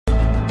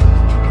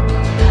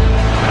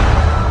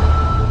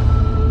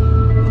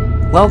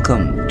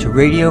Welcome to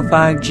Radio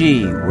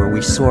 5G, where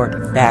we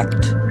sort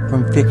fact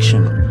from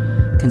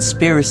fiction,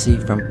 conspiracy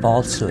from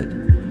falsehood,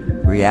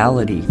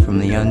 reality from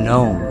the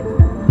unknown.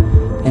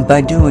 And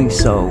by doing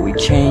so, we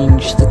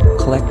change the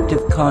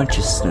collective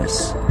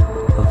consciousness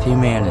of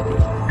humanity.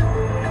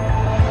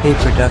 A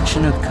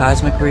production of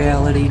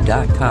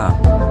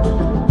CosmicReality.com.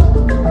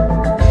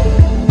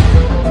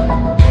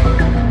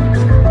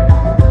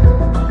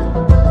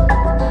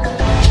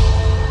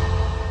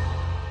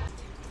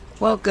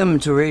 Welcome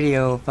to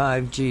Radio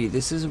 5G.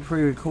 This is a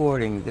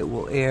pre-recording that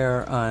will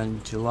air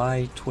on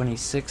July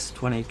 26,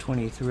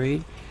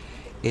 2023.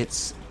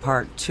 It's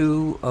part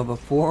 2 of a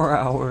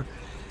 4-hour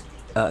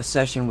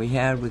session we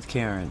had with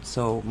Karen.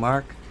 So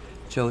Mark,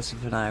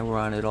 Joseph, and I were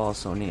on it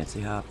also,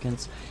 Nancy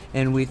Hopkins.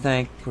 And we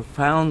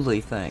profoundly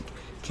thank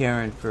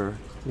Karen for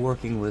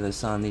working with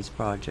us on these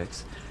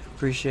projects.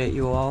 Appreciate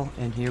you all,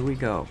 and here we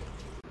go.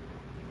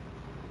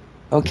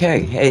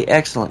 Okay, hey,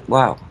 excellent.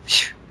 Wow.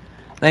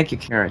 Thank you,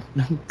 Karen.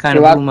 Kind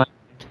of blew my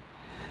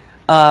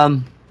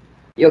mind.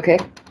 You okay?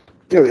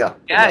 Here we go.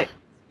 Yeah.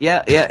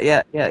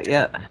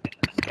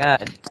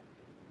 God.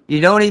 You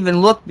don't even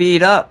look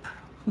beat up.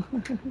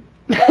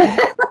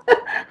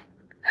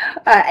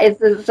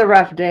 It's a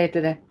rough day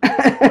today.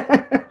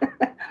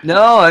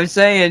 No, I'm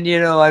saying,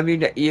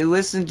 you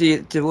listen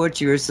to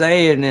what you were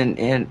saying,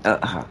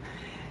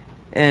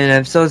 and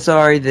I'm so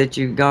sorry that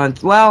you've gone.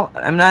 Well,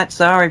 I'm not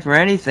sorry for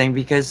anything,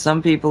 because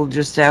some people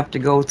just have to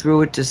go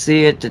through it to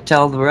see it, to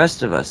tell the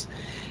rest of us.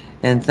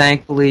 And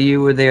thankfully,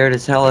 you were there to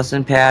tell us,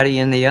 and Patty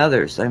and the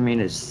others. I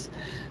mean,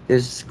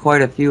 there's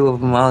quite a few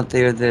of them out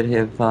there that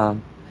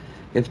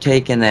have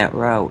taken that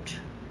route.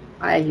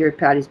 I hear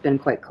Patty's been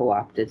quite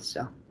co-opted,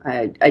 so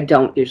I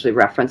don't usually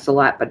reference a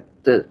lot, but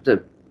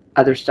the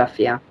other stuff,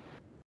 yeah.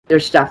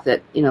 There's stuff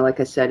that,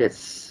 like I said,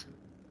 it's...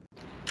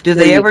 Do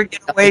they ever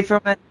get away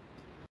from it?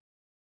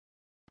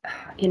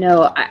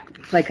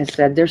 Like I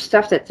said, there's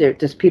stuff that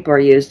just people are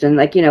used, and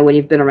when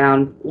you've been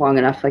around long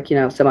enough,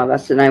 some of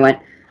us, and I went,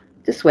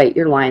 just wait,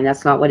 you're lying,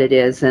 that's not what it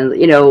is, and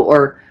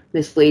or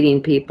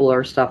misleading people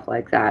or stuff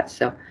like that.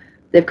 So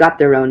they've got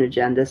their own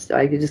agenda, so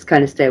I could just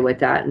kind of stay with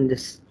that and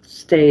just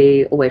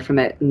stay away from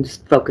it and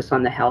just focus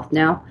on the health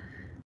now,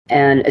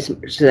 and as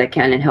much as I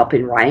can in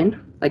helping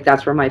Ryan.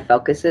 That's where my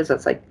focus is.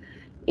 That's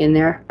in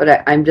there,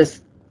 but I'm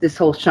just, this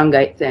whole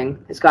Shungite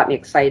thing has got me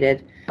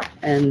excited,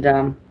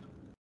 and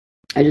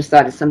I just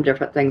thought of some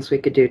different things we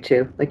could do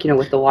too.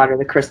 With the water,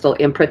 the crystal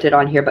imprinted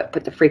on here, but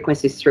put the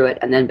frequencies through it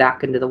and then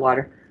back into the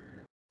water.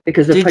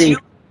 Because they're putting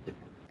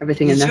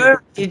everything in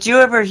there. Did you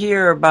ever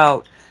hear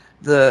about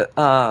the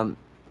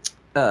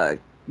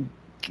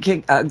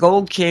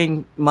Gold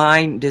King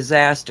mine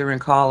disaster in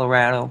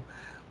Colorado,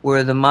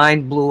 where the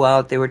mine blew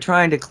out? They were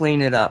trying to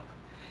clean it up.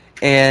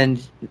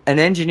 And an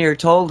engineer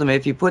told them,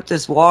 if you put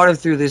this water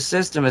through this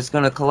system, it's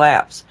going to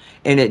collapse.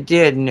 And it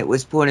did, and it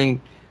was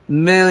putting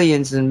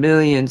millions and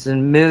millions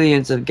and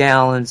millions of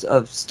gallons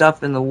of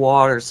stuff in the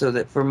water, so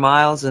that for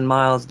miles and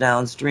miles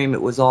downstream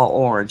it was all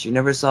orange. You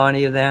never saw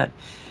any of that?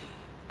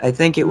 I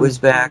think it was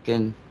back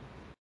in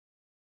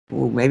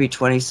maybe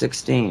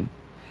 2016.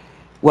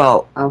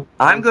 Well,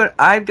 I've got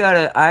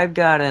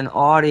an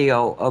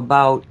audio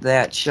about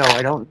that show.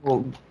 I don't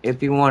know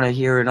if you want to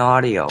hear an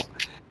audio,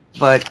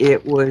 but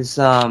it was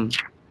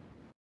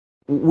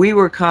we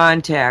were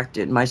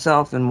contacted,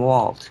 myself and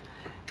Walt,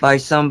 by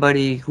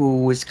somebody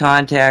who was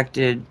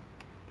contacted,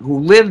 who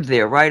lived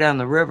there right on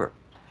the river.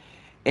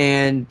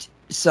 And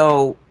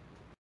so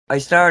I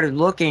started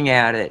looking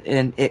at it,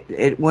 and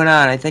it went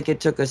on. I think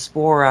it took us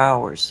 4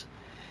 hours.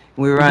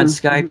 We were on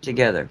Skype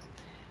together.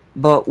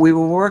 But we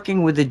were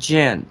working with the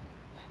jinn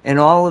and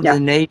all of the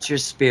nature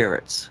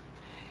spirits.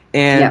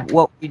 And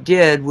what we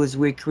did was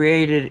we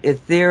created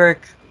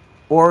etheric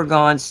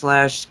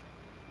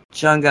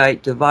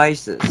orgon/Shungite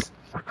devices.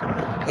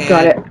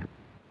 Got it.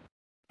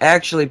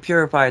 Actually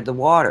purified the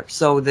water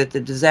so that the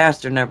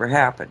disaster never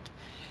happened.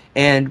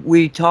 And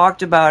we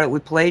talked about it. We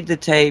played the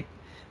tape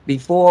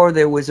before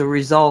there was a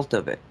result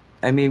of it.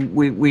 I mean,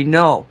 we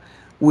know.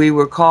 We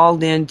were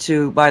called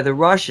into by the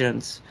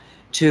Russians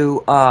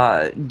to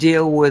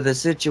deal with a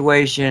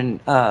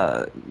situation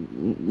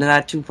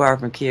not too far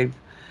from Kiev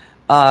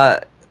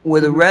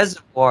with a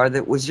reservoir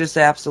that was just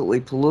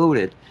absolutely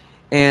polluted.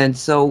 And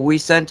so we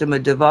sent them a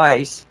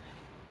device.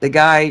 The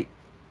guy...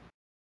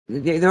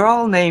 They're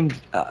all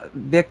named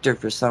Victor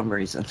for some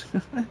reason.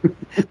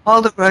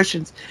 All the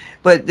Russians.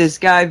 But this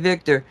guy,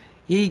 Victor,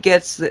 he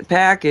gets the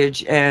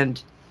package, and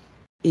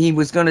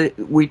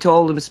we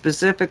told him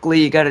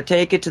specifically, you got to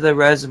take it to the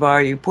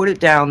reservoir, you put it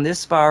down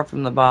this far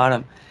from the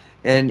bottom,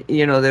 and,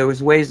 there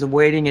was ways of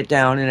weighting it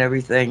down and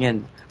everything,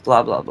 and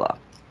blah, blah, blah.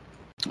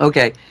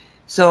 Okay,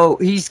 so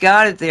he's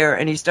got it there,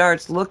 and he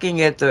starts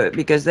looking at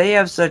because they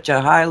have such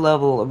a high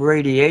level of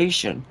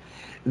radiation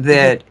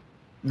that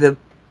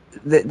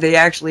they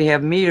actually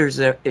have meters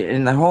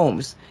in the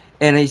homes,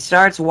 and he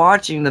starts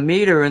watching the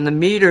meter, and the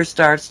meter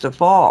starts to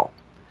fall.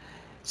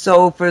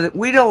 So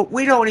we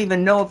don't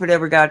even know if it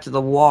ever got to the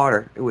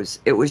water.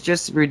 It was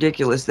just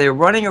ridiculous. They're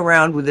running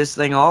around with this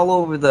thing all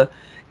over the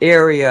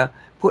area,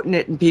 putting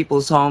it in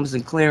people's homes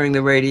and clearing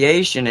the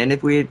radiation. And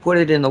if we had put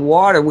it in the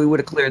water, we would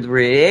have cleared the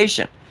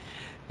radiation.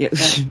 Yeah.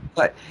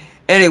 But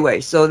anyway,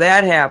 so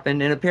that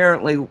happened, and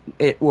apparently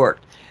it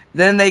worked.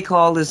 Then they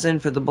called us in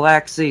for the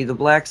Black Sea. The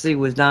Black Sea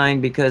was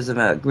dying because of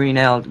a green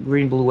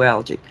blue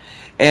algae.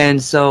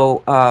 And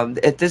so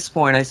at this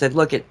point, I said,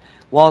 look,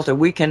 Walter,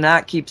 we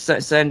cannot keep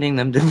sending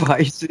them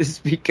devices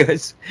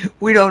because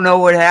we don't know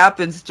what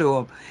happens to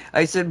them.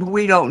 I said,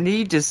 we don't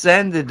need to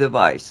send the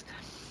device.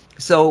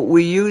 So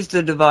we used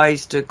the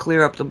device to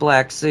clear up the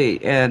Black Sea.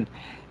 And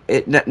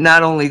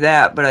not only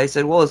that, but I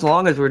said, well, as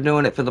long as we're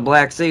doing it for the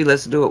Black Sea,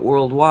 let's do it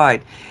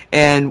worldwide.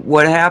 And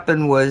what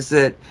happened was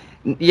that,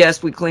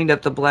 yes, we cleaned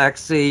up the Black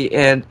Sea,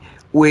 and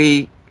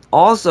we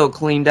also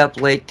cleaned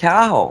up Lake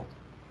Tahoe.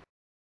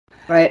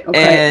 Right.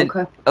 Okay.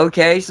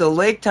 Okay. So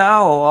Lake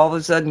Tahoe all of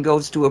a sudden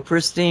goes to a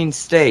pristine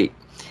state,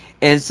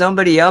 and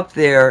somebody up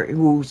there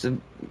who's a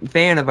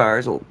fan of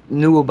ours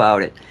knew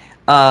about it.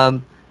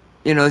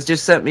 Has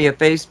just sent me a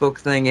Facebook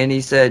thing, and he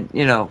said,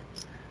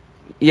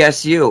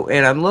 yes, you.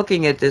 And I'm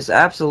looking at this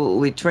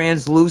absolutely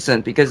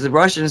translucent, because the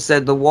Russians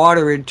said the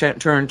water had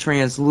turned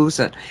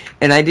translucent,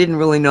 and I didn't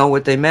really know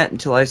what they meant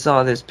until I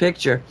saw this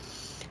picture.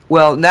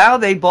 Well, now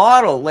they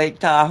bottle Lake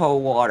Tahoe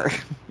water.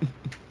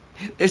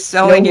 They're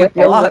selling it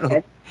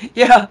bottled.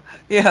 Yeah.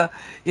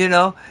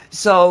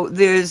 So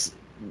there's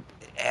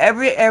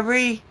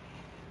every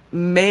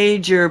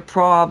major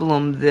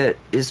problem that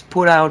is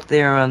put out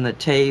there on the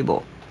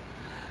table.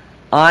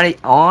 I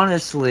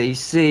honestly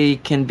see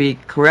can be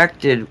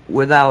corrected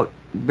without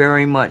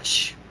very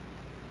much,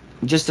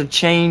 just a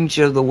change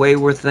of the way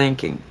we're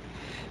thinking.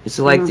 It's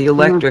like the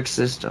electric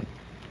system.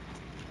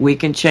 We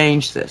can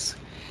change this.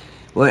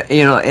 Well,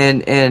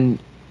 and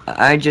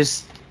I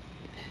just,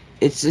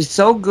 it's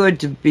so good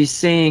to be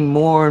seeing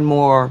more and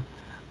more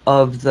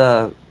of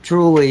the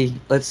truly,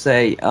 let's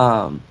say,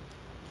 I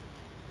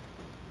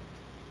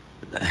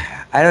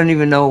don't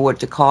even know what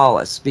to call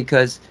us,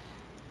 because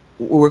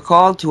we're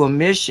called to a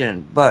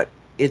mission, but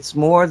it's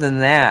more than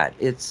that.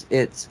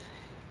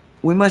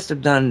 We must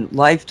have done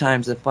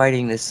lifetimes of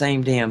fighting the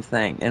same damn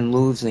thing and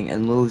losing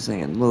and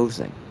losing and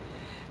losing.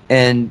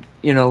 And,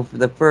 for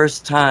the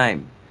first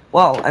time,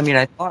 well, I mean,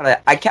 I thought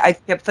I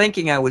kept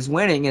thinking I was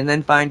winning, and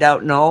then find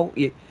out, no,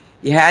 you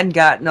hadn't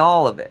gotten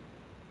all of it.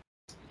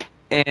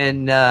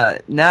 And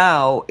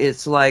now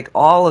it's like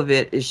all of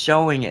it is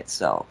showing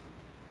itself.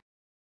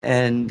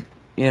 And,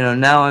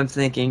 now I'm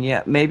thinking,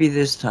 yeah, maybe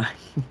this time.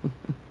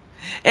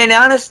 And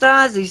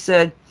Anastasia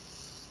said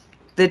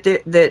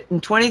that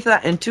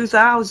in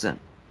 2000,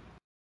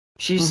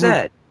 she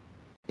said,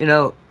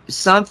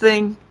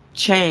 something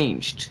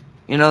changed.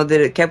 That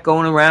it kept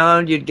going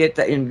around. You'd get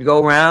that and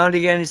go around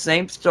again, the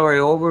same story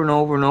over and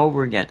over and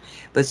over again.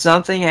 But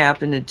something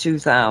happened in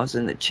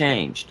 2000 that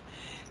changed,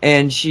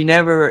 and she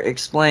never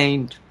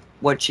explained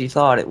what she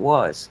thought it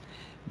was.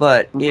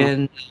 But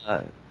in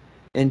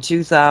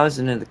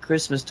 2000, in the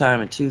Christmas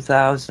time of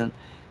 2000,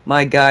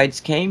 my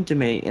guides came to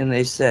me and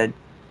they said,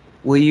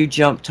 will you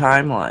jump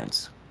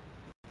timelines?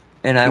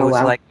 And I was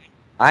like,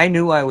 I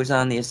knew I was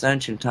on the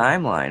Ascension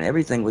timeline.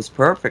 Everything was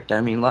perfect. I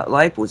mean,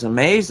 life was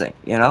amazing,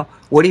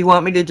 What do you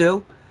want me to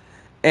do?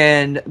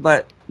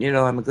 But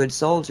I'm a good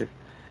soldier.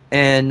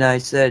 And I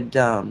said,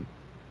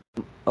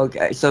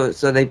 okay. So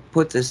they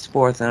put this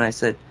forth, and I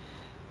said,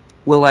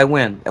 will I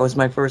win? That was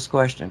my first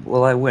question.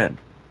 Will I win?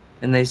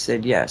 And they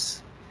said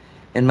yes.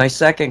 And my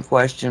second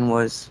question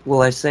was,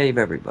 will I save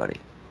everybody?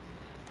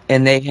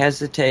 And they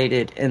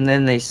hesitated, and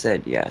then they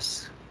said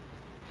yes.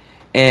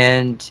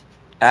 And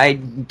I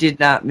did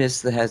not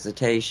miss the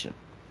hesitation.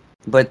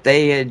 But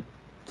they had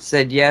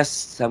said,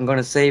 yes, I'm going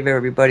to save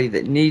everybody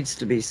that needs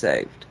to be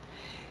saved.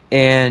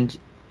 And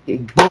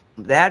boom,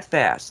 that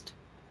fast,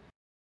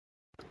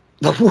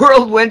 the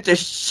world went to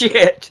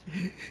shit,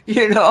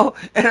 And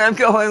I'm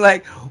going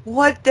like,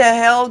 what the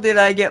hell did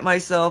I get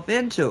myself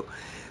into?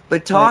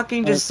 But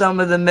talking to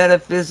some of the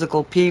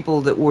metaphysical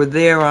people that were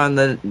there on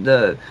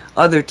the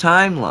other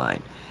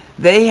timeline,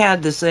 they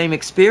had the same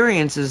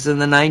experiences in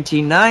the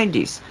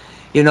 1990s.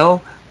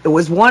 It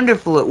was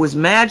wonderful. It was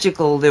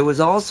magical. There was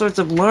all sorts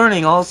of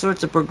learning, all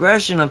sorts of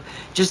progression of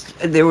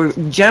there were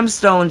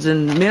gemstones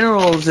and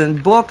minerals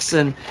and books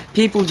and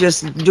people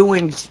just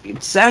doing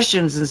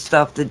sessions and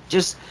stuff that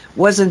just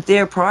wasn't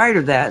there prior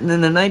to that. And in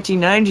the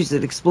 1990s,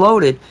 it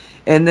exploded.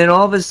 And then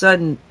all of a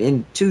sudden,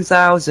 in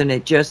 2000,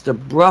 it just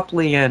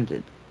abruptly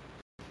ended.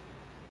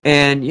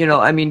 And,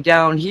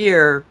 down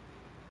here,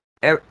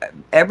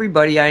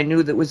 everybody I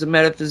knew that was a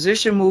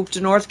metaphysician moved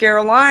to North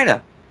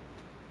Carolina.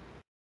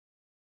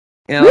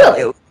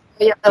 Really?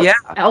 Yeah.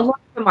 A lot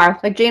of them are,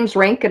 like James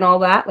Rink and all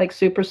that, like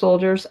super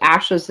soldiers,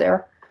 Ashes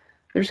there.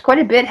 There's quite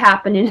a bit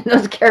happening in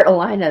those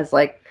Carolinas.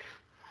 Like,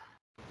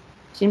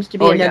 seems to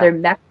be another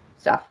mech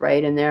stuff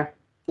right in there.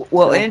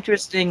 Well,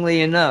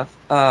 interestingly enough,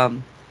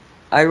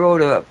 I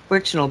wrote a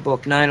fictional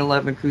book,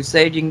 9/11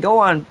 Crusade. You can go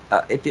on,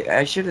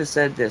 I should have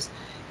said this,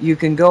 you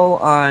can go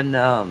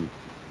on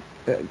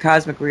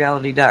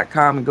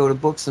cosmicreality.com and go to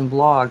books and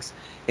blogs,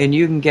 and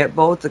you can get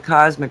both the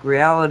Cosmic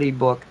Reality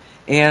book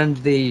and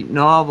the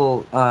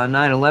novel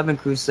 9/11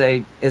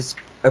 Crusade is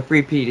a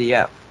free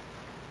PDF.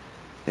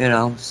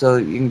 So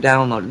you can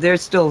download it. They're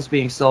still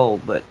being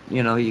sold, but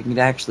you can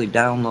actually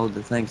download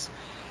the things.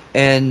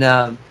 And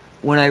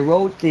when I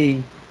wrote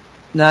the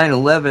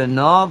 9/11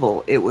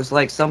 novel, it was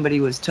like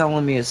somebody was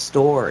telling me a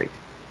story,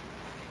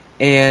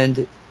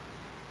 and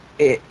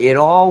it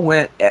all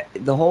went.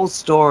 The whole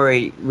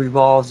story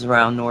revolves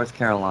around North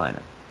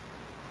Carolina.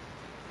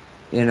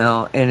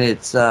 And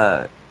it's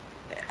I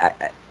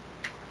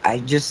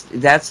just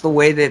that's the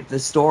way that the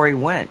story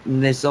went,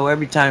 and so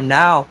every time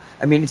now,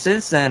 I mean,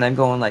 since then, I'm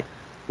going like,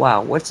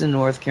 wow, what's in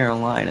North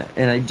Carolina?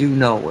 And I do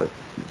know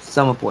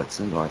some of what's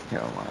in North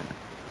Carolina,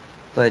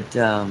 but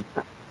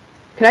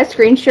Can I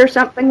screen share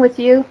something with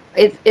you?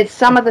 It's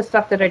some of the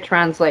stuff that I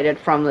translated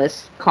from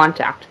this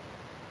contact.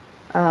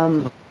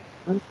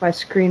 My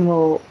screen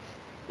will,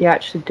 yeah,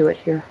 it should do it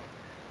here.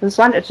 I just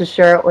wanted to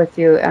share it with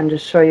you and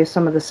just show you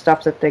some of the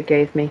stuff that they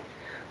gave me.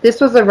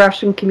 This was a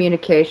Russian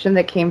communication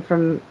that came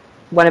from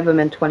one of them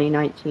in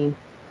 2019.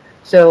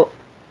 So,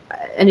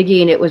 and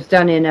again, it was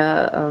done in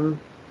it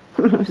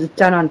was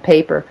done on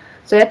paper.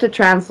 So I had to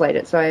translate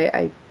it. So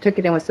I took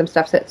it in with some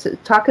stuff. So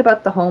talk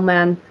about the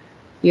homeland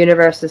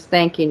universe is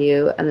thanking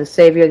you and the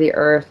savior of the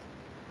earth,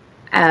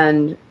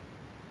 and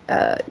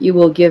you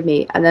will give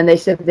me. And then they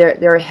said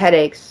there are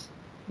headaches,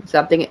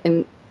 something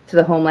to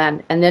the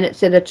homeland. And then it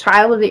said, a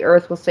child of the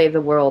earth will save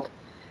the world.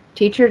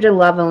 Teach her to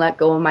love and let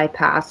go of my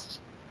past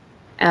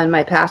and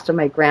my past of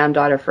my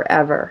granddaughter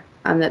forever.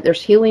 And that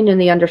there's healing in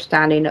the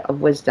understanding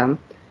of wisdom.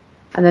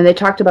 And then they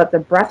talked about the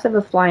breath of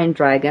a flying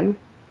dragon.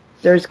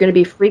 There's going to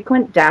be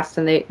frequent deaths,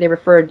 and they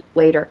referred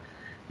later.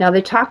 Now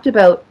they talked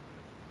about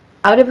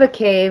out of a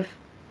cave,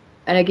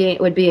 and again it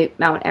would be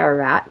Mount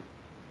Ararat.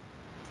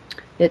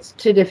 It's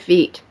to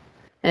defeat,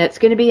 and it's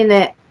going to be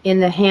in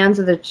the hands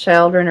of the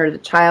children or the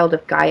child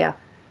of Gaia,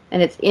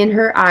 and it's in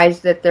her eyes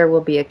that there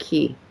will be a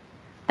key.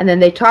 And then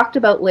they talked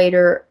about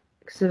later,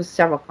 because there was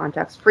several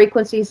contexts,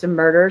 frequencies of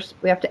murders.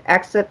 We have to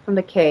exit from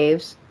the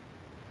caves,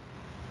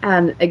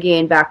 and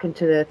again back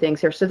into the things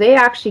here. So they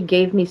actually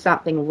gave me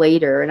something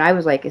later, and I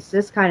was like, is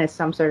this kind of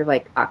some sort of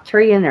like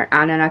Arcturian or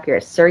Anunnaki or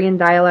Assyrian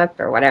dialect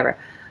or whatever?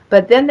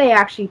 But then they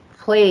actually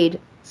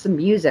played some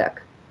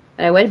music,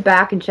 and I went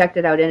back and checked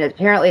it out, and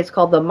apparently it's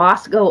called the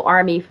Moscow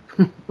Army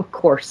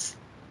Course.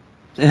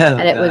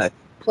 And it was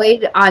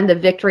played on the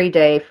Victory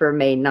Day for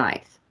May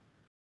 9th.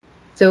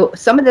 So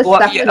some of this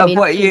stuff... Of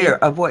what year?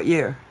 Of what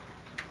year?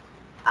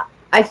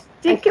 I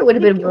think it would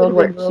have been World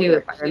War II,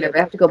 if I remember. I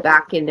have to go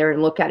back in there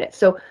and look at it.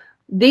 So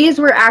these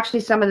were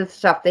actually some of the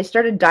stuff. They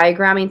started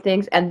diagramming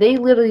things, and they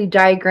literally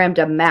diagrammed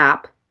a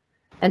map,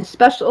 and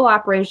special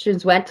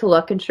operations went to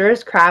look, and sure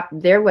as crap,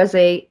 there was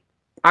a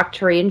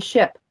Arcturian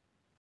ship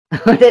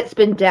that's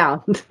been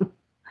downed.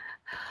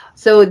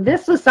 So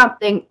this was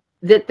something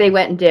that they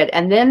went and did.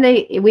 And then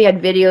we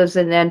had videos,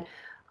 and then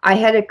I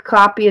had a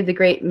copy of the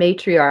Great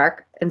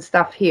Matriarch and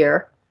stuff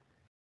here.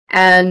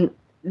 And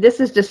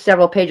this is just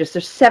several pages.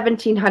 There's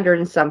 1,700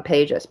 and some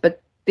pages.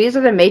 But these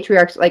are the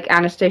matriarchs, like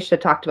Anastasia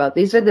talked about.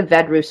 These are the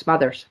Vedrus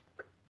mothers.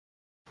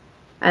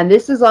 And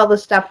this is all the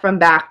stuff from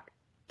back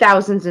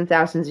thousands and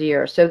thousands of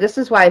years. So this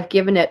is why I've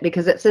given it,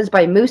 because it says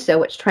by Musa,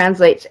 which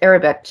translates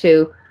Arabic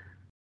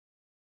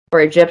or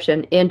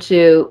Egyptian,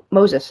 into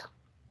Moses.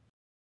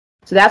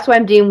 So that's why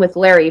I'm dealing with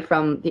Larry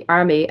from the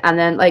army. And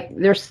then, like,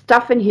 there's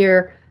stuff in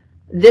here.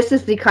 This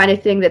is the kind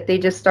of thing that they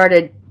just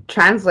started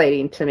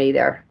translating to me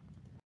there.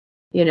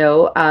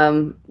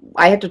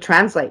 I had to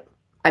translate.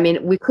 I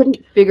mean, we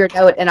couldn't figure it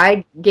out. And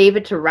I gave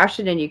it to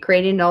Russian and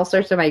Ukrainian and all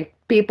sorts of my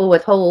people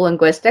with whole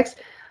linguistics.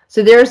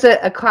 So there's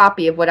a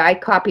copy of what I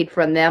copied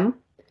from them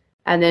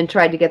and then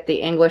tried to get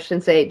the English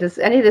and say, does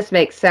any of this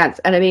make sense?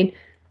 And I mean,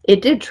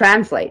 it did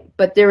translate.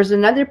 But there was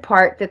another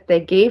part that they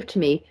gave to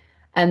me.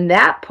 And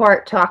that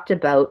part talked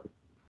about,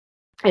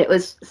 it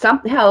was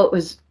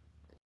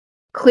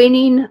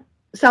cleaning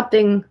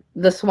something,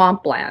 the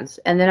swamplands.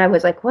 And then I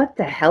was like, what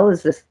the hell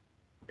is this?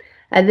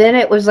 And then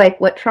it was like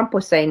what Trump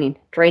was saying,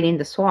 draining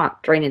the swamp.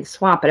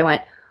 And I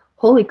went,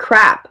 holy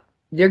crap,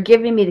 they're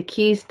giving me the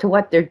keys to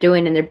what they're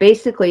doing. And they're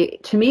basically,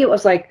 to me, it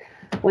was like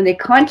when they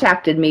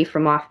contacted me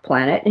from off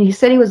planet, and he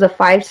said he was a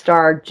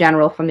 5-star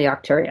general from the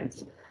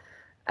Arcturians.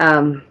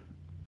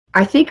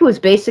 I think it was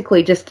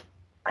basically just,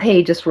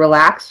 hey, just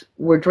relax.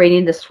 We're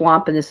draining the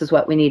swamp, and this is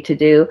what we need to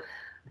do.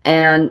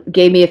 And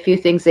gave me a few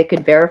things they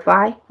could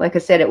verify. Like I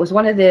said, it was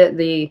one of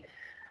the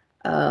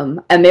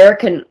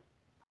American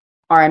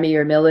Army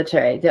or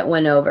military that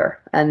went over,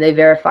 and they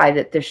verified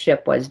that the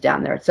ship was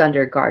down there. It's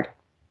under guard,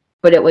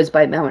 but it was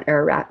by Mount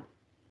Ararat.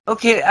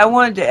 Okay, I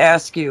wanted to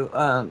ask you.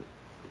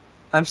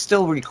 I'm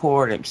still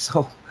recording,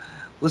 so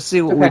we'll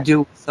see what we do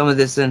with some of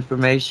this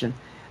information.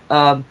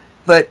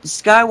 But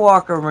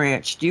Skywalker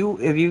Ranch,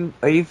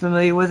 are you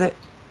familiar with it?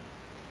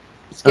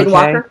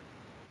 Skinwalker? Okay.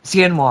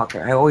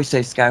 Skinwalker. I always say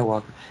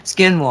Skywalker.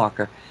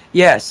 Skinwalker.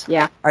 Yes.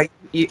 Yeah.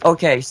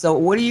 Okay, so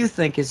what do you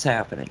think is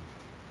happening?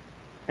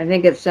 I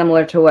think it's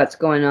similar to what's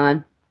going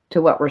on,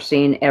 to what we're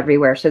seeing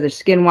everywhere. So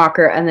there's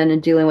Skinwalker, and then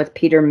in dealing with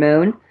Peter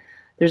Moon,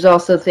 there's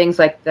also things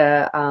like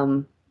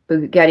the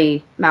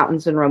Bugatti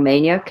Mountains in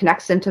Romania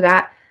connects into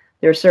that.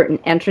 There are certain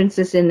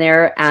entrances in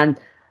there, and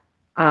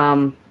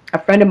a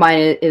friend of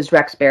mine is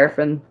Rex Bear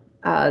from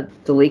the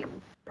Leak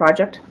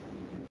Project,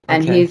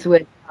 and Okay. he's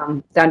with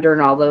Thunder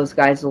and all those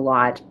guys a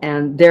lot,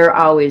 and they're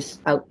always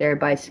out there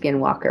by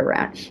Skinwalker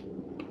Ranch.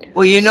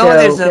 Well, you know,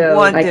 So,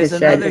 like I there's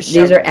said, another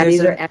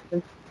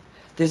show.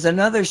 There's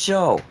another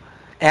show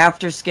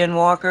after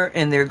Skinwalker,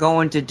 and they're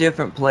going to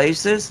different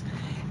places,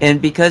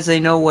 and because they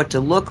know what to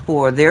look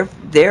for,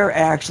 they're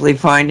actually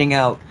finding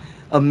out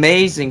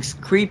amazing,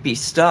 creepy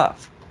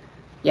stuff.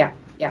 Yeah,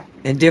 yeah.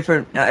 In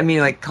different, I mean,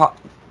 like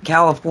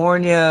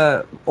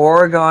California,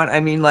 Oregon. I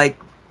mean, like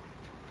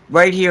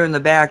right here in the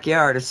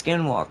backyard of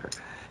Skinwalker.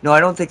 No, I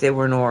don't think they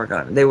were in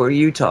Oregon. They were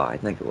Utah, I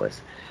think it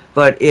was.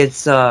 But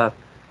it's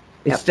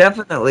Yep.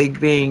 definitely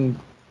being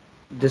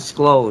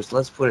disclosed.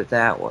 Let's put it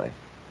that way.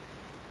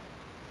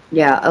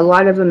 Yeah, a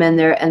lot of them in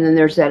there, and then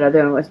there's that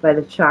other one was by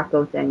the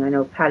Chaco thing. I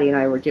know Patty and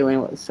I were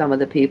dealing with some of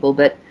the people,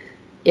 but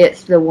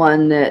it's the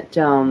one that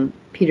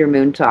Peter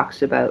Moon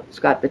talks about. It's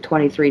got the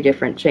 23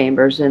 different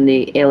chambers and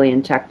the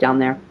alien tech down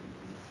there.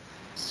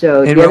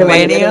 So in the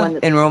Romania, other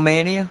one, in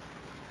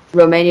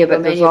Romania,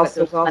 but there's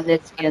also one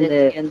that's in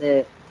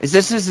the. Is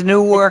this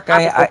new work?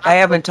 I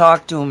haven't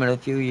talked to him in a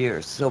few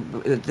years, so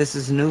this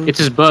is new. It's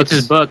his book,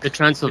 the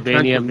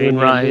Transylvania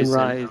Moonrise.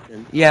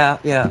 Yeah.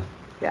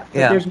 Yeah,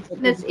 but there's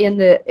one that's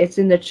it's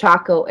in the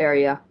Chaco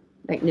area,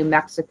 like New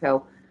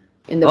Mexico,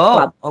 in the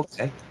club.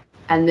 Okay.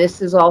 And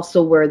this is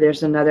also where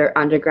there's another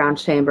underground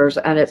chambers,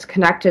 and it's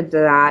connected to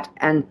that.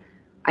 And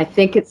I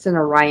think it's an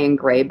Orion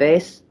Gray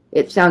base.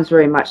 It sounds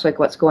very much like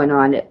what's going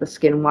on at the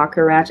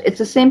Skinwalker Ranch. It's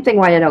the same thing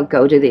why I don't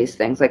go to these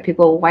things. Like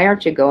people, why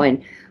aren't you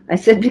going? I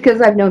said,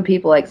 because I've known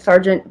people like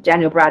Sergeant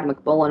Daniel Brad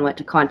McMullen went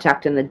to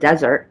contact in the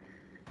desert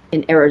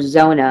in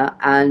Arizona,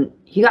 and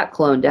he got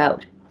cloned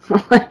out.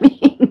 I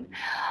mean,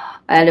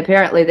 and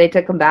apparently they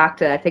took him back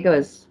to, I think it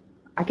was,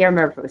 I can't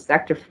remember if it was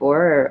Sector 4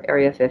 or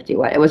Area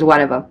 51. It was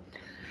one of them.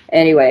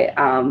 Anyway,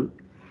 I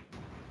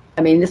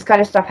mean, this kind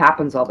of stuff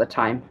happens all the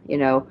time, you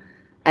know,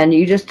 and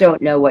you just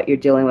don't know what you're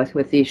dealing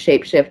with these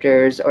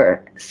shapeshifters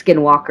or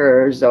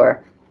skinwalkers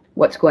or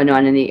what's going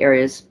on in the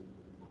areas.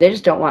 They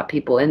just don't want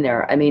people in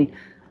there. I mean,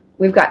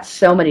 we've got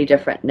so many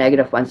different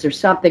negative ones. There's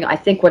something, I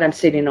think what I'm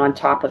sitting on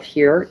top of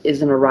here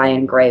is an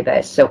Orion Gray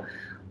base. So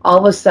all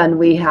of a sudden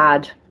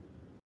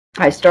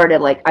I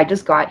started I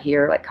just got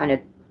here like kind of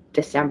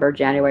December,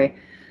 January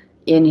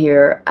in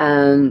here,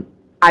 and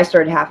I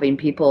started having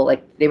people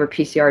like they were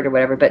PCR'd or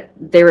whatever, but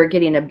they were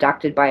getting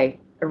abducted by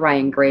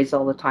Orion Grays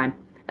all the time.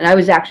 And I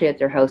was actually at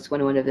their house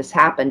when one of this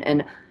happened,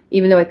 and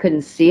even though I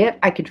couldn't see it,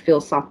 I could feel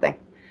something.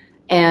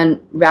 And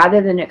rather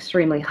than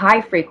extremely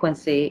high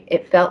frequency,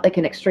 it felt like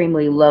an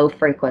extremely low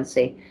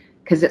frequency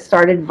because it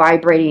started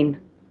vibrating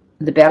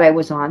the bed I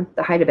was on,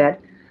 the height of bed,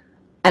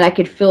 and I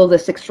could feel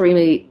this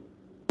extremely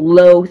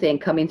low thing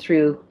coming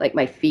through like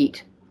my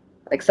feet,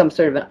 like some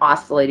sort of an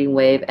oscillating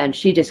wave. And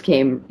she just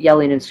came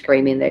yelling and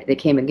screaming. They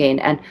came again.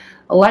 And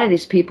a lot of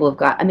these people have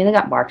got, I mean, they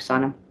got marks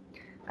on them.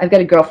 I've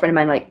got a girlfriend of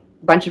mine, like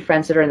a bunch of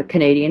friends that are in the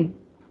Canadian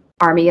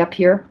Army up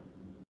here,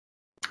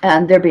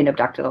 and they're being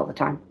abducted all the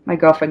time. My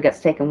girlfriend gets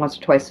taken once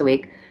or twice a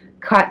week,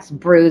 cuts,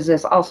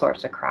 bruises, all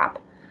sorts of crap,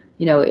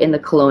 you know, in the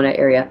Kelowna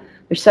area.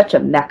 There's such a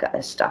mecca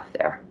of stuff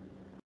there,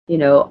 you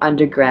know,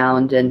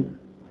 underground. And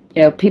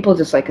you know, people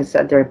just, like I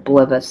said, they're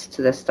oblivious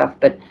to this stuff.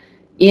 But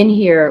in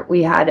here,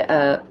 we had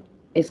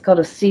it's called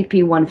a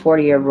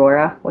CP-140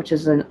 Aurora, which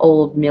is an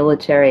old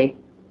military,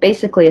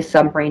 basically a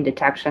submarine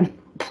detection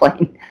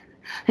plane.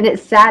 And it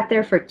sat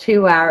there for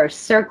 2 hours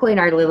circling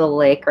our little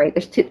lake, right?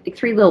 There's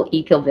 3 little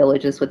eco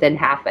villages within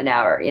half an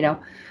hour, you know.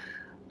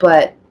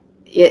 But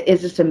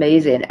it's just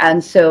amazing.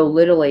 And so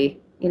literally,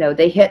 you know,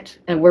 they hit,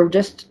 and we're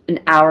just an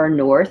hour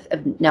north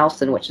of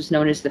Nelson, which is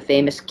known as the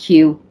famous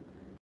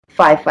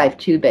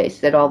Q552 base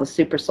that all the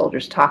super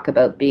soldiers talk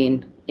about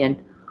being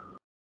in.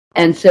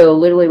 And so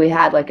literally we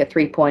had like a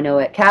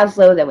 3.0 at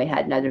Caslow, then we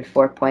had another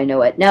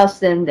 4.0 at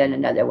Nelson, then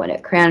another one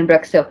at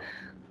Cranbrook. So,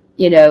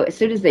 you know, as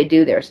soon as they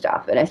do their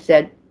stuff, and I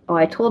said,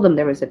 I told them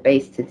there was a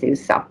base to do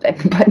something.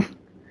 But,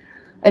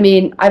 I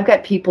mean, I've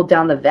got people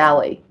down the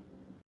valley,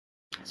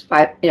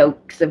 you know,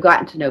 because I've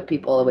gotten to know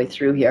people all the way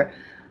through here.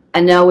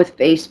 And now with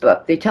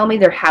Facebook, they tell me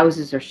their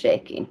houses are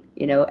shaking,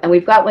 you know, and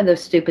we've got one of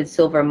those stupid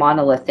silver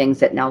monolith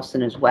things at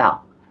Nelson as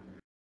well.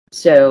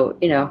 So,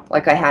 you know,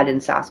 like I had in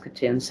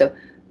Saskatoon. So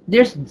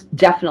there's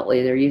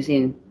definitely, they're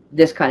using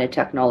this kind of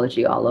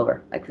technology all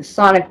over, like the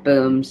sonic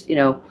booms, you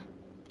know.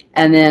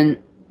 And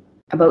then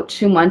about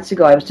 2 months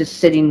ago, I was just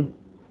sitting,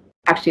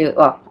 actually,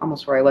 well,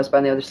 almost where I was, but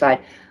on the other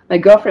side. My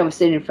girlfriend was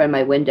sitting in front of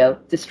my window.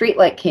 The street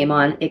light came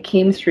on. It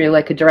came through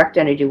like a direct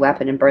energy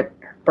weapon and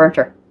burnt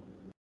her.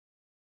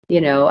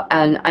 You know,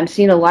 and I'm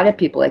seeing a lot of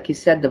people, like you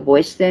said, the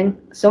voice thing.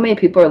 So many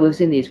people are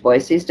losing these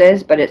voices these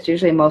days, but it's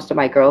usually most of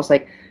my girls,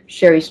 like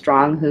Sherry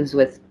Strong, who's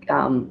with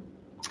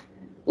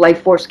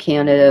Life Force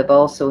Canada, but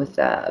also with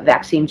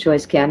Vaccine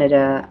Choice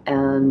Canada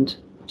and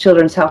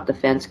Children's Health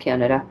Defense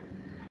Canada.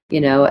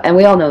 You know, and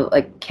we all know,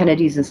 like,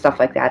 Kennedys and stuff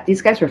like that.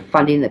 These guys were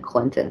funding the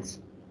Clintons.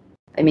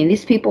 I mean,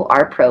 these people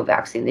are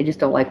pro-vaccine. They just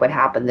don't like what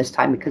happened this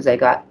time because they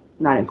got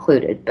not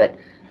included. But,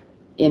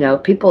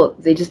 people,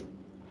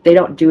 they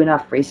don't do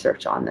enough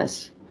research on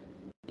this.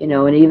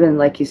 And even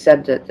like you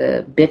said,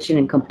 the bitching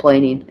and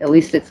complaining, at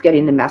least it's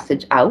getting the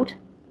message out.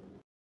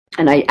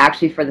 And I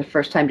actually, for the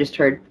first time, just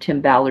heard Tim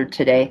Ballard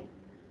today,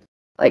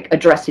 like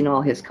addressing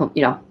all his,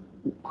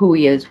 who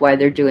he is, why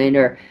they're doing,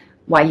 or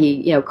why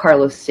he,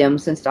 Carlos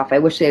Sims and stuff. I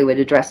wish they would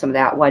address some of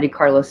that. Why did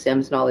Carlos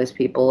Sims and all these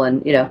people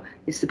and,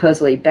 these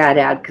supposedly bad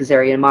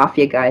Kazarian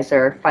mafia guys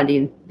are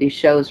funding these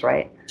shows,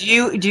 right? Do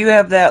you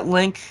have that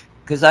link?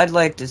 Because I'd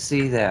like to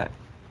see that.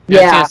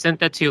 Yeah, I sent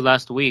that to you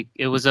last week.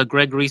 It was a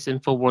Greg Reese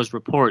InfoWars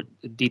report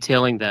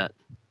detailing that.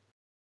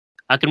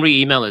 I can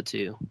re-email it to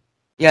you.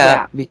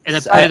 Yeah. And I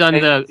put it on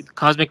the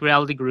Cosmic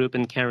Reality group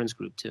and Karen's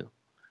group too.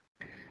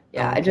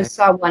 Yeah, okay. I just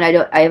saw one.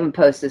 I haven't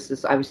posted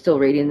this. I was still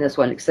reading this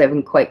one because I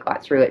haven't quite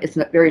got through it. It's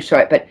not very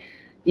short, but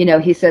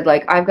he said,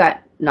 like, I've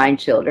got 9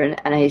 children,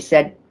 and he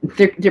said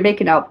they're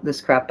making out this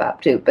crap up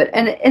too, but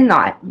and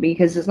not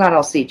because it's not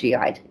all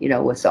CGI'd,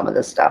 with some of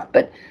this stuff,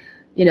 but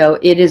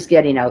it is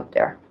getting out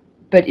there.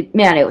 But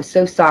man, it was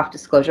so soft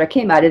disclosure. I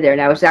came out of there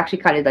and I was actually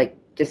kind of like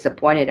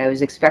disappointed. I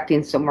was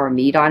expecting some more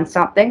meat on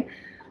something.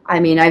 I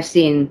mean, I've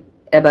seen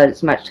about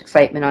as much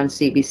excitement on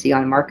CBC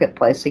on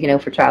Marketplace,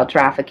 for child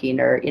trafficking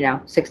or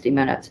 60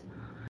 Minutes.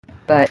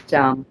 But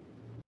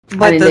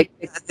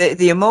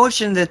the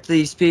emotion that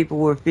these people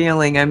were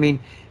feeling, I mean,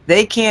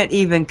 they can't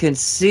even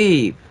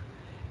conceive.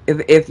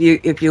 If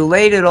you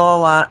laid it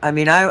all on, I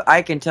mean,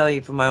 I can tell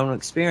you from my own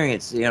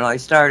experience. I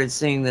started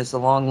seeing this a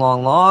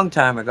long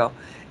time ago,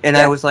 and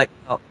I was like,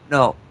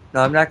 no,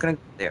 I'm not going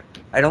to go there.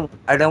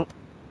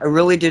 I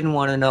really didn't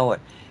want to know it,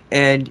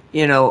 and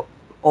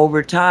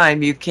over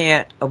time you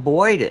can't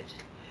avoid it.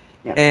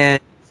 Yeah. And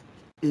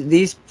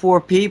these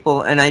poor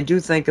people, and I do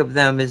think of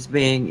them as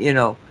being,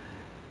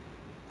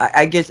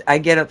 I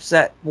get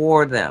upset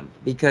for them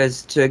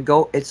because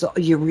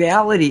your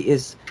reality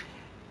is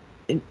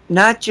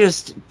not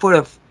just put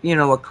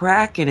a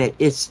crack in it,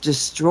 it's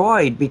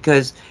destroyed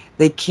because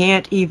they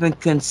can't even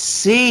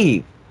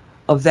conceive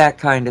of that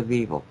kind of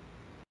evil.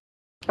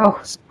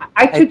 Oh,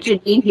 I took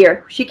Janine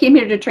here. She came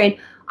here to train.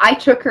 I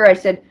took her, I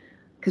said,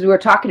 because we were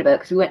talking about it,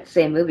 because we went to the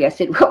same movie. I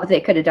said, well,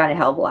 they could have done a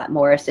hell of a lot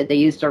more. I said they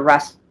used a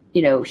rust,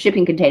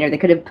 shipping container. They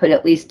could have put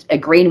at least a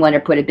green one or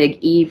put a big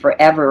E for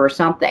ever or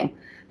something.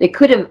 They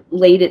could have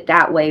laid it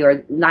that way,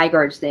 or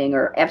Nygaard's thing,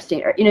 or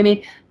Epstein, or,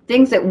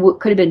 things that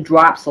could have been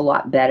drops a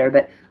lot better.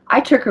 But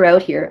I took her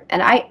out here,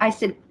 and I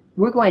said,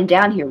 we're going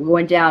down here. We're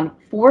going down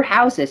 4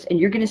 houses, and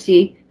you're going to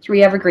see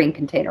 3 evergreen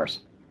containers.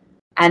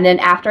 And then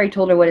after I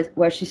told her what it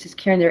was, she says,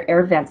 Karen, there are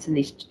air vents in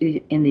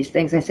these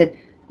things. I said,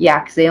 yeah,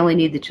 because they only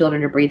need the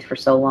children to breathe for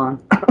so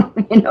long.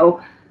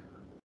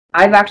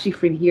 I've actually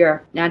from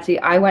here, Nancy,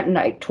 I went and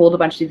I told a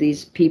bunch of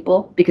these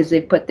people because they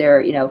put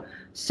their,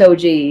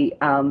 Soji,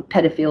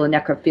 pedophilia,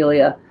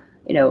 necrophilia,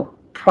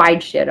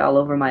 pride shit all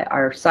over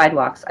our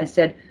sidewalks. I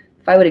said,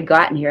 if I would have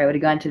gotten here, I would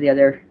have gone to the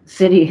other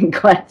city and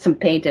got some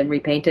paint and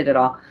repainted it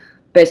all.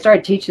 But I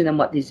started teaching them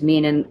what these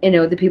mean. And,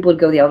 the people would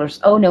go, the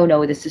elders, oh,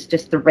 no, this is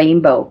just the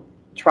rainbow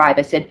tribe.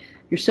 I said,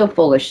 you're so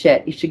full of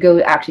shit. You should go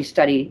actually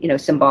study,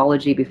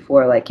 symbology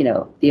before, like,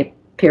 the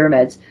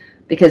pyramids.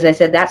 Because I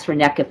said, that's for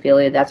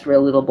necrophilia. That's for a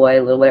little boy,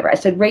 a little whatever. I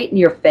said, right in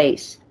your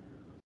face,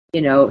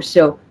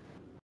 so.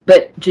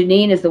 But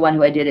Janine is the one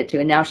who I did it to,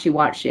 and now she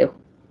wants you.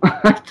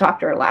 I talked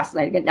to her last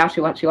night again. Now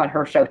she wants you on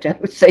her show too,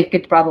 so you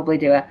could probably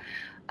do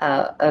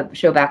a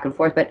show back and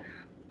forth. But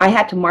I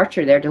had to march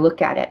her there to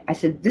look at it. I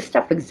said, this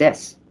stuff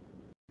exists.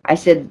 I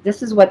said,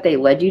 this is what they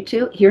led you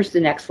to. Here's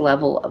the next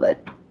level of it,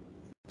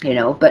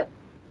 But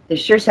they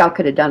sure as hell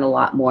could have done a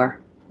lot more,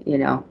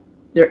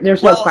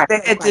 There's no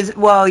question.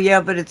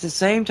 Yeah, but at the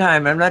same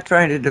time, I'm not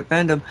trying to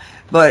defend them,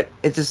 but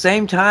at the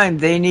same time,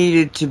 they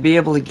needed to be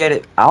able to get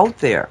it out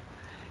there.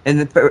 And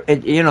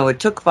it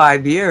took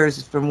 5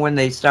 years from when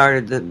they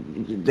started.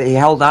 They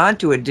held on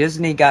to it.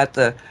 Disney got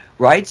the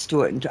rights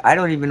to it, and I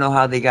don't even know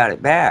how they got it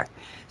back.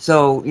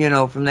 So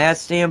from that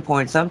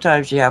standpoint,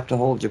 sometimes you have to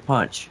hold your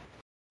punch.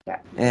 Yeah,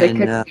 they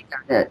could have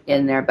done it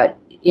in there, but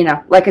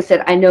like I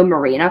said, I know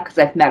Marina because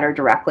I've met her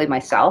directly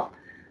myself,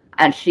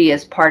 and she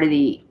is part of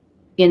the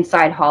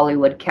Inside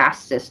Hollywood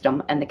caste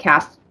system. And the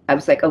cast, I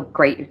was like, oh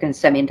great, you're going to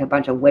send me into a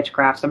bunch of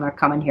witchcraft, so I'm not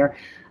coming here.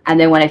 And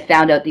then when I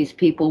found out these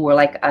people were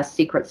like a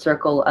secret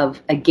circle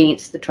of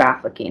against the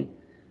trafficking,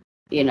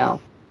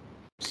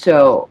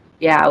 So,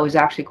 yeah, it was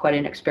actually quite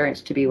an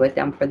experience to be with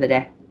them for the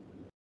day.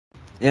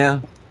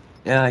 Yeah,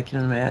 I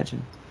can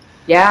imagine.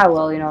 Yeah,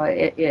 well,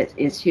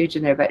 it's huge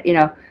in there. But,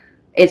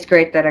 it's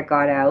great that it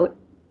got out.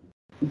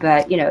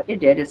 But, it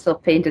did. It still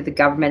painted the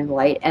government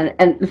light.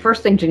 And the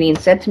first thing Janine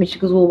said to me, she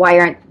goes, well, why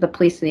aren't the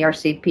police and the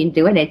RCMP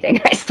doing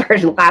anything? I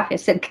started laughing. I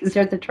said, because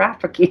they're the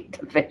trafficking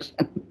division.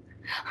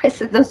 I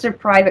said, those are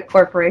private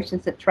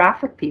corporations that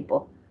traffic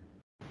people.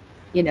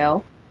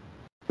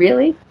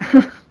 Really?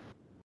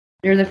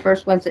 You're the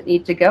first ones that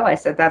need to go. I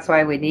said, that's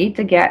why we need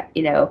to get,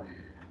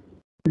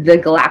 the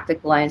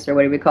Galactic Alliance or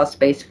whatever we call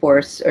Space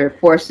Force or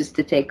forces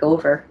to take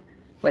over,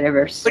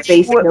 whatever,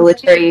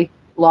 military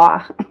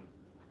law.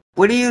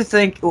 What do you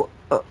think?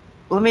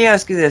 Let me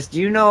ask you this: do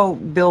you know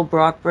Bill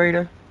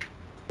Brockbrader?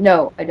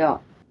 No, I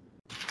don't.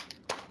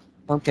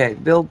 Okay,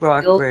 Bill Bill,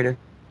 Brockbrader.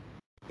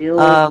 Bill.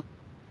 Um,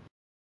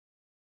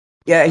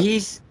 yeah,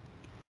 he's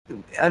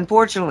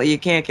unfortunately you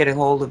can't get a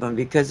hold of him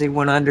because he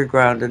went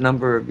underground a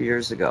number of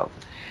years ago.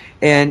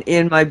 And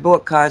in my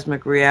book,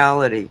 Cosmic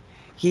Reality,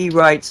 he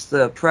writes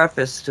the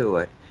preface to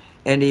it,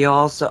 and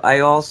I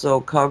also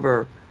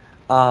cover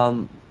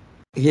um,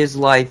 his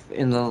life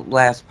in the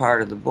last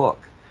part of the book.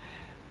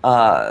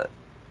 Uh,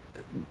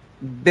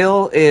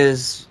 Bill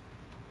is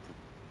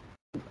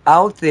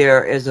out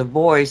there as a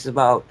voice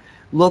about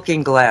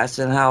Looking Glass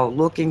and how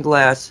Looking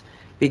Glass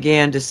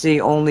began to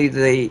see only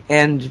the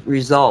end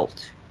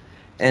result,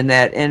 and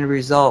that end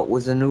result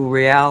was a new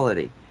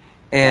reality.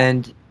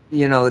 And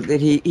that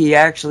he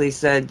actually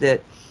said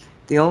that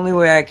the only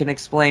way I can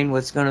explain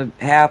what's going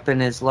to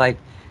happen is like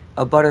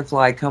a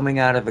butterfly coming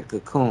out of a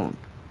cocoon.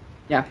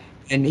 Yeah.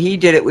 And he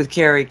did it with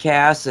Carrie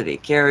Cassidy.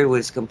 Carrie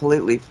was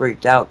completely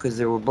freaked out because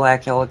there were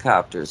black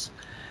helicopters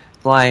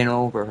flying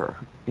over her,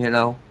 you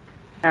know?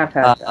 I've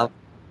had Uh, that.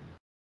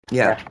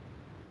 yeah.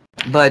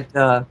 Yeah. But,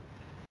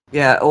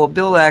 yeah, well,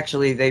 Bill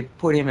actually, they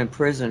put him in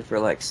prison for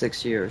like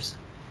 6 years.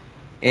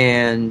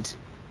 And,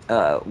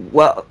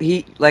 well,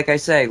 like I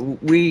say,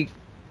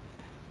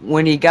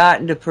 when he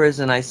got into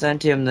prison, I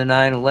sent him the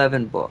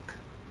 9/11 book.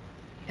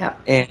 Yeah.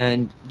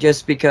 And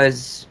just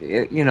because,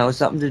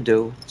 something to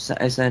do,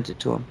 I sent it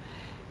to him.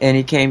 And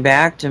he came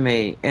back to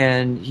me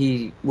and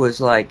he was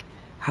like,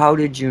 how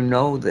did you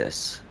know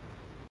this?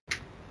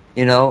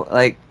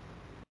 Like,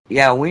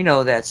 yeah, we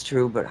know that's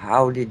true, but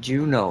how did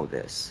you know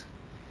this?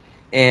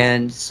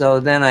 And so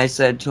then I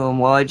said to him,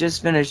 well, I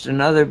just finished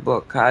another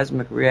book,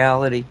 Cosmic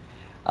Reality.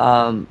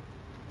 Um,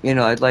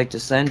 I'd like to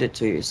send it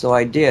to you. So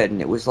I did.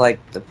 And it was like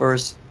the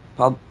first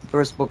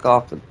book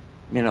off the,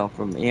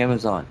 from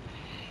Amazon.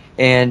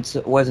 And so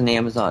it wasn't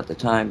Amazon at the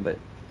time, but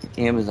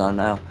Amazon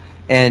now.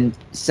 And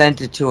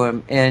sent it to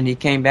him. And he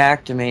came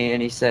back to me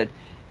and he said,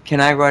 can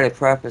I write a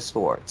preface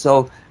for it?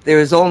 So there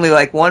was only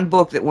like one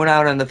book that went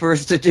out on the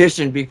first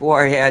edition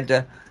before I had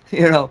to,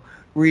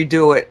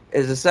 redo it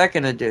as a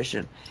second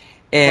edition.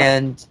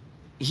 And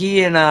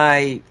he and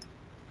I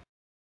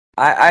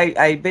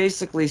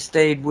basically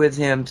stayed with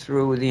him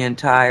through the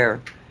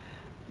entire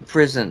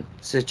prison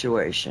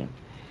situation.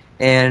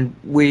 And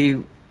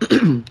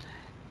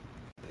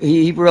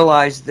he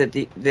realized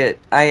that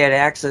I had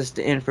access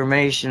to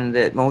information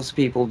that most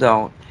people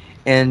don't.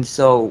 And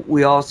so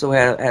we also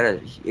had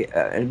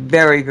a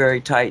very,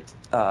 very tight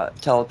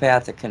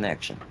telepathic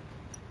connection.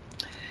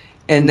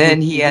 And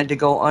then he had to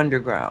go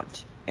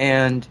underground.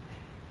 And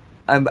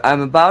I'm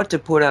about to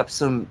put up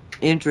some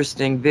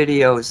interesting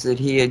videos that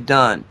he had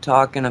done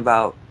talking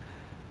about,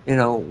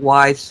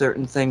 why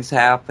certain things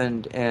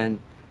happened and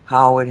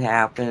how it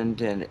happened.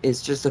 And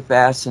it's just a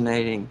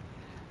fascinating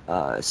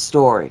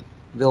story,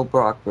 Bill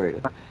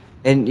Brockbrader.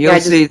 And Yeah.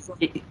 you'll see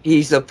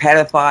he's a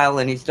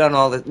pedophile and he's done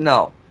all this.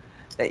 No.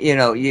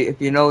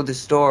 If you know the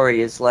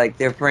story, it's like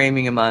they're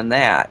framing him on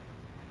that.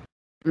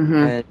 Mm-hmm.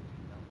 And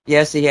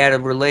yes, he had a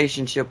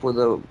relationship with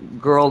a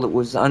girl that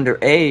was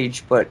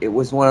underage, but it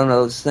was one of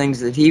those things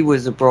that he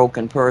was a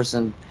broken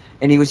person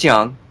and he was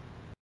young.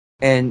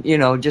 And,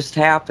 just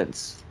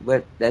happens.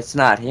 But that's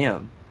not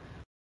him.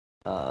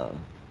 But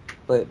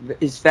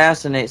it's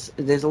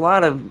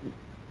fascinating.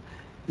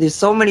 There's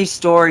so many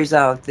stories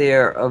out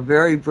there of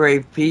very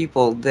brave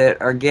people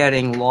that are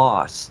getting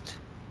lost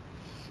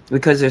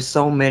because there's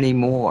so many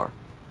more.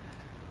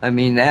 I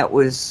mean, that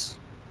was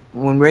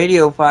when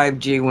Radio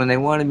 5G, when they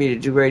wanted me to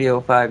do Radio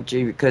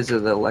 5G because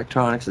of the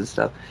electronics and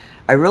stuff,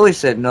 I really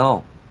said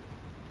no.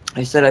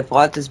 I said, I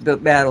fought this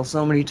battle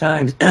so many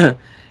times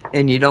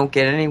and you don't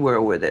get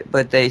anywhere with it.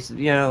 But they said,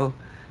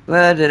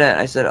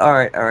 I said, all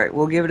right,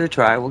 we'll give it a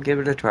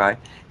try.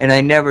 And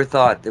I never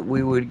thought that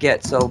we would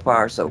get so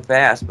far so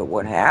fast. But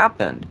what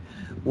happened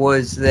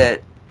was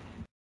that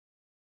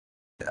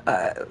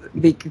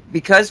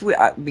because we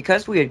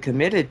had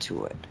committed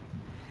to it,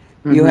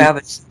 you have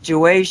a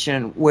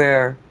situation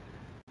where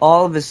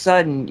all of a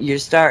sudden you're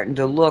starting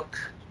to look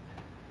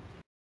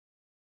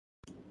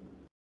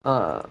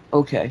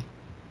okay.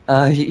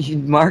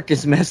 Mark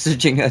is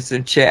messaging us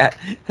in chat.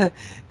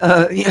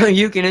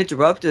 You can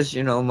interrupt us,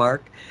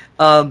 Mark.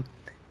 But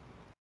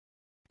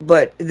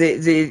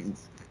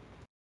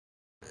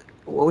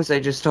what was I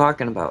just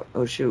talking about?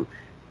 Oh shoot.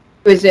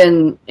 He was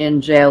in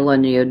jail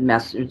and you had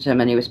messaged him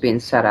and he was being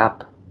set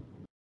up.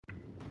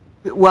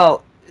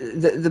 Well,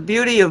 the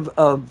beauty of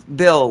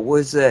Bill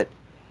was that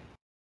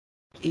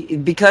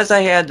because I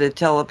had the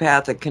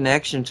telepathic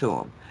connection to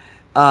him,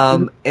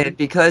 and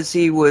because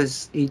he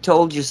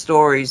told you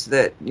stories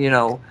that,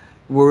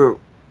 were,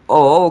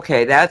 oh,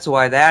 okay, that's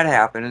why that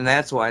happened, and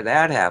that's why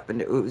that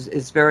happened.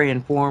 It's very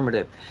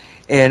informative.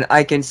 And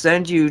I can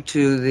send you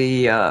to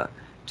the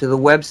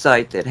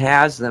website that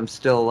has them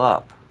still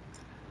up.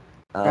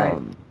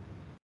 Right.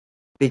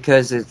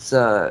 Because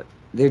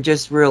they're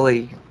just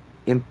really,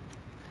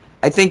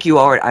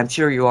 I'm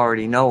sure you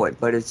already know it,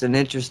 but it's an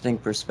interesting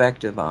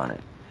perspective on it.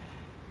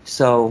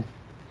 So,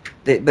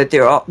 But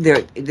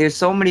there's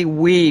so many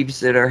weaves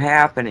that are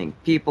happening.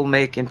 People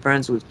making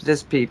friends with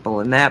this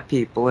people and that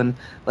people. And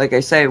like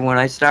I say, when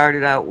I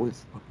started out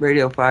with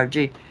Radio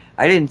 5G,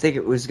 I didn't think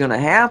it was going to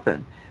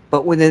happen.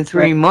 But within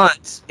 3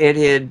 months, it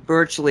had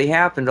virtually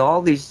happened.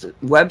 All these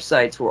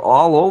websites were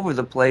all over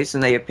the place,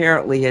 and they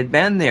apparently had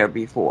been there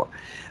before.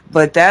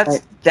 But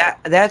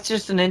that's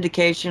just an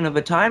indication of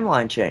a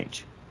timeline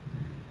change.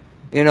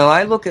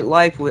 I look at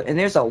life and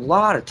there's a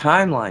lot of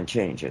timeline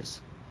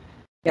changes.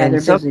 Yeah, And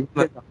they're busy.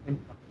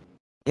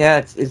 yeah,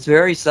 it's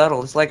very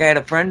subtle. It's like I had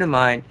a friend of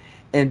mine,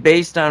 and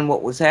based on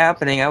what was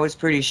happening, I was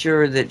pretty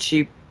sure that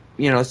she,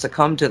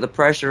 succumbed to the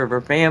pressure of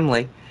her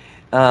family,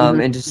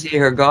 and to see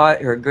her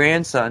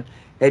grandson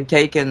had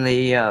taken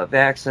the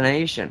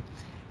vaccination,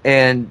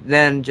 and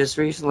then just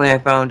recently I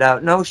found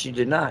out no, she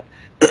did not.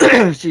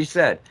 She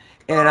said,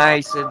 and I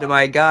said to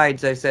my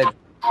guides, I said,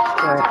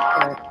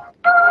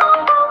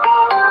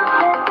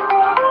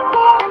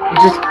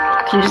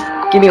 Can you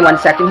just give me 1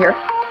 second here?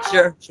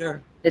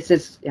 Sure. This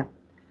is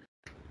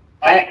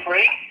Are you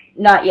free?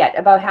 Not yet.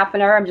 About half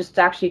an hour. I'm just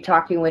actually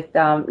talking with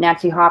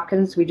Nancy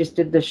Hopkins. We just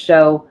did the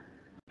show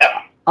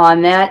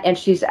on that, and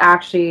she's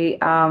actually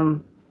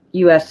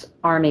U.S.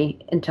 Army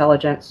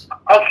intelligence.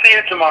 I'll see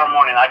you tomorrow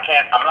morning.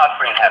 I'm not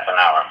free in half an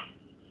hour.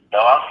 So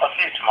I'll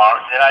see you tomorrow.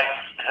 Is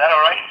that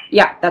all right?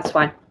 Yeah, that's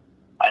fine.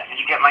 Did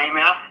you get my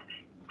email?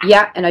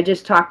 Yeah, and I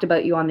just talked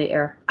about you on the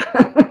air.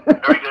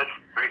 Very good.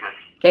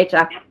 Okay,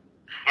 Chuck.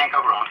 Can't go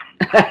wrong.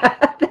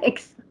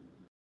 Thanks.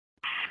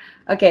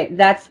 Okay,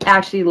 that's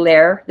actually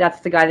Lair. That's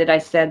the guy that I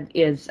said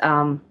is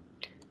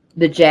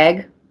the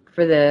JAG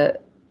for the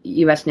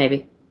U.S.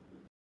 Navy.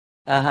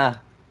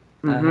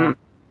 Army,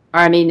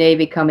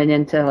 Navy coming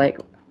into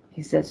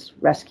he says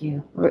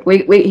rescue.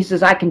 He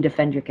says I can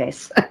defend your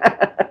case.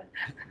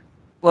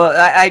 Well,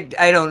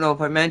 I don't know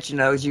if I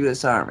mentioned I was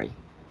U.S. Army.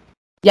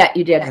 Yeah,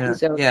 you did. Yeah,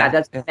 So yeah,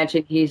 that's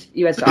mentioned. He's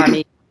U.S.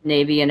 Army,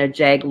 Navy, and a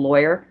JAG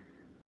lawyer.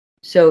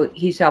 So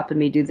he's helping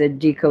me do the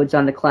decodes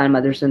on the clan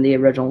mothers and the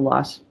original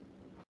loss.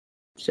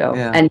 So,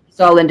 and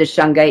he's all into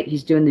Shungite.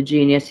 He's doing the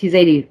genius. He's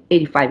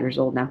 85 years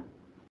old now.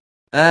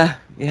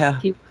 Yeah.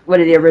 He's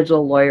one of the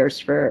original lawyers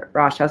for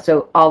Rothschild.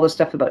 So all the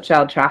stuff about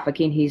child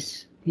trafficking,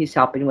 he's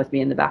helping with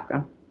me in the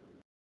background.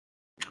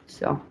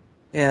 So.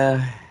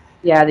 Yeah.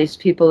 Yeah, these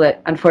people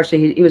that,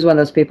 unfortunately, he was one of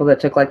those people that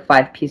took 5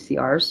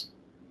 PCRs.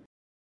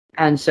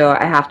 And so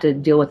I have to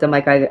deal with them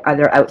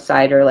either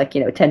outside or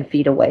 10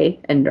 feet away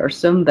and nurse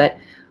them. But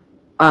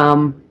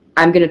I'm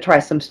going to try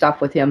some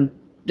stuff with him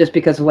just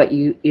because of what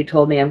you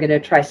told me. I'm going to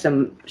try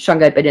some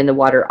Shungite, but in the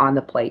water on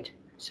the plate.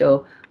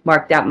 So,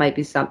 Mark, that might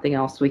be something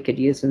else we could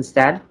use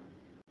instead,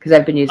 because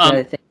I've been using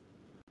other things.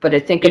 But I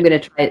think I'm going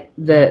to try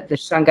the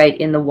Shungite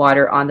in the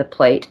water on the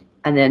plate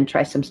and then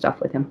try some stuff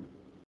with him.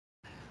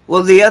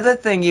 Well, the other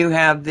thing you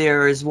have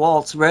there is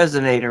Walt's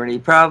resonator, and he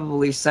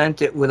probably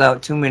sent it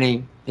without too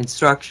many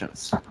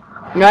instructions.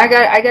 No, I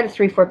got a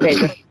 3-4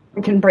 pager.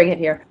 I can bring it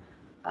here.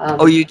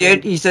 Oh, you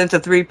did? He sent a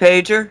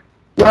 3-pager?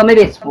 Well,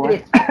 maybe it's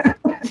 4.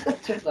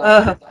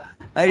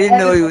 I didn't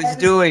know he was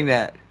doing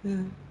that.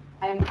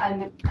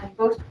 I'm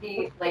supposed to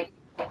be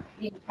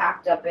being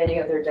packed up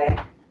any other day.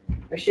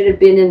 I should have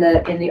been in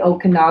the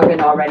Okanagan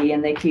already,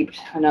 and they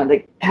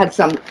had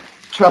some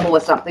trouble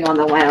with something on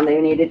the land. They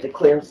needed to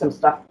clear some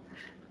stuff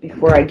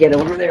before I get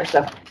over there.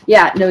 So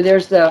yeah, no,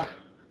 there's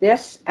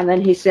this, and then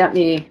he sent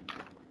me.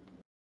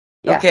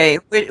 Yeah. Okay,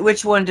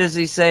 which one does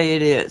he say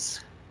it is?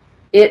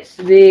 It's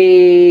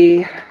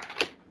the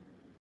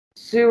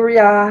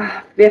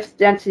Surya 5th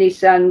Density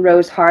Sun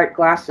Rose Heart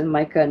Glass and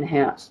Mica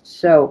Enhanced.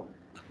 So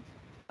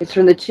it's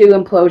from the 2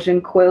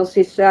 implosion coils,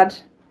 he said.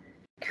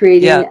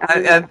 Creating.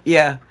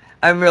 Yeah,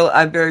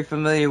 I'm very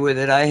familiar with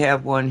it. I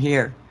have one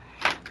here.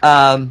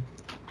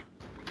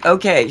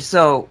 Okay,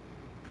 so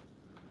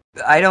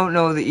I don't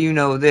know that you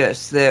know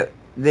this, that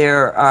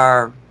there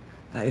are,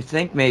 I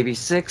think maybe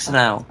 6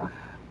 now,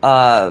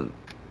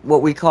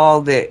 what we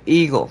call the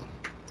Eagle.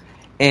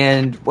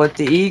 And what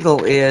the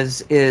Eagle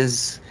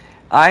is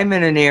I'm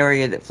in an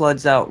area that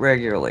floods out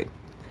regularly.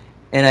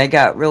 And I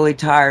got really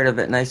tired of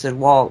it, and I said,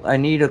 Walt, I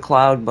need a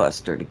cloud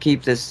buster to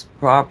keep this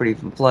property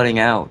from flooding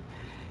out.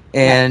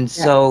 And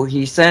so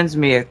he sends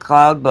me a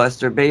cloud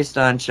buster based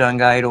on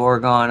Shungite,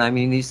 Oregon. I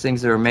mean, these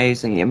things are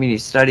amazing. I mean, he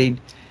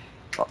studied,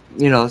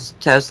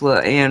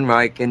 Tesla and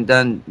Reich and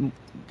done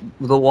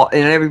and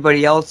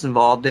everybody else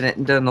involved in it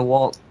and done the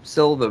Walt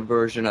Silva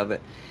version of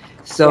it.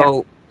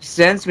 So he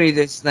sends me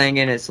this thing,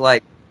 and it's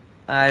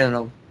I don't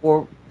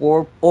know,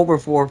 over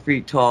 4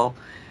 feet tall.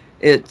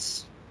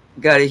 It's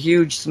got a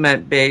huge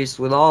cement base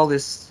with all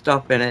this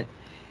stuff in it,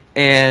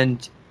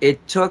 and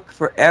it took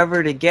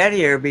forever to get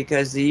here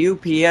because the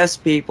UPS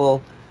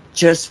people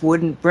just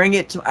wouldn't bring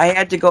it to. I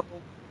had to go,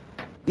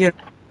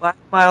 5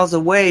 miles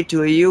away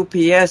to a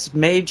UPS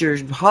major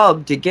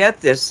hub to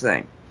get this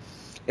thing.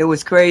 It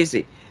was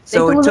crazy.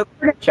 So it took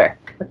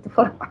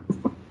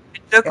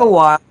a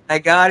while. I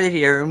got it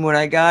here, and when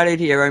I got it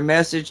here, I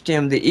messaged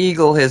him, the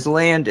Eagle has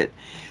landed.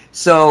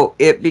 So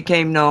it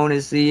became known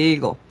as the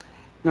Eagle.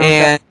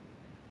 Okay. And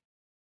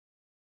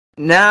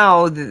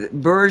now the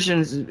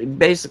versions,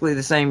 basically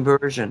the same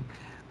version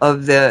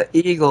of the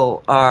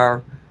eagle,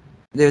 are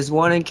there's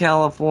one in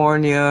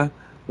California,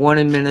 one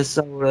in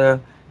Minnesota,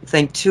 I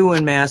think two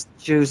in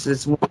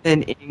Massachusetts, one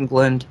in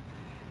England,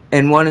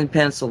 and one in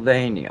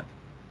Pennsylvania.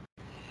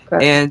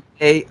 Okay. And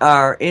they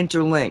are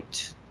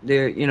interlinked.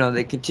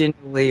 They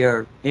continually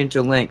are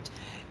interlinked,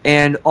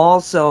 and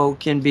also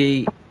can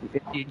be.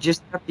 You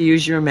just have to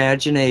use your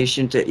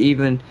imagination to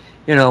even,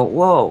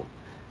 whoa,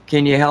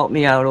 can you help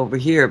me out over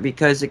here?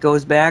 Because it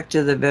goes back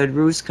to the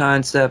Vedrus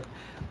concept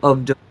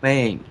of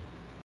domain.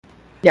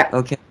 Yeah.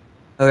 Okay.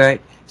 All right.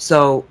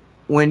 So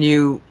when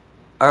you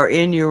are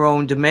in your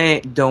own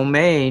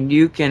domain,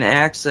 you can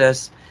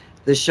access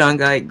the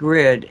Shungite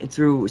grid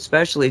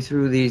especially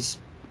through these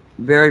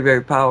very,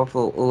 very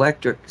powerful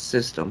electronic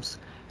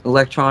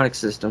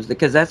systems,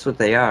 because that's what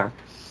they are,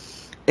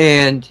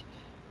 and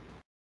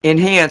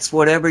enhance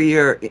whatever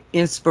your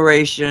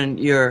inspiration,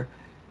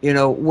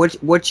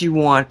 what you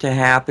want to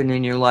happen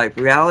in your life.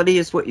 Reality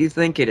is what you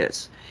think it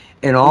is,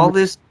 and all Mhm.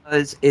 this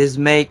does is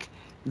make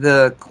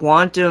the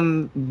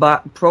quantum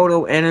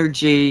proto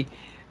energy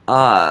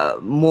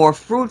more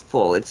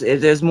fruitful.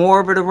 There's more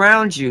of it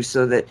around you,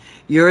 so that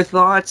your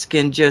thoughts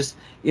can just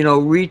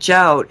reach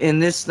out,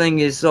 and this thing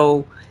is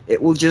so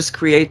it will just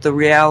create the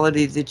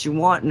reality that you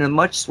want in a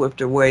much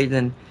swifter way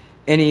than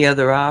any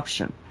other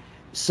option. Mhm.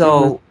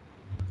 So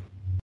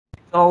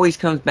always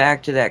comes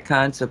back to that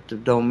concept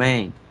of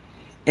domain.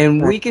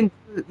 And Right.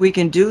 we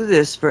can do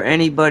this for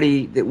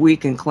anybody that we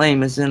can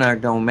claim is in our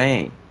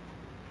domain,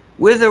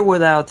 with or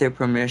without their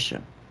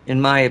permission. In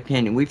my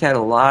opinion, we've had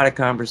a lot of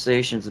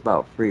conversations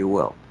about free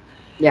will,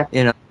 Yeah.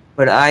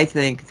 but I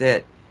think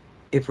that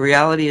if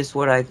reality is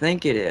what I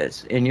think it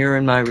is, and you're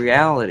in my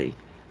reality,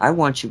 I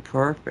want you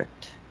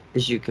perfect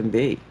as you can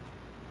be.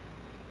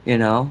 You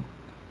know,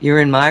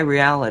 you're in my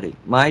reality,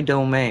 my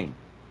domain.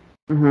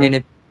 Mhm. And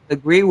if you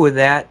agree with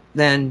that,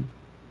 then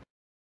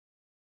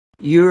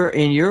you're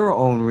in your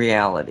own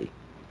reality.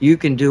 You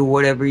can do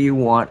whatever you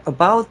want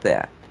about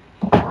that.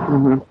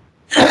 Mhm.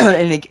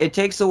 And it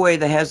takes away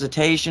the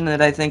hesitation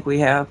that I think we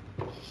have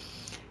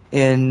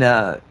in,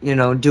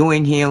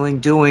 doing healing,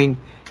 doing,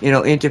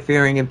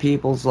 interfering in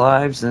people's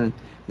lives, and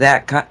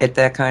at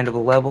that kind of a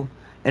level.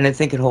 And I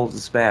think it holds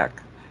us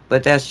back.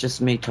 But that's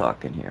just me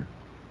talking here.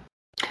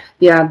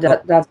 Yeah,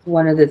 Oh, that's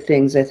one of the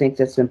things I think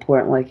that's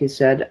important. Like you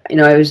said,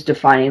 I was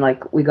defining,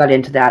 like, we got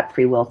into that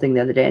free will thing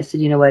the other day. I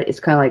said, you know what? It's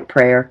kind of like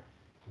prayer.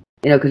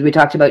 Because we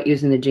talked about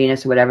using the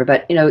genus or whatever,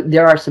 but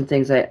there are some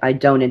things I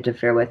don't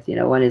interfere with.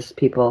 One is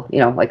people,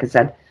 like I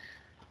said,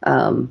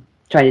 trying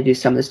to do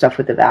some of the stuff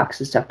with the vax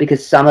and stuff,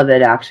 because some of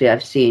it actually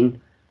I've seen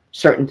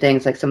certain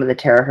things, like some of the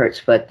terahertz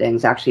foot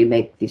things, actually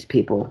make these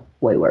people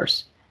way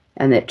worse,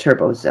 and it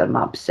turbos them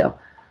up. So,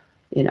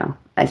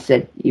 I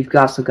said you've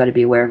also got to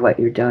be aware of what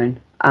you're doing.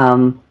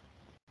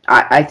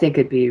 I think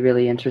it'd be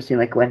really interesting,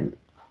 like when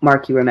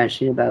Mark, you were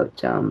mentioning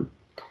about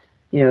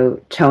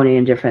Tony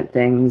and different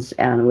things,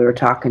 and we were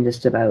talking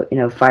just about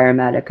fire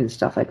medic and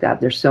stuff like that.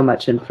 There's so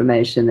much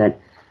information that,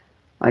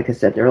 like I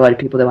said, there are a lot of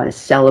people that want to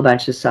sell a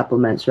bunch of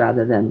supplements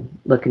rather than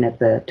looking at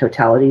the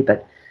totality.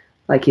 But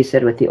like you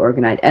said with the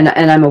orgonite, and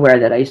I'm aware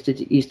that I used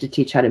to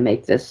teach how to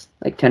make this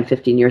like 10,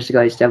 15 years ago.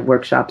 I used to have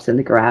workshops in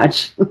the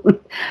garage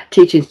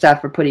teaching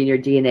stuff for putting your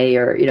DNA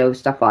or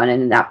stuff on it.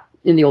 And that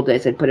in the old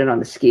days I'd put it on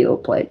the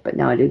skio plate, but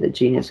now I do the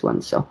genius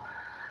one. So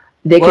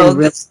they well, can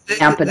really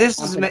amp it up. this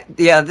is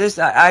yeah.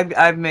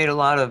 I've made a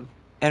lot of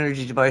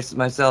energy devices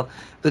myself,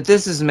 but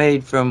this is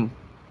made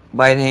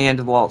by the hand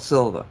of Walt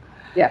Silva.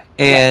 Yeah,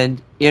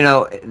 And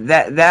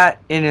that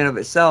in and of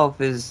itself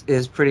is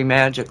pretty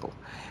magical,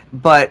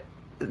 but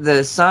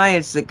the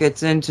science that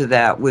gets into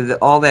that, with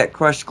all that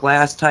crushed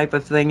glass type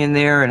of thing in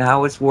there and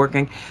how it's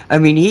working, I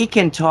mean, he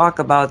can talk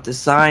about the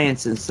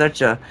science in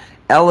such a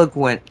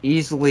eloquent,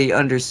 easily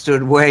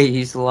understood way.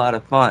 He's a lot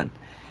of fun.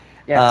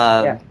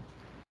 yes, yeah.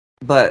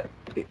 But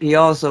he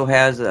also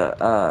has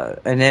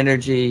an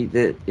energy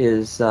that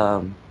is,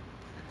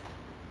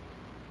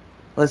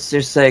 let's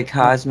just say,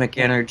 cosmic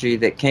energy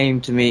that came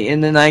to me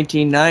in the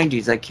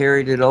 1990s. I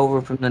carried it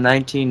over from the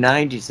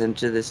 1990s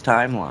into this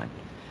timeline.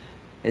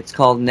 It's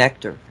called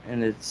Nectar,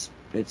 and it's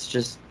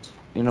just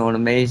an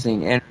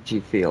amazing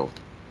energy field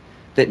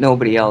that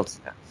nobody else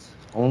has.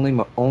 Only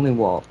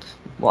Walt.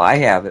 Well, I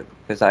have it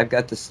because I've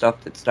got the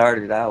stuff that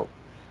started out.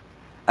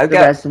 I've The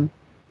got resin.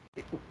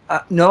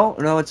 no,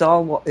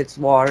 it's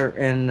water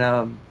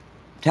and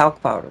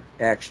talc powder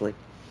actually.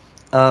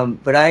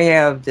 But I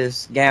have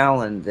this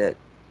gallon that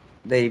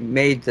they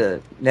made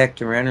the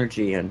nectar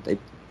energy, and they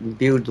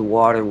imbued the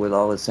water with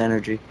all this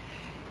energy.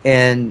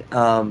 And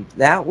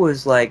that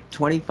was like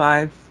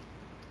 25,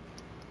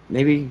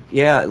 maybe,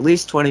 yeah, at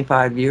least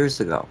 25 years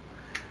ago.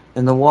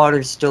 And the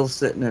water's still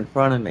sitting in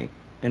front of me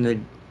in a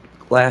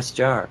glass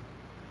jar.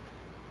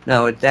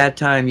 Now, at that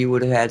time, you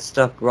would have had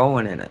stuff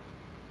growing in it.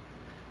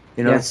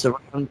 Yeah.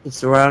 It's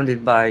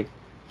surrounded by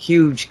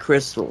huge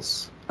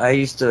crystals. I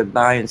used to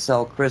buy and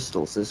sell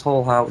crystals. This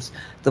whole house,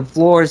 the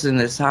floors in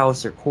this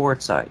house are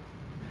quartzite.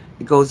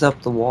 It goes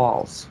up the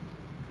walls.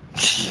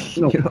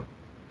 No. you know,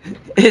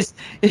 it's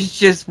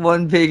just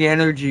one big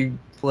energy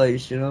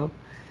place,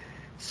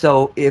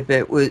 So if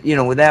it was,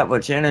 with that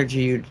much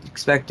energy, you'd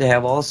expect to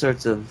have all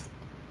sorts of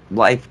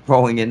life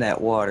growing in that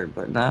water,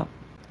 but not.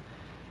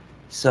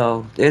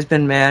 So there's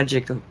been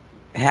magic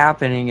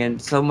happening,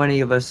 and so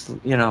many of us,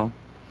 Well,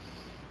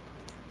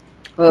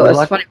 it we're was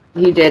lucky. funny.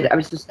 He did. I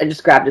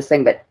just grabbed his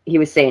thing, but he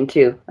was saying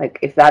too, like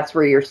if that's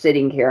where you're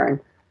sitting, Karen,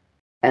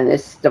 and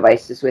this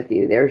device is with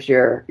you, there's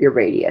your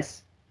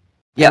radius,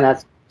 and Yep.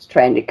 that's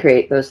trying to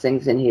create those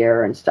things in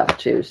here and stuff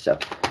too. So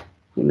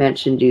he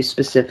mentioned you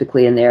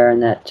specifically in there,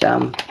 and that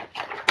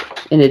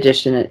in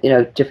addition,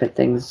 different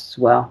things as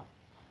well.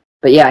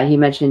 But yeah, he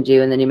mentioned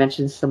you, and then he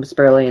mentioned some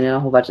spirulina and a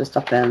whole bunch of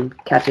stuff and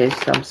cattace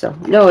some. So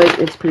no,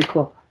 it's pretty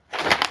cool.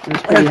 I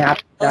was pretty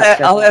happy with that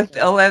stuff.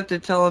 I'll have to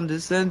tell him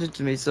to send it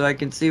to me so I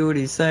can see what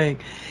he's saying.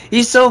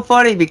 He's so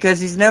funny because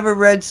he's never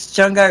read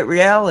Shungite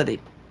Reality.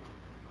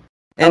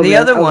 And Oh really?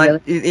 Oh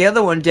really? the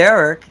other one,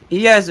 Derek,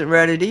 he hasn't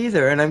read it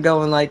either. And I'm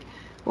going like,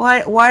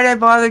 why'd I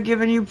bother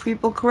giving you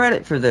people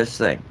credit for this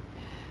thing?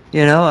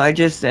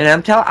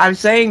 I'm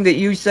saying that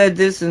you said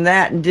this and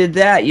that and did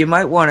that. You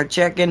might want to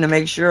check in to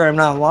make sure I'm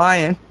not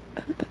lying.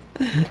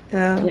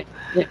 Yeah.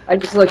 Yeah. I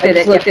just looked at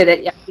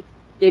it. Yeah.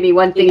 Gave me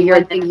one thing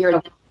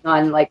here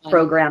on like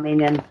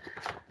programming and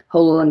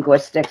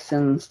hololinguistics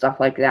and stuff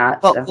like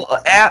that. So.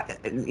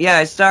 Yeah,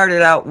 I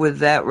started out with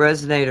that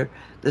resonator,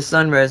 the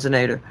sun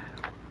resonator.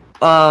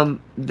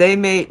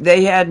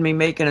 They had me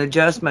make an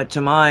adjustment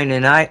to mine,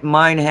 and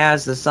mine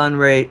has the sun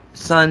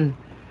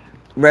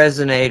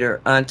resonator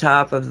on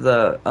top of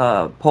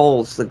the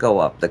poles that go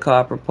up, the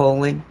copper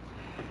poling.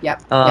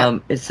 Yep.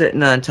 It's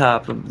sitting on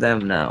top of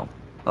them now.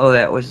 Oh,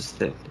 that was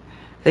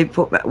they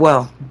put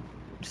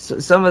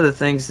some of the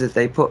things that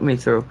they put me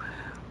through.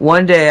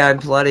 One day I'm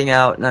flooding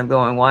out, and I'm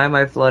going, why am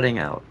I flooding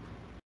out?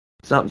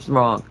 Something's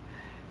wrong.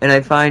 And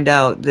I find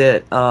out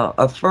that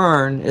a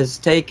fern is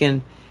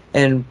taken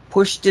and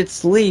pushed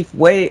its leaf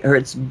or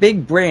its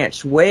big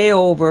branch way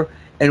over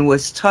and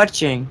was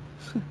touching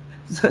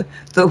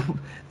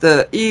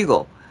the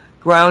eagle,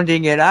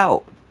 grounding it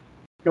out.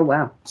 Oh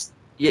wow!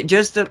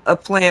 Just a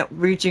plant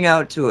reaching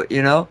out to it,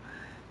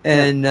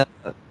 and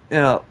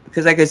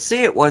because I could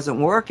see it wasn't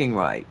working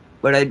right.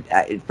 But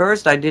at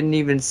first I didn't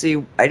even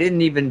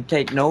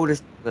take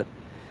notice of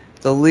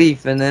the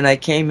leaf, and then I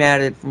came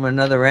at it from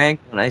another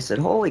angle, and I said,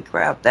 "Holy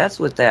crap, that's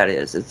what that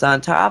is! It's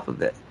on top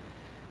of it."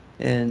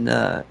 And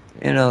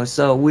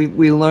so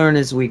we learn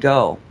as we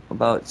go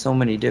about so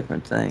many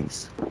different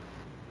things.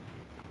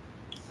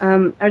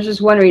 I was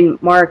just wondering,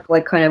 Mark,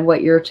 like kind of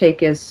what your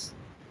take is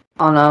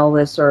on all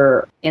this,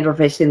 or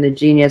interfacing the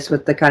genius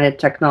with the kind of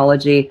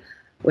technology,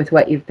 with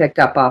what you've picked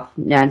up off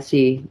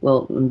Nancy,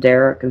 Wilton,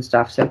 Derek, and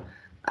stuff. So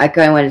I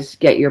kind of wanted to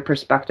get your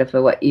perspective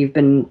of what you've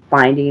been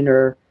finding,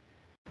 or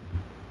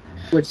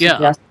would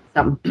suggest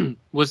something.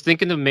 Was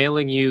thinking of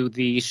mailing you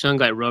the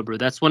Shungite rubber.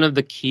 That's one of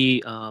the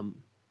key,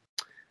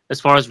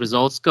 as far as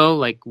results go,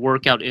 like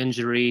workout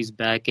injuries,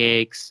 back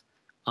aches,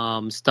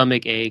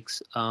 stomach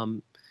aches.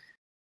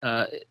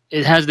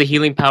 It has the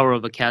healing power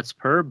of a cat's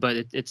purr,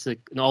 but it's an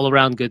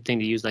all-around good thing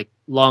to use. Like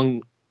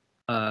long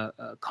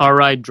car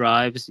ride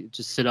drives, you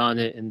just sit on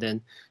it, and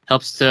then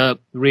helps to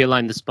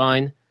realign the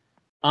spine.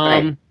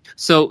 Right.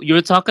 So you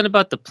were talking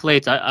about the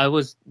plates.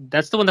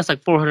 That's the one that's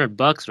like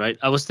 $400, right?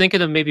 I was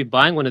thinking of maybe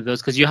buying one of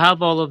those because you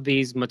have all of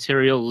these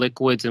material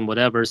liquids and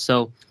whatever.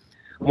 So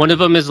one of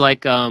them is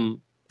like,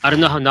 I don't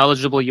know how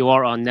knowledgeable you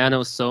are on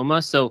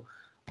nanosoma. So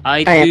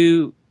I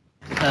do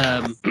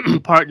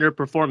partner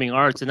performing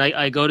arts, and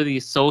I go to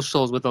these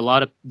socials with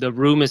the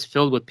room is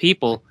filled with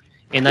people,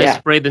 and I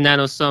spray the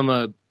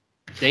nanosoma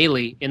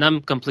daily, and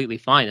I'm completely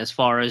fine as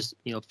far as,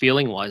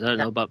 feeling wise. I don't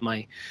know about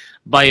my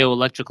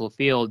bioelectrical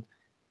field.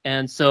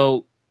 And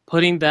so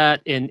putting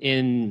that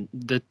in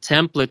the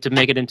template to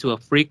make it into a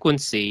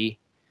frequency,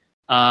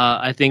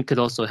 I think could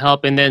also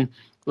help. And then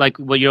like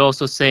what you're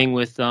also saying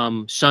with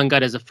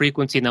Shungite as a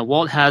frequency. Now,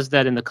 Walt has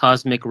that in the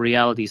Cosmic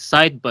Reality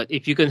site, but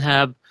if you can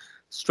have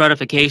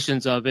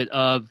stratifications of it,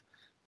 of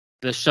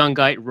the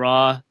Shungite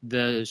raw,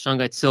 the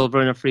Shungite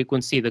silver in a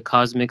frequency, the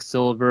cosmic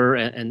silver,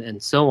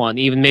 and so on,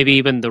 maybe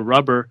even the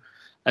rubber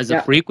as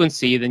a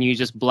frequency, then you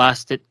just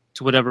blast it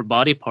to whatever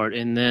body part,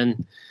 and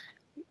then,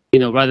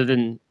 rather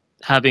than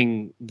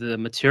having the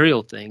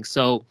material thing.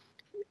 So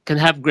can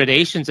have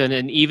gradations,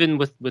 and even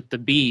with the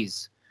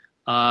bees,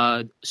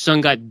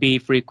 Shungite bee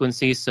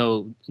frequency.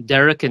 So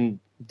Derek can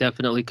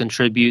definitely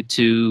contribute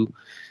to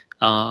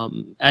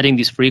adding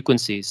these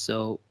frequencies.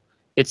 So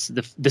it's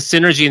the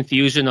synergy and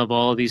fusion of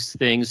all of these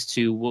things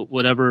to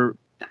whatever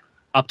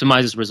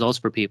optimizes results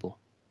for people.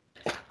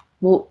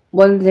 Well,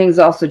 one of the things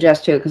I'll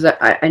suggest too, because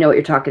I know what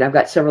you're talking. I've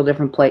got several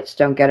different plates.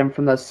 Don't get them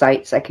from those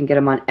sites. I can get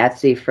them on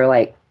Etsy for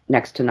like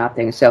next to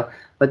nothing. So,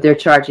 but they're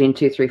charging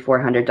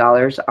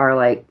 $200-$400 are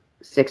like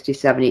 $60,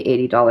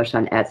 $70, $80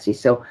 on Etsy.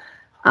 So,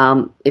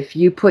 if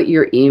you put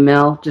your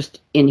email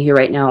just in here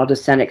right now, I'll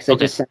just send it, because I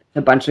just sent it to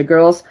a bunch of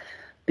girls,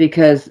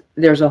 because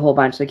there's a whole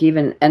bunch. Like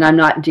and I'm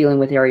not dealing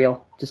with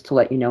Ariel, just to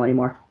let you know,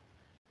 anymore.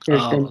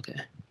 There's been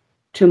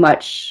too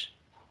much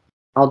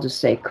I'll just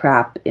say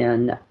crap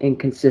in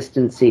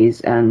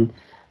inconsistencies and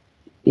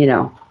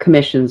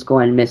commissions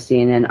going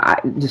missing and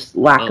just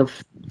lack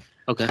of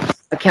Okay.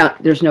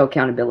 There's no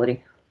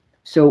accountability.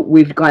 So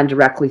we've gone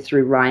directly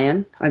through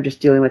Ryan. I'm just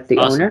dealing with the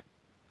Awesome. owner,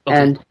 Okay.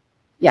 and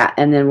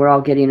and then we're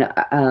all getting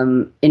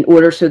in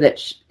order so that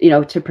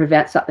to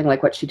prevent something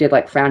like what she did,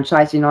 like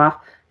franchising off.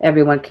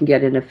 Everyone can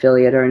get an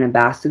affiliate or an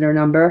ambassador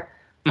number,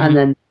 and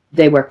then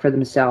they work for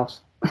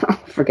themselves.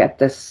 Forget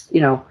this,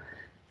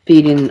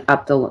 feeding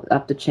up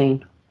the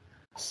chain.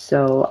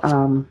 So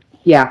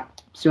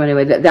So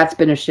anyway, that's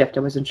been a shift.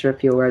 I wasn't sure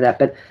if you were aware of that,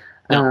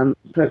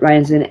 but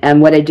Ryan's in.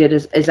 And what I did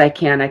is I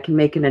can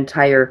make an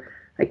entire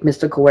like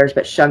mystical wares,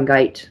 but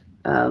Shungite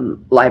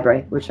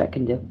library, which I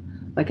can do.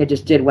 Like I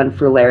just did one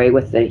for Larry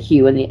with the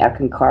Hugh and the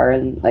Ekankar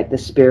and like the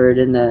Spirit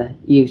and the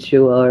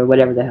Yeshua or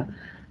whatever the hell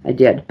I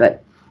did.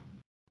 But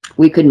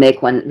we could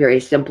make one very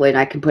simply, and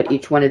I can put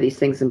each one of these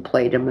things and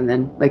plate them, and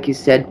then, like you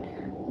said,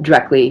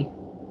 directly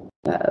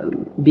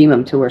beam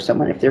them to where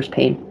someone, if there's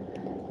pain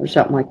or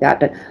something like that.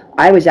 But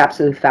I was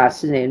absolutely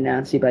fascinated,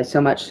 Nancy, by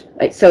so much,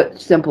 like, so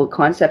simple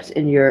concepts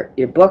in your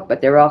book, but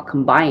they're all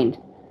combined,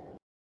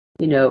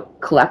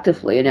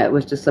 collectively, and it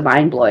was just a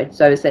mind blowing.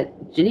 So I said,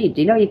 Ginny,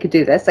 do you know you could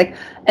do this? Like,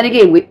 and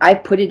again, I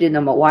put it in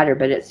the water,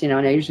 but it's, and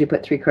I usually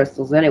put 3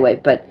 crystals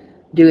anyway, but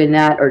doing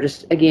that, or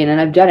just, again, and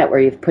I've done it where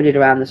you've put it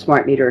around the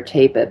smart meter or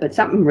tape it, but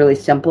something really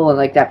simple, and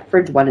like that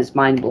fridge one is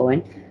mind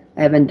blowing.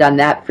 I haven't done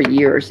that for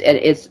years, and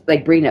it's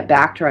like bringing it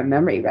back to our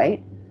memory,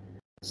 right?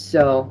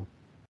 So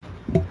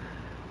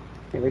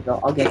there we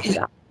go. I'll get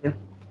to that.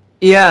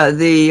 Yeah,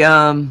 the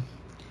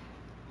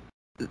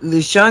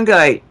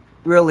Shungite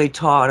really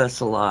taught us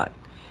a lot.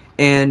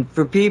 And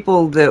for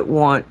people that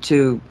want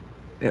to,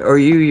 or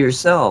you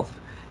yourself,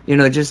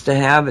 just to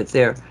have it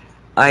there,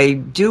 I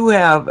do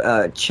have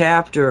a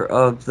chapter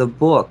of the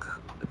book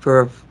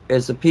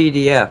as a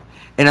PDF.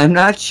 And I'm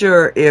not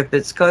sure if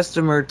it's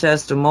customer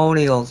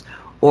testimonials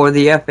or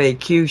the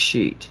FAQ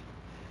sheet.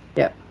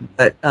 Yeah.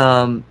 But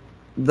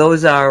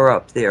those are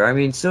up there. I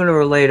mean, sooner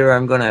or later,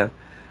 I'm going to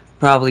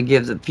probably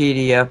give the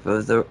PDF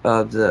of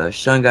the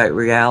Shungite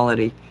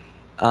reality,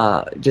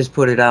 just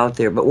put it out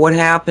there. But what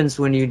happens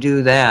when you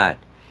do that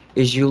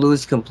is you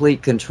lose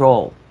complete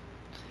control.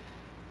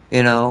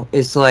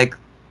 It's like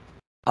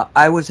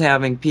I was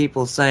having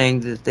people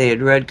saying that they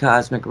had read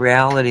Cosmic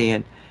Reality,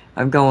 and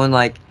I'm going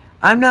like,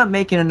 I'm not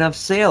making enough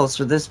sales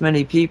for this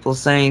many people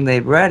saying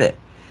they've read it.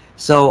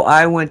 So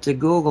I went to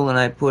Google and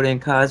I put in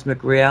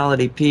Cosmic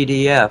Reality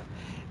PDF.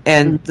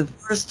 And the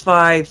first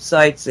 5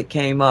 sites that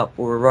came up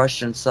were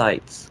Russian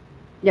sites.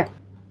 Yeah.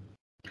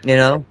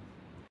 No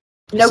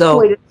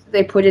coincidence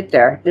they put it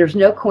there. There's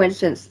no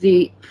coincidence.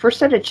 The first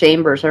set of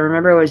chambers, I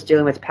remember I was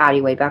dealing with Patty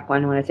way back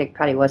when I think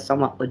Patty was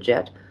somewhat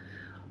legit.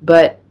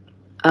 But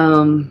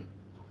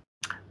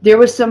there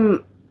was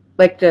some,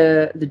 like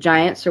the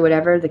giants or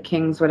whatever, the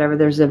kings, whatever,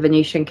 there's a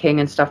Venetian king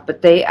and stuff,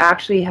 but they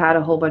actually had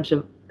a whole bunch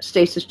of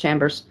stasis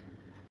chambers.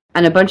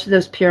 And a bunch of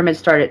those pyramids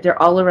started,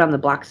 they're all around the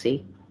Black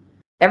Sea.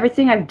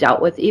 Everything I've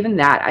dealt with, even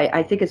that,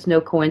 I think it's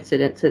no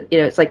coincidence.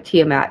 It's like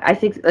Tiamat. I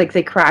think like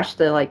they crashed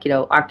the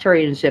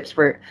Arcturian ships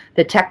for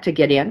the tech to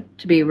get in,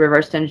 to be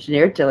reverse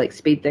engineered to like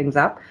speed things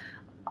up.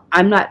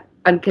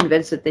 I'm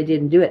convinced that they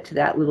didn't do it to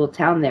that little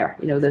town there.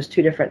 Those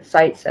 2 different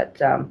sites at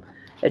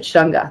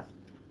Shunga,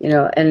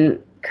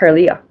 and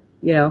Karlia.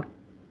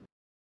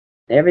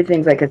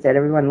 Everything's, like I said,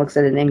 everyone looks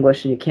at it in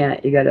English, and you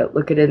got to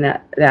look at it in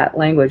that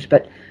language.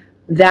 But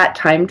that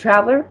time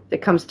traveler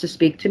that comes to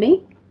speak to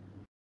me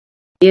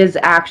is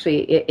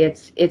actually,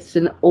 it's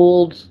an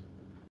old,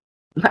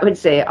 I would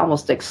say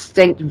almost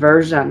extinct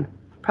version,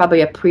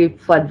 probably a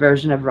pre-flood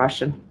version of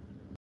Russian.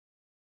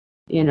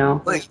 When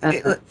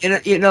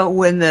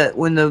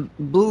the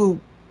blue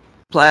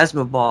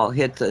plasma ball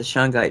hit the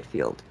Shungite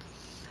field,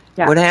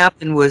 what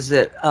happened was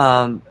that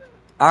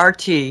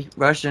RT,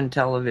 Russian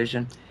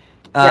television,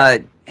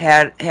 had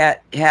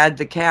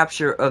the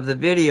capture of the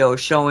video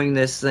showing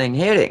this thing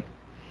hitting.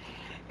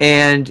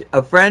 And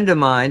a friend of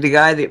mine, the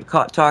guy that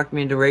talked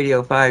me into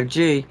Radio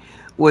 5G,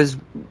 was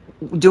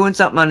doing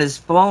something on his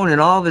phone,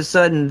 and all of a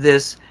sudden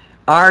this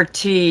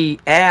RT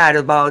ad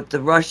about the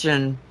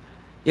Russian,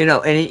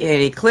 and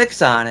he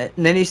clicks on it,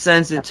 and then he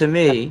sends it to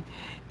me.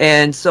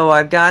 And so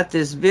I've got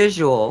this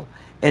visual,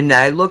 and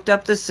I looked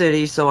up the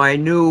city so I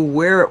knew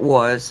where it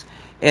was,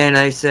 and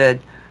I said,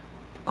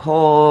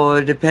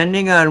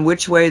 depending on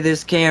which way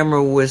this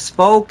camera was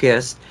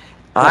focused,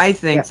 I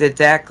think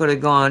that could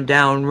have gone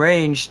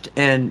downranged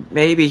and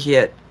maybe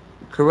hit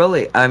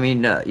Karelia. I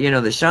mean, the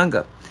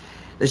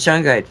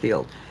Shungite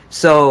field.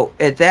 So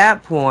at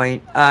that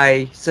point,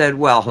 I said,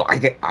 well,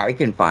 I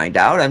can find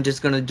out. I'm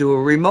just going to do a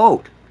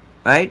remote,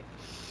 right?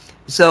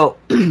 So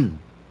the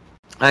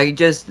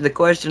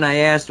question I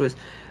asked was,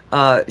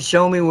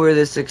 show me where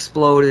this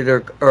exploded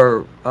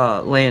or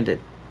landed,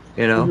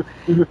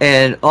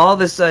 And all of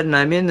a sudden,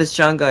 I'm in the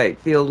Shungite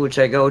field, which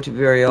I go to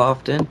very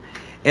often.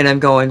 And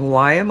I'm going,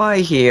 why am I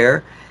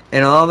here?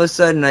 And all of a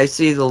sudden, I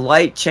see the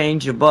light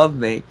change above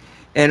me.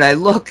 And I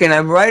look, and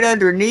I'm right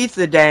underneath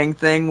the dang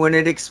thing when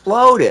it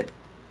exploded.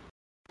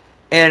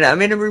 and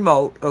I'm in a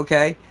remote,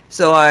 okay?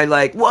 So I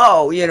like,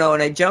 whoa,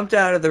 and I jumped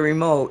out of the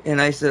remote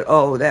and I said,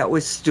 oh, that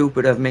was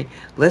stupid of me.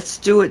 Let's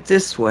do it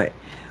this way.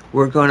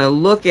 We're going to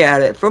look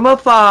at it from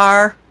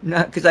afar,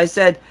 not because I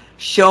said,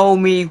 show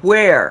me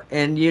where.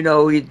 And,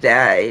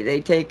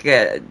 they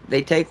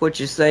take what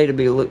you say to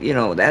be,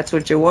 that's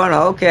what you want.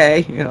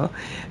 Okay.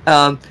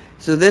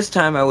 So this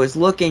time I was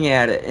looking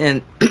at it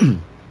and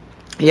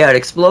yeah, it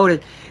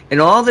exploded. And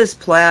all this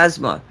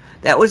plasma,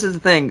 that was the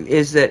thing,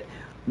 is that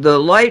the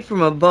light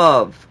from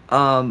above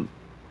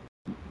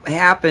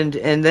happened,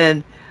 and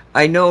then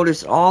I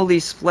noticed all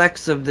these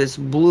flecks of this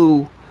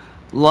blue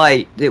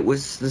light that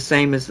was the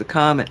same as the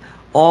comet,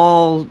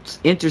 all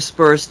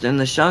interspersed in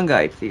the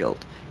Shungite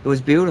field. It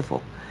was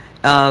beautiful.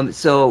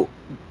 So,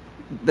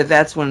 but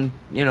that's when,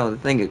 the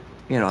thing,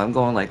 I'm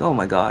going like, oh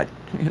my God,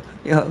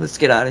 let's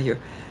get out of here.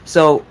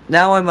 So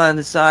now I'm on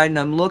the side and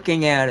I'm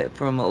looking at it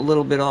from a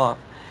little bit off.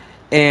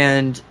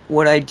 And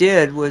what I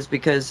did was,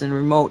 because in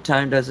remote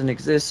time doesn't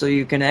exist, so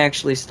you can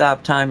actually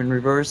stop time and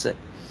reverse it.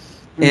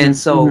 And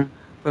so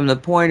from the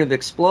point of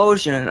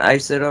explosion, I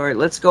said, all right,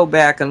 let's go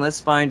back and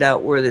let's find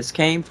out where this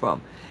came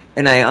from.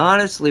 And I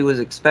honestly was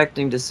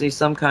expecting to see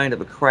some kind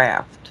of a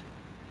craft.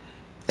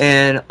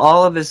 And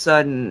all of a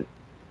sudden,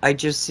 I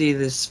just see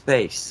this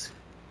space.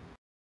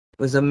 It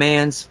was a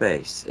man's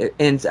face.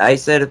 And I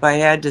said, if I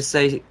had to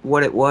say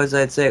what it was,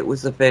 I'd say it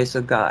was the face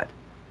of God.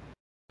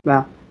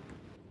 Wow.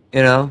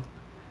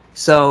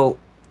 So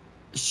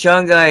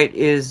Shungite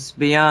is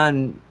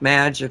beyond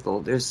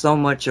magical. There's so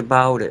much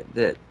about it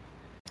that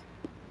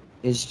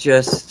is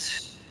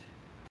just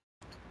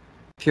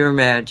pure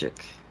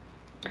magic.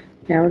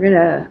 Yeah,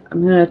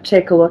 I'm gonna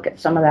take a look at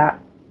some of that,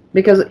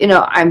 because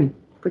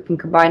we can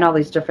combine all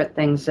these different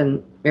things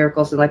and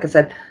miracles, and like I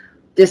said,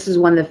 this is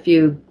one of the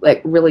few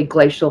like really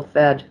glacial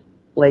fed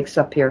lakes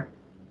up here,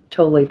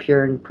 totally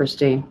pure and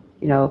pristine.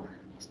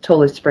 It's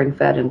totally spring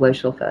fed and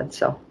glacial fed.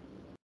 So,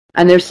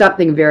 and there's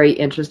something very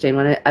interesting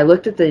when I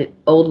looked at the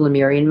old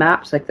Lemurian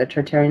maps, like the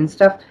Tartarian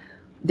stuff.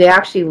 They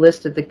actually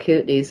listed the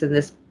Kootenays, and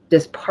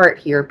this part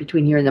here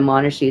between here and the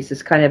Monashees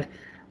is kind of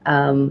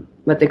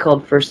what they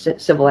called first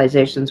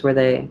civilizations, where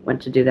they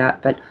went to do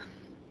that. But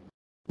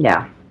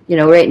yeah,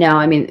 right now,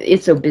 I mean,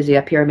 it's so busy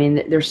up here. I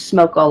mean, there's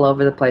smoke all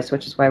over the place,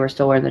 which is why we're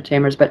still wearing the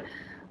tamers. But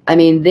I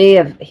mean, they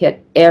have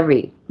hit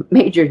every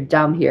major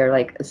dump here,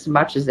 like as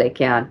much as they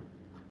can.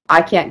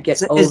 I can't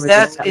get over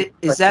this.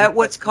 Is that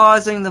what's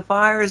causing the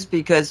fires?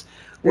 Because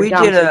we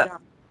did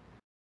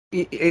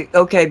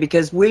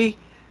because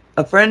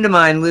a friend of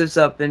mine lives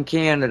up in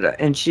Canada,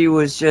 and she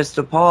was just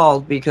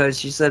appalled because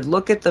she said,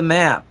 look at the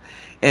map.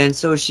 And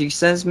so she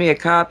sends me a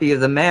copy of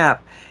the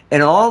map,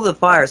 and all the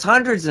fires,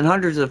 hundreds and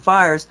hundreds of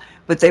fires,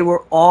 but they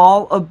were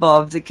all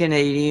above the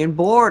Canadian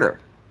border.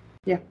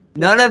 Yeah.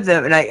 None of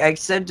them. And I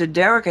said to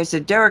Derek,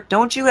 Derek,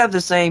 don't you have the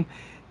same,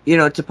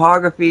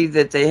 topography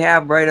that they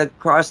have right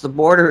across the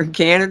border in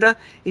Canada?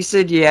 He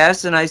said,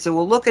 yes. And I said,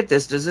 well, look at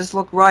this. Does this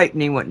look right?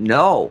 And he went,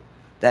 no,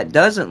 that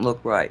doesn't look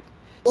right.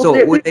 Well,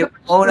 so would they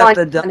blow up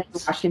the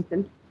dumps?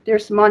 Washington.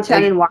 There's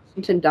Montana and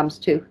Washington dumps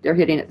too. They're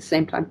hitting at the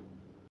same time.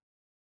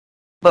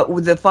 But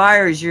with the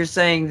fires, you're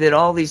saying that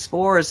all these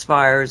forest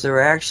fires are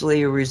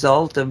actually a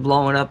result of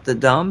blowing up the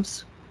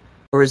dumps?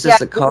 Or is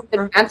this a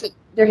cover?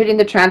 They're hitting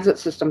the transit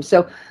system.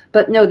 So,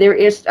 but no, there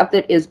is stuff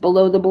that is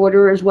below the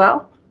border as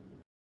well.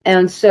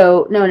 And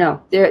so,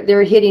 no,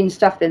 they're hitting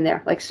stuff in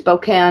there, like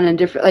Spokane and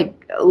different,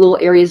 like little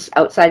areas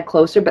outside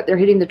closer, but they're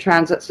hitting the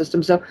transit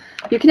system. So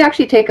you can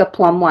actually take a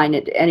plumb line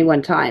at any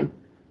one time.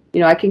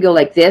 I can go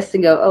like this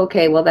and go,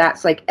 okay, well,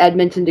 that's like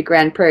Edmonton to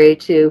Grand Prairie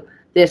to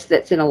this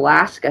that's in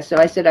Alaska. So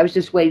I said I was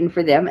just waiting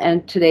for them,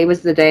 and today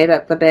was the day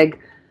that the big,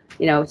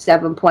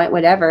 7 point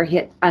whatever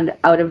hit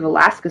out of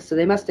Alaska. So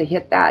they must have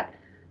hit that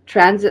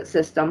transit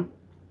system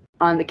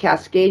on the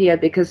Cascadia,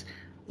 because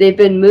they've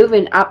been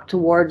moving up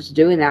towards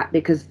doing that,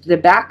 because the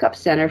backup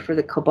center for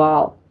the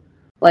Cabal,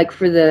 like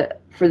for the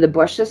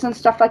bushes and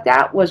stuff like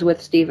that, was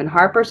with Stephen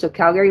Harper. So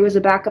Calgary was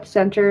a backup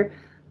center.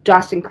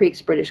 Dawson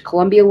Creek's British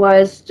Columbia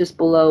was just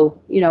below,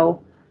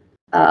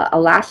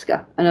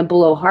 Alaska and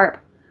below Harp.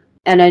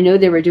 And I know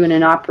they were doing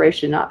an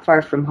operation not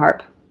far from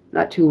Harp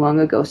not too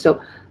long ago.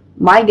 So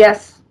my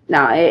guess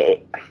now,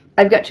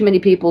 I've got too many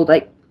people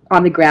like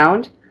on the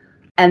ground.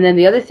 And then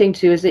the other thing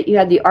too is that you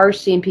had the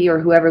RCMP or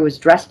whoever was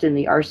dressed in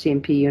the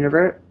RCMP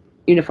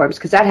uniforms,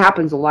 because that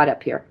happens a lot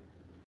up here.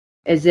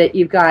 Is that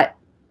you've got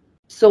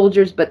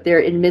soldiers, but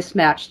they're in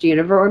mismatched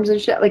uniforms and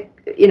shit. Like,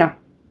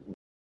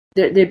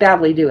 they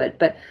badly do it.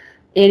 But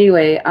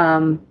anyway,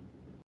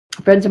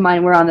 friends of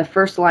mine were on the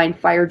first line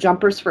fire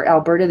jumpers for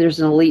Alberta.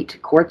 There's an elite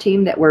corps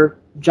team that were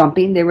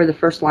jumping. They were the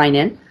first line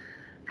in,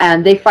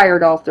 and they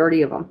fired all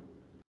 30 of them.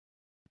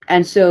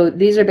 And so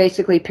these are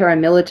basically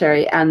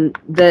paramilitary, and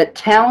the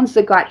towns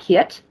that got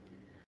hit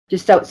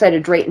just outside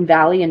of Drayton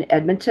Valley in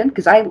Edmonton,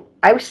 because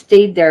I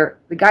stayed there.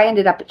 The guy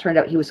it turned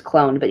out he was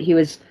cloned, but he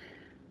was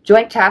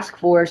Joint Task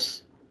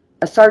Force,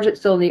 a sergeant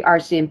still in the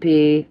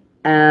RCMP,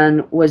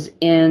 and was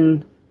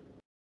in,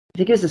 I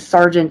think he was a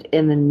sergeant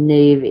in the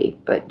Navy,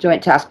 but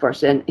Joint Task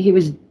Force. And he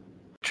was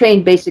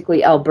trained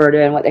basically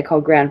Alberta and what they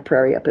call Grand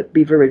Prairie up at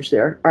Beaver Ridge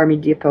there, Army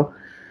Depot.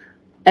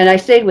 And I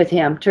stayed with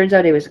him. Turns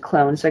out he was a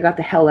clone, so I got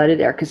the hell out of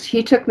there because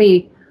he took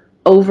me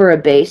over a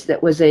base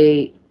that was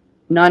a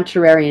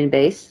non-terrarian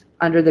base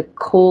under the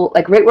coal,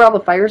 like right where all the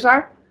fires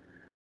are.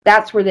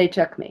 That's where they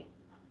took me.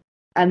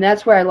 And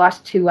that's where I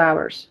lost 2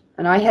 hours.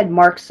 And I had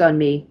marks on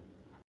me,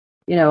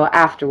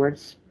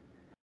 afterwards.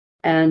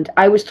 And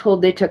I was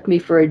told they took me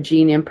for a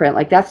gene imprint.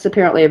 Like, that's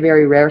apparently a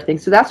very rare thing.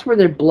 So that's where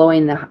they're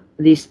blowing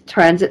these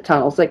transit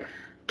tunnels. Like,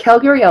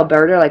 Calgary,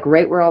 Alberta, like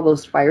right where all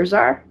those fires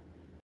are,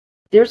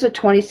 there's a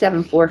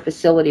 27-floor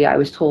facility, I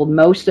was told.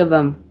 Most of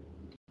them,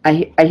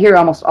 I hear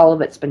almost all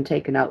of it's been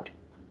taken out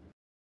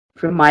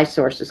from my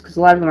sources, because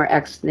a lot of them are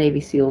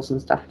ex-Navy SEALs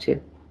and stuff,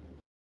 too.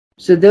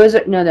 So those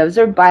are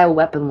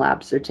bioweapon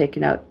labs they're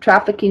taking out.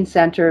 Trafficking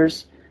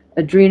centers,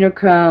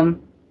 adrenochrome,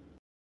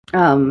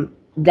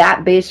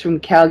 that base from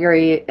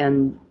Calgary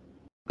and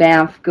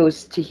Banff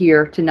goes to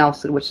here, to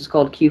Nelson, which is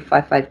called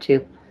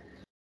Q552.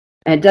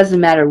 And it doesn't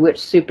matter which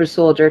super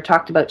soldier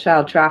talked about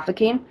child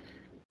trafficking.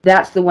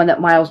 That's the one that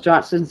Miles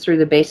Johnson, through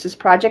the Basis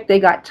Project, they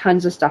got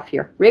tons of stuff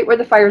here. Right where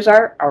the fires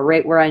are, or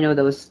right where I know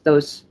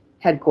those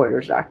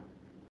headquarters are.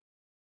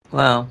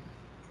 Wow.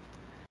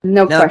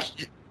 No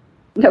question.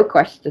 No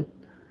question.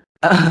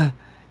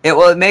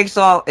 It makes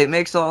all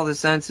the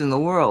sense in the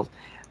world.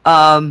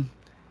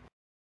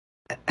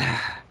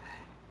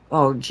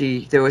 Oh,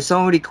 gee, there were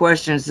so many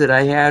questions that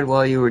I had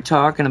while you were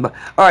talking about.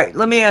 All right,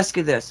 let me ask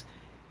you this: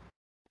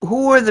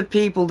 who are the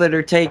people that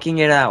are taking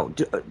it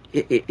out?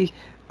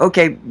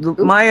 Okay,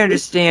 my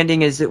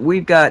understanding is that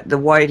we've got the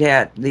White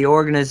Hat, the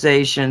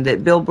organization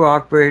that Bill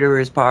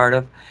Brockbrader is part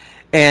of,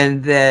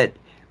 and that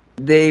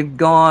they've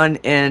gone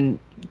and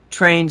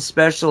trained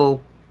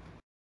special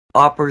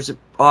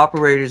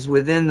operators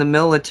within the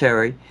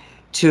military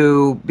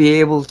to be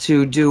able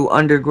to do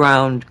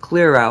underground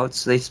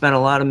clear-outs. They spent a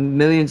lot of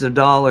millions of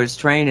dollars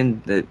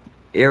training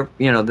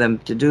them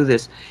to do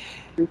this.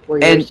 4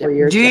 years, And 4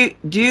 years.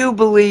 do you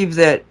believe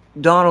that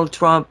Donald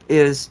Trump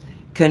is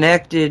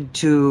connected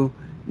to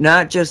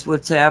not just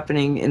what's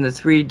happening in the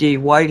 3D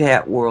White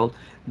Hat world,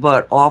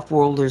 but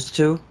off-worlders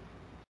too?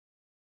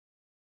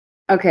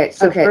 Okay,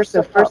 so first,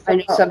 I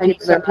know some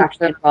people are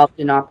actually involved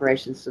in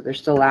operations, so they're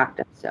still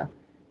active. So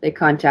they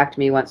contact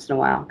me once in a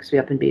while because we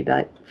happen to be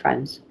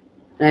friends.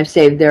 And I've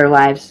saved their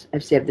lives.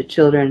 I've saved the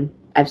children.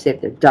 I've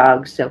saved their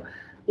dogs. So,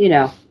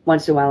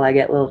 once in a while I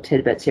get little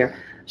tidbits here.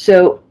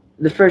 So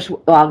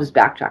I'll just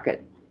backtrack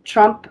it.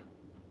 Trump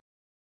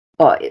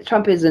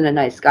isn't a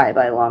nice guy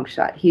by a long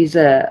shot. He's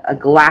a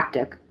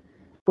galactic.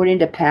 According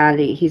to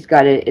Patty, he's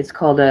got it's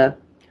called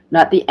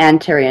not the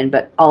Antarian,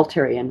 but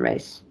Altarian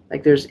race.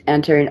 Like there's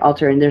Antarian,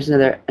 Altarian, there's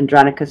another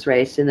Andronicus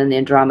race, and then the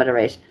Andromeda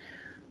race.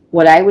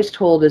 What I was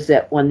told is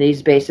that when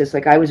these bases,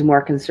 like I was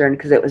more concerned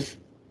because it was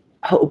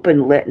Hope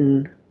and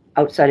Lytton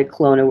outside of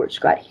Kelowna,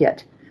 which got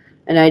hit.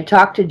 And I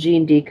talked to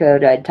Gene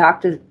Decode, I'd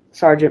talked to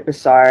Sergeant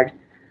Bassard,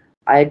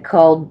 I had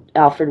called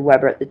Alfred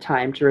Weber at the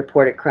time to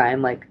report a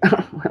crime, like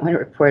I want to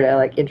report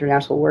a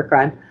international war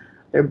crime.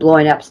 They're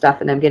blowing up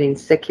stuff, and I'm getting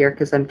sick here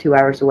because I'm 2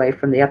 hours away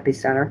from the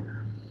epicenter.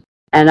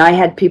 And I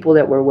had people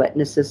that were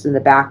witnesses in the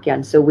back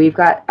end. So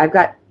I've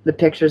got the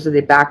pictures of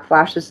the back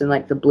flashes and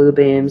like the blue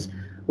beams,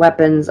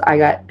 weapons. I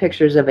got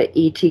pictures of an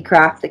ET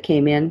craft that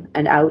came in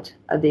and out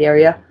of the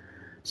area.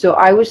 So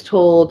I was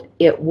told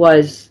it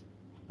was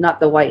not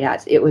the White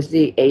Hats, it was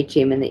the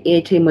A-Team. And the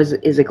A-Team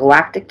is a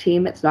galactic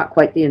team. It's not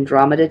quite the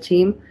Andromeda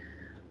team,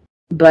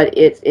 but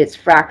it's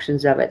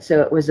fractions of it.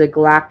 So it was a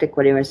galactic,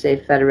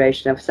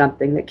 federation of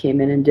something that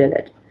came in and did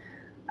it.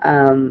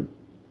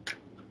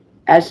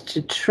 As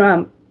to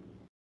Trump,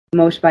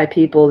 most of my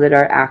people that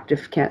are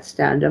active can't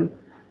stand him.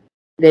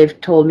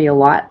 They've told me a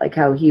lot, like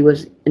how he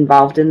was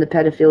involved in the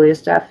pedophilia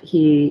stuff.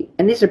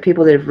 And these are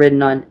people that have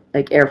ridden on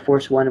like Air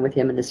Force One with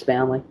him and his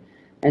family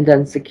and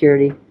done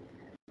security.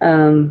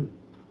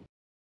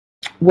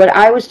 What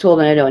I was told,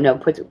 and I don't know,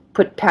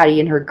 put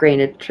Patty in her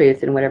grain of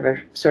truth and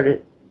whatever sort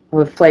of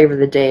flavor of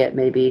the day it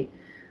may be.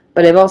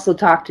 But I've also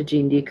talked to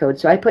Gene Decode.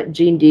 So I put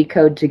Gene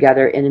Decode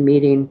together in a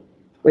meeting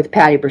with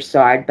Patty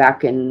Broussard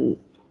back in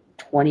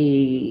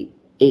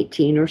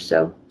 2018 or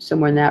so,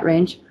 somewhere in that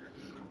range.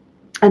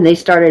 And they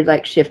started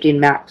like shifting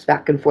maps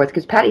back and forth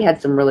because Patty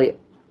had some really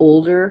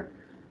older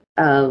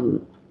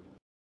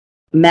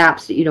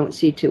maps that you don't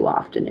see too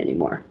often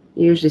anymore.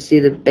 You usually see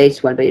the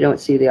base one, but you don't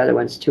see the other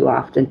ones too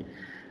often.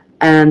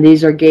 And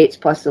these are gates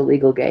plus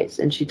illegal gates.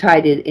 And she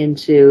tied it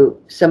into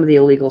some of the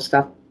illegal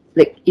stuff.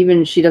 Like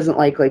even she doesn't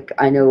like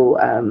I know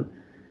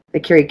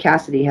that Carrie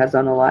Cassidy has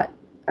on a lot.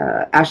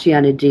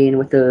 Ashiana Dean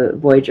with the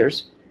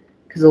Voyagers.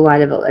 Because a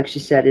lot of it, like she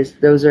said, is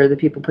those are the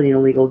people putting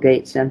illegal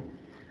gates in.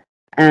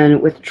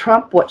 And with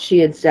Trump, what she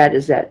had said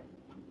is that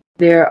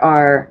there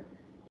are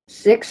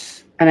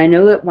 6, and I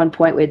know at one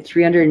point we had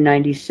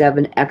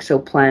 397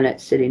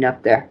 exoplanets sitting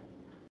up there,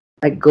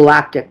 like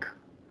galactic,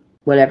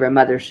 whatever,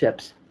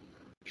 motherships.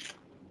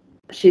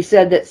 She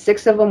said that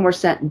 6 of them were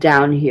sent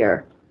down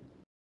here.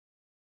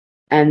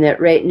 And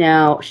that right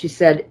now, she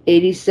said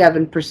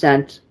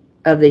 87%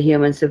 of the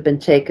humans have been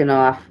taken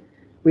off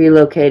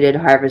relocated,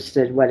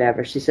 harvested,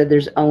 whatever. She said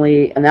there's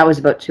only, and that was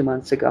about 2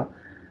 months ago,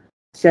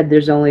 said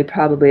there's only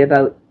probably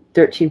about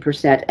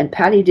 13%. And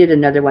Patty did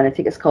another one, I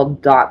think it's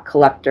called Dot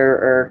Collector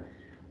or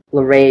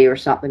Luray or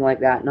something like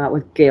that, not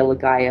with Gail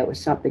Lagaya. It was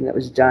something that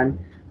was done.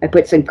 I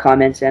put some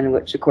comments in,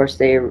 which of course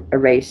they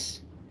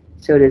erase.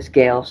 So does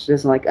Gail. She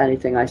doesn't like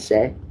anything I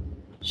say.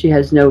 She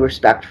has no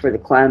respect for the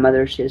clan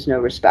mother. She has no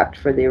respect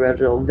for the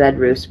original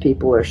Vedrus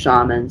people or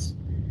shamans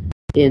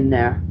in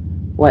there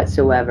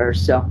whatsoever.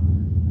 So,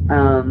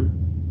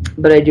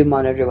 but I do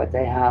monitor what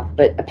they have.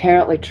 But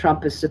apparently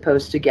Trump is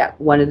supposed to get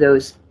one of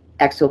those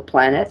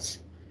exoplanets.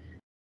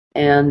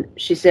 And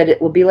she said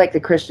it will be like the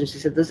Christians. She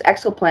said those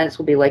exoplanets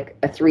will be like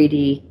a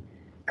 3D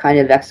kind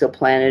of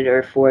exoplanet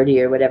or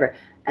 4D or whatever.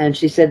 And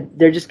she said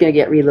they're just going to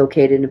get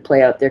relocated and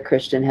play out their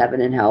Christian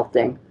heaven and hell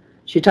thing.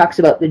 She talks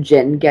about the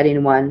jinn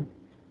getting one.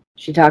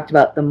 She talked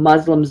about the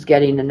Muslims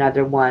getting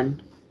another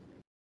one.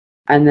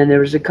 And then there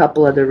was a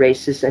couple other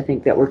races, I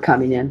think, that were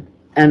coming in.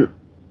 And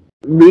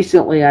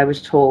recently I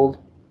was told,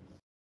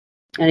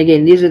 and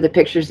again, these are the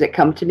pictures that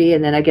come to me,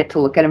 and then I get to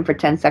look at them for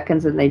 10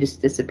 seconds and they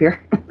just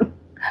disappear.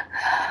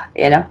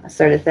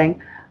 Sort of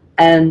thing.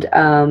 And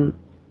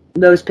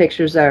those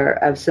pictures are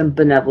of some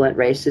benevolent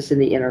races in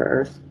the inner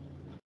earth,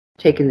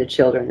 taking the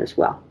children as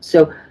well.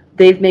 So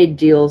they've made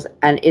deals,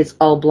 and it's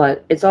all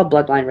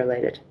bloodline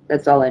related.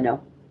 That's all I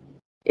know.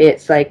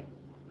 It's like,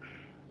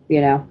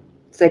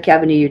 it's like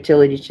having a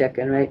utility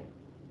chicken, right?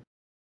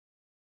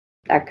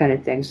 That kind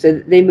of thing. So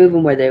they move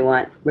them where they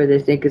want, where they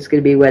think it's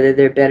going to be, whether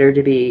they're better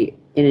to be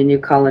in a new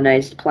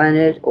colonized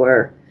planet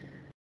or,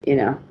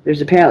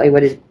 there's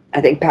apparently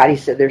I think Patty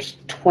said there's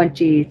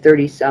 20,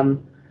 30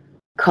 some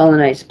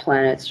colonized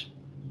planets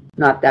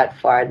not that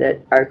far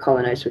that are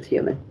colonized with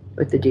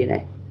the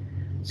DNA.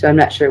 So I'm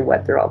not sure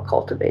what they're all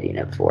cultivating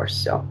it for.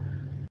 So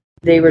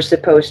they were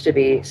supposed to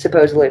be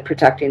supposedly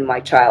protecting my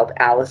child,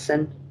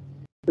 Allison,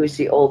 who's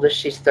the oldest.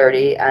 She's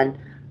 30. And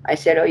I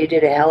said, oh, you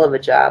did a hell of a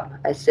job.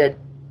 I said,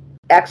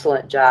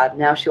 excellent job.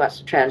 Now she wants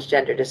to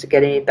transgender. Does it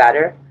get any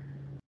better?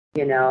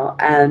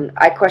 And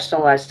I question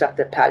a lot of stuff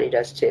that Patty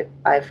does too.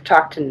 I've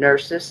talked to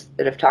nurses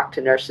that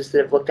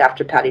have looked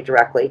after Patty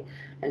directly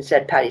and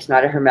said Patty's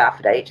not a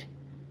hermaphrodite.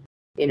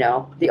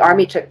 The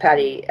Army took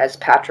Patty as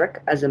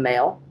Patrick, as a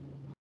male.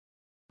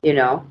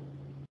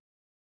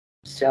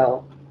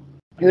 So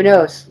who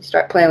knows?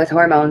 Start playing with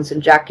hormones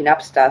and jacking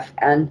up stuff.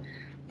 And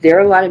there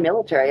are a lot of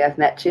military I've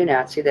met too,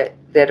 Nancy, that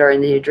are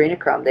in the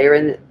adrenochrome. They were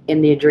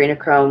in the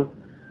adrenochrome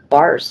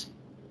bars.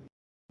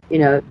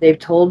 They've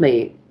told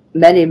me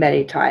many,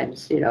 many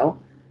times,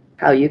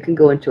 how you can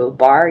go into a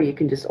bar, you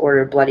can just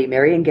order Bloody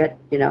Mary and get,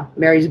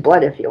 Mary's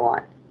blood if you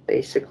want,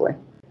 basically.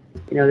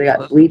 They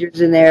got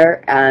leaders in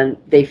there, and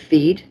they're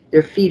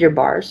feeder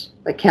bars,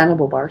 like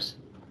cannibal bars.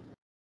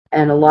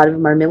 And a lot of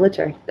them are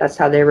military. That's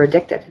how they were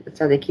addicted. That's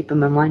how they keep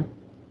them in line.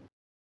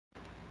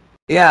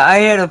 Yeah, I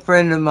had a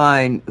friend of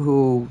mine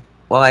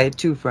I had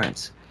two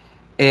friends.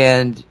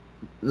 And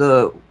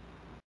the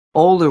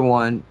older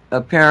one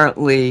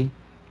apparently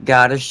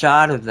got a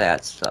shot of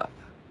that stuff.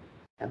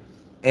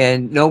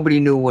 And nobody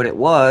knew what it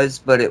was,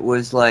 but it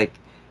was like,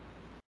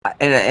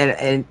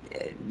 and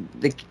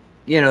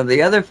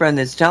the other friend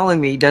that's telling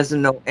me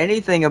doesn't know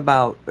anything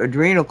about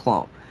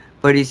adrenochrome,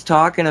 but he's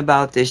talking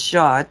about this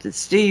shot that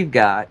Steve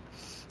got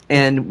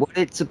and what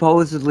it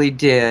supposedly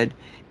did,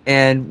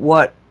 and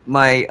what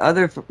my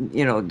other,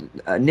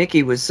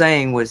 Nikki was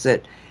saying was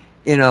that,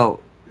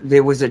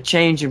 there was a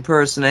change in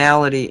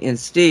personality in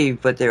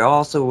Steve, but there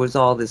also was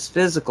all this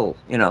physical,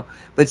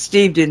 but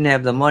Steve didn't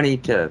have the money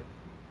to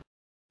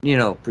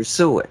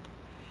pursue it.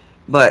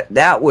 But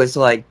that was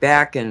like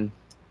back in,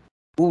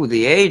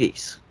 the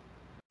 80s.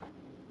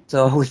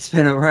 So it's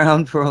been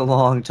around for a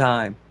long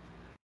time.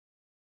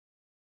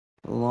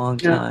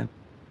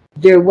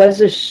 There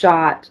was a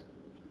shot,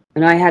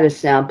 and I had a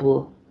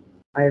sample.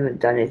 I haven't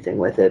done anything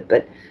with it,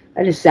 but I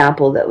had a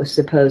sample that was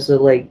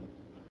supposedly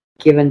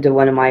given to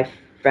one of my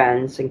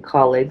friends and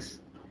colleagues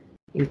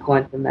in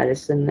quantum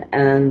medicine,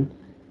 and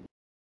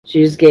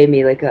she just gave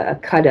me like a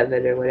cut of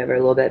it or whatever, a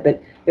little bit,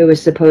 but it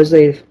was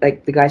supposedly,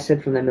 like the guy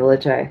said, from the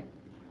military.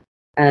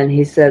 And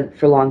he said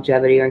for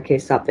longevity or in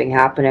case something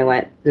happened. I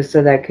went,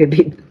 so that could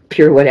be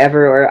pure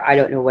whatever, or I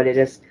don't know what it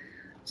is.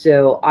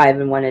 So I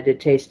haven't wanted to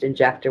taste,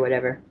 inject, or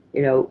whatever,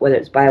 whether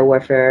it's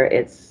biowarfare,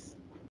 it's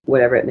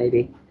whatever it may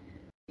be.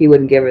 He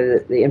wouldn't give her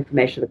the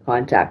information, the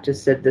contact,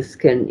 just said this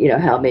can,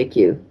 help make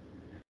you,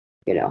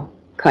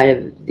 kind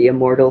of the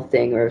immortal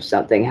thing, or if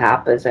something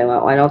happens. I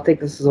went, well, I don't think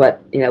this is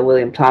what,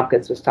 William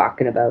Tompkins was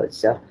talking about.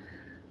 So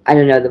I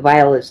don't know. The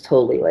vial is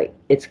totally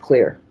it's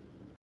clear.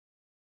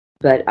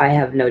 But I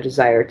have no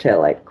desire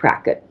to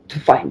crack it to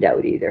find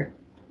out either.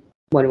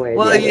 One way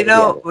or the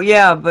other.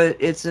 Yeah, but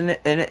it's an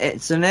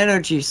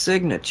energy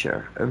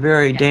signature, a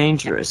very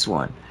dangerous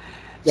one.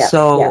 Yeah,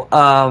 so,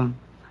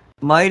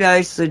 might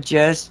I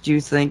suggest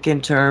you think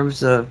in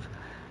terms of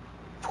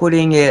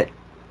putting it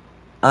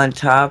on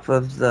top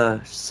of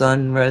the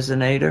sun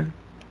resonator?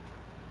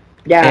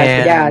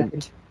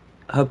 And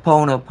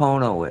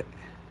Ho'oponopono it.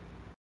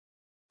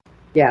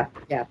 Yeah.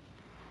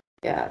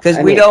 Yeah, because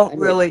I we mean,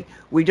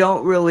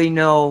 don't really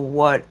know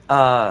what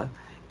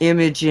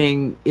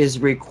imaging is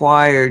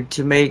required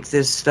to make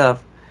this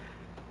stuff.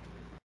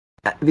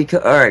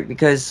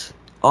 Because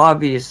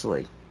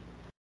obviously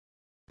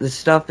the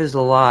stuff is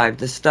alive.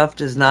 The stuff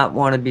does not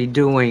want to be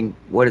doing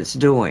what it's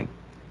doing,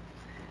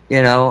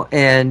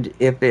 and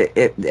if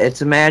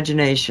it's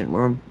imagination,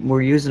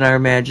 we're using our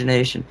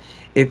imagination.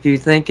 If you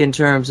think in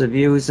terms of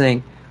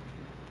using,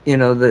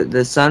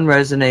 the sun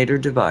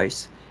resonator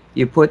device,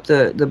 you put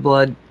the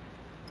blood,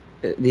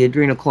 the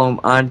adrenochrome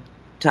on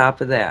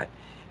top of that,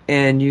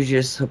 and you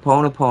just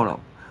hoponopono.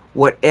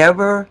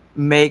 Whatever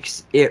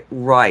makes it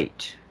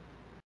right,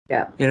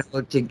 yeah,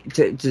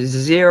 to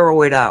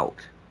zero it out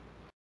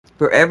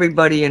for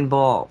everybody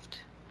involved.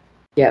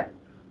 yeah.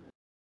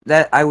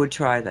 That I would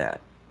try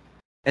that.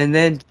 And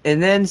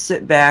then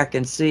sit back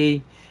and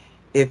see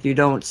if you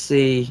don't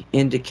see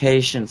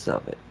indications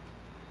of it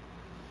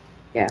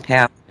Yeah.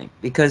 happening.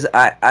 Because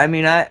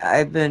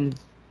I've been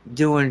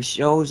doing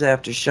shows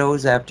after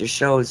shows after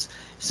shows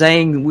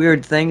saying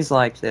weird things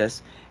like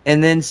this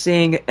and then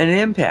seeing an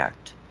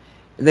impact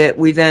that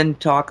we then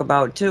talk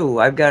about too.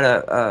 I've got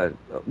a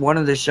one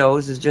of the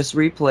shows is just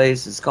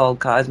replays. It's called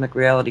Cosmic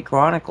Reality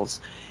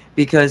Chronicles,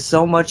 because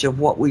so much of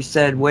what we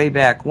said way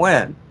back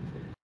when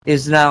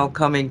is now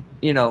coming,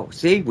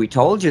 see, we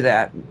told you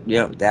that,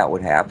 that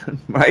would happen,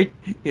 right?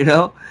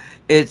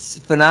 It's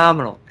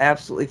phenomenal,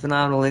 absolutely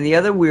phenomenal. And the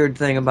other weird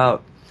thing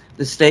about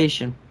the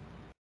station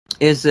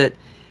is that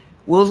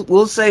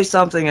we'll say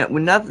something that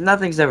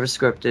nothing's ever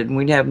scripted, and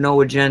we have no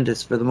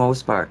agendas for the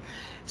most part.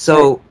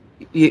 So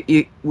we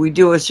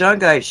do a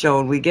Shungite show,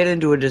 and we get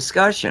into a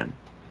discussion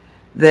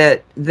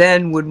that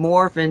then would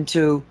morph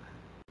into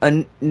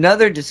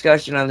another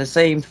discussion on the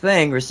same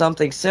thing or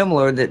something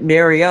similar that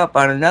marry up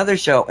on another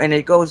show, and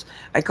it goes,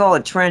 I call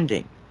it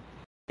trending.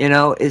 And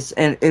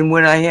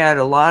when I had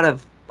a lot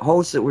of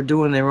hosts that were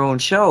doing their own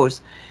shows,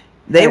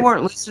 they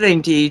weren't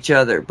listening to each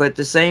other, but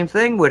the same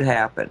thing would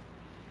happen.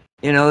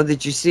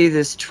 That you see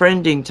this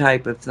trending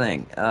type of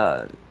thing.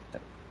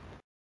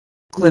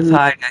 Cliff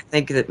Hyde, I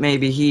think that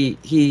maybe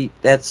he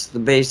that's the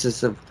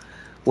basis of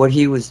what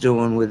he was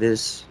doing with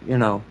his,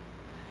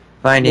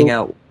 finding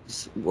out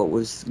what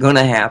was going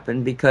to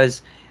happen.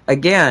 Because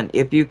again,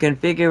 if you can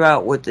figure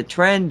out what the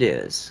trend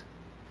is,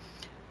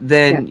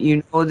 then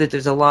you know that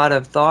there's a lot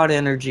of thought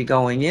energy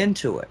going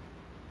into it,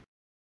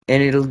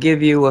 and it'll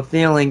give you a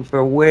feeling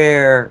for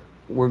where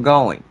we're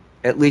going,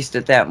 at least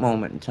at that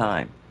moment in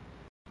time.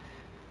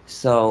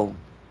 So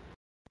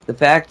the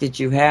fact that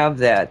you have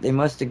that, they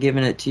must have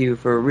given it to you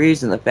for a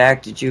reason. The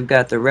fact that you've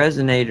got the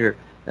resonator,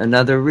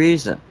 another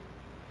reason,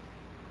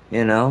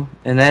 and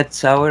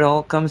that's how it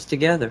all comes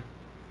together.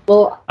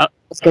 Well,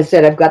 like I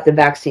said, I've got the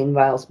vaccine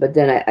vials, but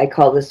then I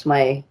call this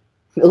my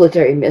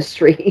military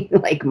mystery.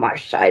 Like,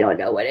 Marsha, I don't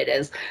know what it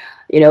is,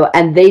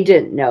 and they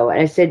didn't know.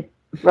 And I said,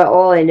 for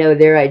all I know,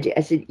 their idea,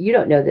 I said, you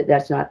don't know that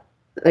that's not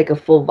like a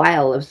full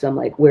vial of some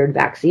like weird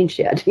vaccine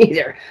shit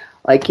either.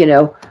 Like,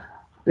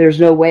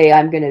 there's no way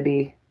I'm going to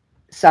be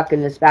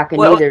sucking this back,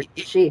 and neither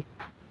is she.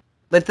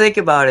 But think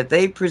about it.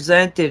 They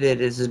presented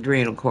it as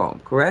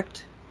adrenochrome,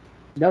 correct?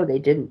 No, they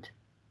didn't.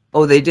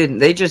 Oh, they didn't.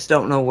 They just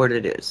don't know what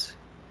it is.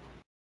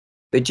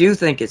 But you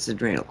think it's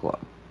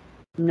adrenochrome.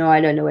 No, I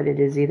don't know what it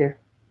is either.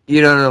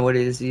 You don't know what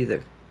it is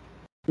either.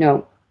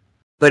 No.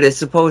 But it's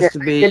supposed to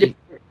be...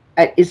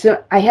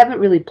 I haven't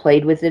really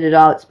played with it at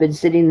all. It's been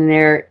sitting in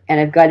there, and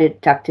I've got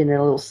it tucked in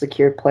a little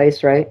secure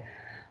place, right?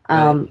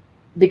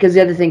 Because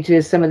the other thing, too,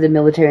 is some of the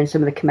military and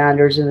some of the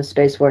commanders in the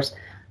Space Force,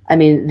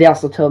 they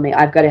also told me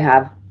I've got to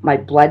have my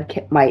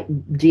my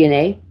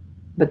DNA,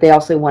 but they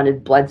also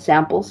wanted blood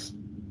samples,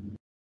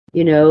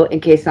 in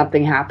case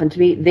something happened to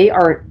me.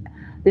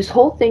 This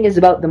whole thing is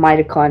about the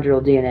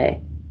mitochondrial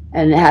DNA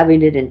and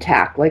having it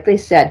intact. Like they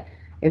said,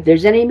 if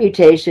there's any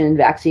mutation in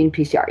vaccine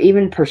PCR,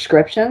 even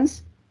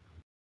prescriptions,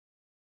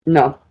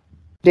 no.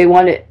 They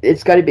want it,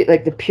 it's got to be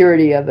like the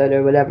purity of it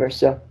or whatever.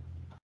 So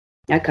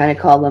I kind of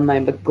call them my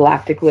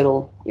galactic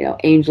little,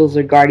 angels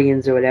or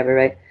guardians or whatever,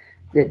 right?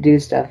 That do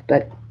stuff.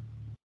 But,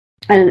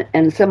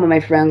 and some of my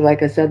friends,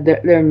 like I said,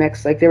 they're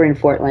mixed, like they're in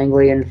Fort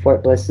Langley and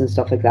Fort Bliss and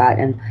stuff like that.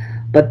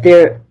 But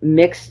they're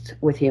mixed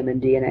with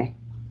human DNA.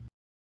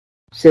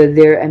 So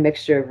they're a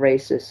mixture of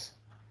races.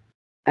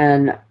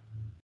 And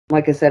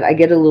like I said, I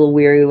get a little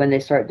weary when they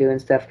start doing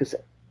stuff because,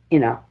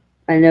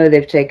 I know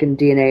they've taken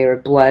DNA or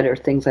blood or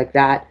things like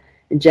that,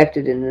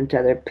 injected it into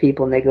other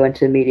people, and they go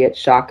into immediate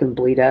shock and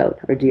bleed out,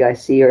 or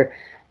DIC, or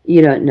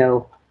you don't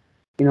know.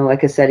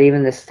 Like I said,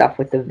 even this stuff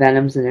with the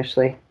venoms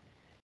initially.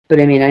 But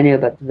I knew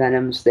about the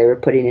venoms they were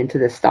putting into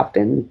this stuff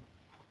in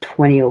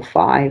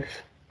 2005,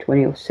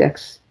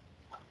 2006.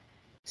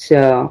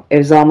 So it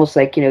was almost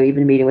like,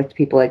 even meeting with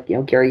people like,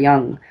 Gary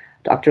Young,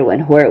 Dr.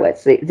 Lynn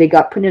Horowitz, they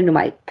got put into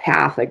my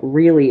path like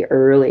really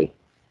early,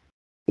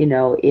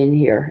 in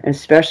here, and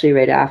especially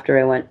right after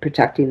I went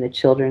protecting the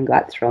children,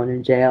 got thrown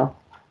in jail.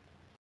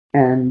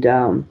 And,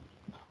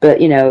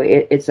 but,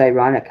 it's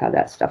ironic how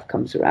that stuff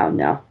comes around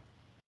now.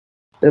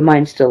 But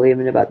mine's still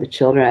even about the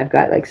children. I've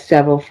got like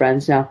several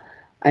friends now.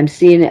 I'm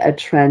seeing a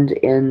trend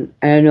in,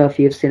 I don't know if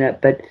you've seen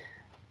it, but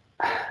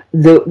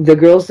the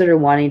girls that are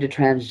wanting to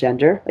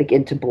transgender, like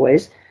into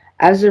boys,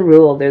 as a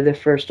rule, they're the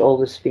first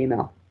oldest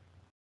female.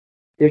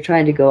 They're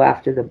trying to go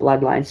after the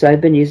bloodline. So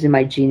I've been using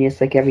my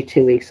Genius like every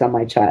 2 weeks on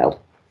my child.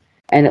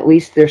 And at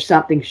least there's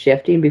something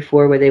shifting.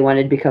 Before, where they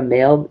wanted to become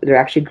male, they're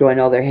actually growing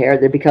all their hair.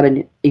 They're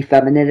becoming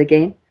effeminate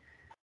again.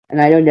 And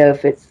I don't know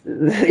if it's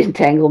the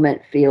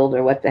entanglement field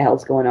or what the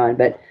hell's going on,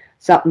 but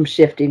something's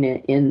shifting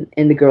in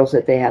the girls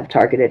that they have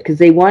targeted, because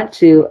they want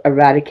to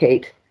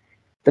eradicate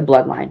the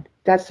bloodline.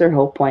 That's their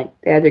whole point.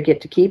 They either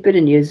get to keep it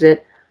and use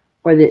it,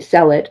 or they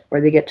sell it, or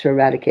they get to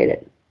eradicate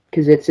it,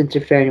 because it's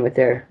interfering with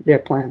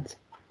their plans.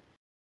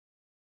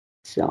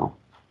 So,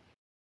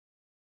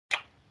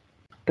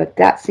 but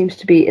that seems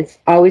to be, it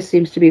always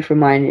seems to be for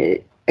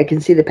mine. I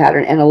can see the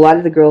pattern, and a lot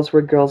of the girls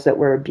were girls that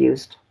were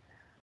abused,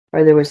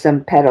 or there was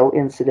some pedo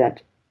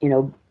incident,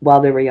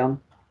 while they were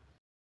young.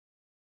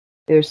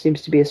 There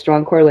seems to be a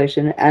strong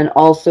correlation, and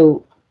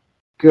also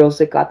girls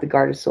that got the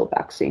Gardasil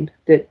vaccine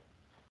that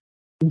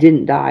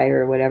didn't die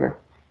or whatever.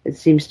 It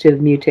seems to have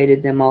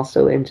mutated them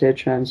also into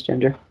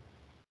transgender.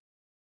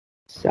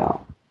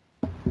 So,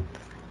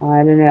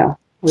 I don't know.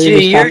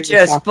 Gee, you're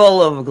just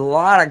full of a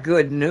lot of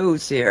good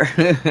news here.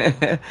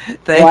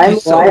 Thank you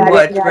so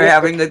much for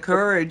having the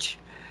courage.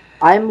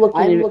 I'm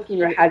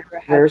looking at how to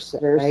reverse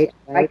it, right?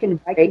 I can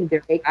break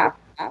their app.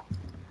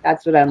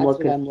 That's what I'm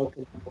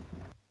looking for.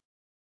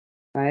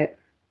 Right?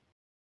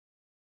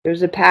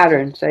 There's a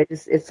pattern. So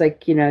it's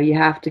like, you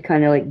have to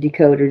kind of like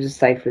decode or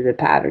decipher the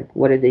pattern.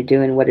 What are they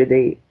doing? What are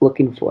they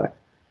looking for?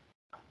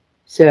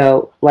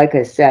 So, like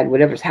I said,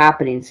 whatever's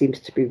happening seems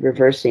to be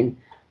reversing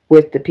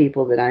with the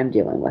people that I'm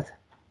dealing with.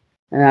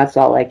 And that's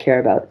all I care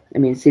about. I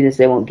mean, seeing as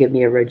they won't give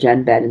me a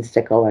regen bed and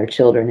stick all our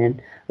children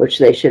in, which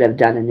they should have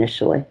done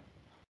initially.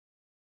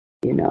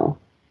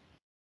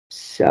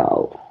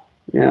 So,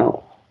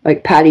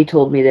 like Patty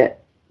told me that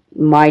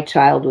my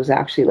child was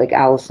actually, like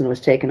Allison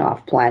was taken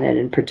off planet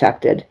and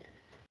protected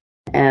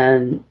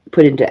and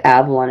put into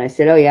Avalon. I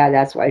said, oh yeah,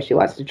 that's why she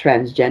wants to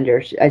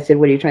transgender. I said,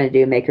 what are you trying to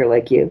do? Make her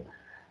like you?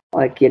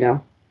 Like,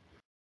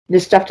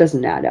 this stuff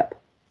doesn't add up.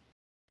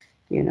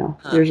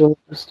 There's a lot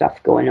of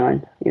stuff going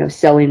on.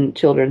 Selling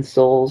children's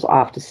souls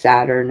off to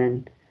Saturn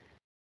and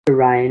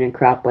Orion and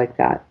crap like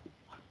that.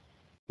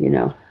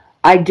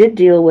 I did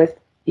deal with,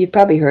 you've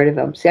probably heard of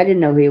him. See, I didn't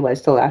know who he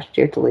was till last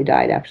year, till he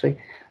died, actually.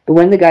 But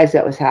one of the guys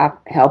that was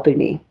helping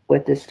me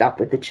with this stuff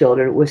with the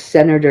children was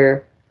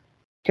Senator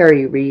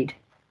Harry Reid.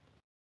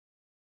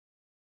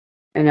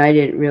 And I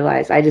didn't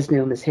realize, I just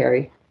knew him as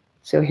Harry.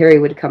 So Harry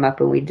would come up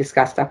and we'd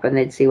discuss stuff, and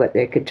they'd see what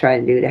they could try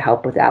and do to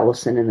help with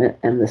Allison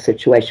and the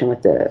situation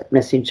with the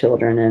missing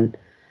children and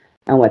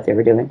what they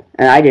were doing.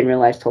 And I didn't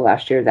realize till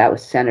last year that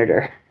was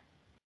Senator,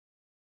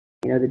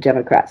 the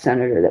Democrat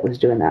senator that was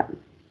doing that.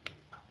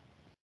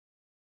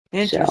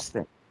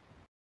 Interesting. So,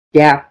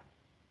 yeah.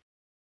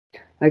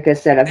 Like I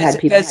said, I've had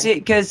people...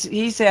 Because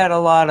he's had a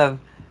lot of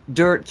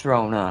dirt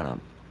thrown on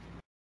him.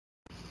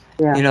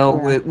 Yeah,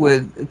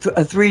 with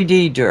a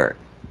 3D dirt.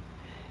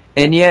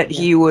 And yet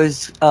he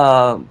was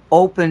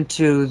open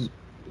to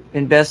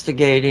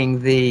investigating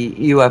the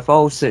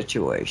UFO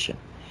situation.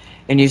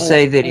 And you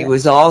say that he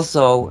was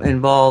also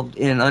involved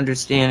in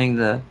understanding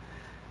the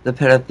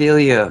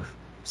pedophilia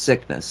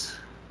sickness.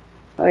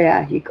 Oh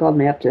yeah, he called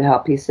me up to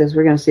help. He says,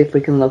 we're going to see if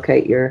we can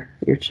locate your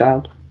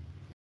child.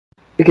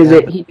 Because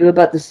he knew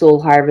about the soul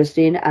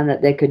harvesting, and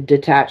that they could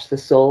detach the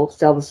soul,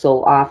 sell the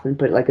soul off, and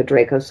put like a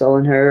Draco soul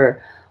in her,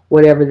 or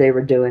whatever they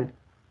were doing.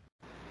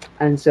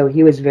 And so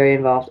he was very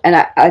involved. And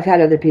I've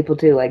had other people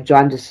too, like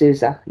John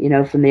D'Souza,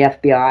 from the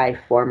FBI,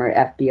 former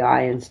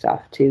FBI and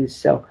stuff too.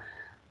 So,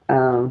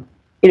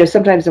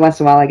 sometimes once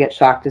in a while I get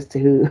shocked as to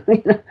who,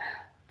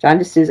 John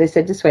D'Souza. I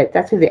said, just wait,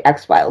 that's who the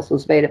X-Files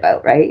was made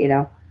about,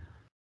 right?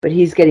 But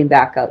he's getting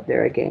back out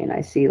there again.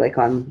 I see, like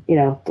on,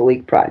 the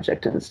Leak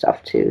Project and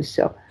stuff too.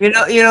 So,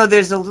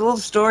 there's a little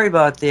story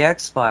about the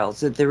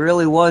X-Files, that there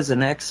really was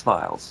an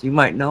X-Files. You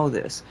might know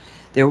this.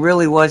 There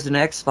really was an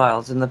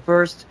X-Files, and the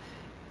first,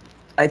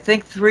 I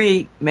think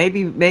 3,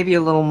 maybe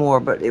a little more,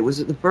 but it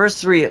was the first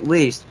 3 at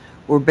least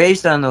were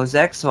based on those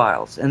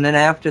X-Files. And then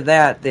after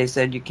that, they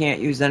said you can't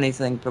use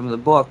anything from the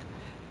book,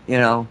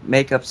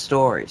 make up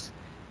stories.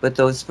 But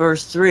those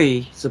first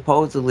 3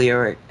 supposedly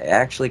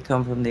actually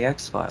come from the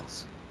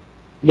X-Files.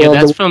 Yeah,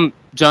 that's from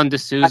John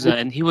D'Souza,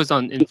 and he was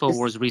on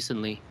InfoWars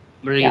recently.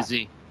 Maria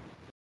Z.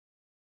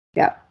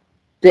 Yeah.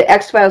 The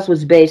X-Files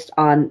was based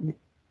on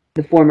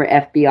the former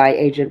FBI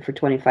agent for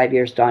 25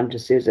 years, John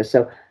D'Souza.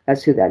 So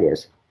that's who that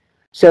is.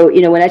 So,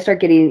 when I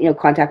start getting,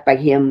 contact by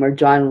him or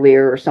John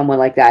Lear or someone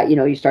like that,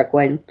 you start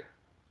going,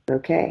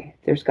 okay,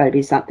 there's got to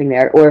be something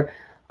there. Or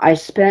I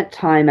spent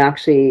time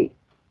actually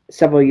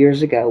several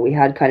years ago. We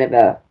had kind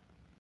of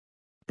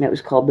it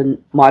was called the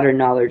Modern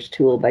Knowledge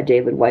Tool by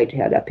David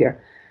Whitehead up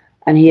here.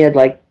 And he had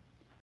like,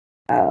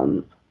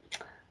 David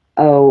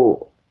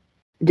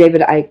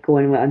Icke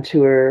going on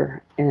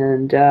tour,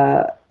 and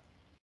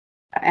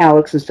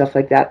Alex and stuff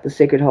like that, the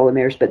Sacred Hall of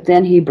Mirrors. But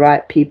then he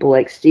brought people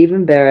like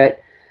Stephen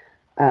Barrett,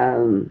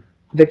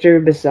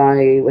 Victor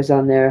Bassani was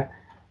on there,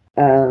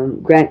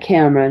 Grant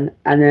Cameron,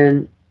 and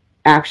then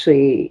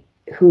actually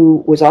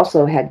who was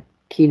also had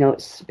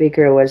keynote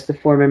speaker was the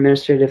former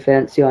Minister of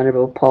Defense, the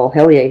Honorable Paul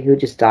Hellyer, who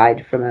just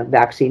died from a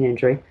vaccine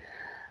injury.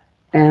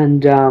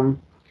 And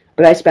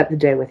but I spent the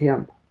day with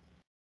him.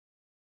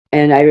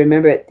 And I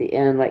remember at the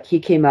end, like, he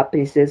came up and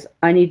he says,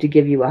 I need to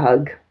give you a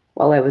hug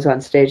while I was on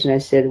stage. And I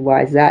said,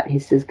 why is that? He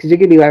says, because you're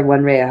going to be our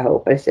one ray of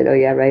hope. I said, oh,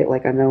 yeah, right,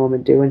 like I know what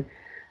I'm doing.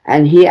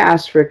 And he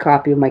asked for a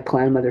copy of my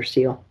clan mother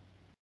seal.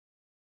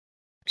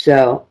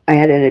 So I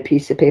had it in a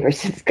piece of paper.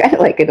 It's kind of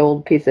like an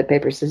old piece of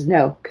paper. It says,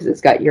 no, because it's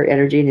got your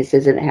energy. And it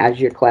says, and it has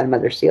your clan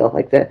mother seal,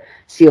 like the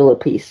seal of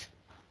peace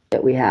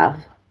that we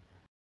have,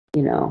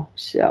 you know.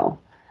 So,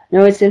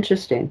 no, it's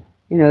interesting.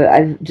 You know,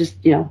 I've just,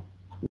 you know,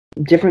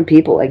 different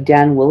people like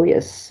Dan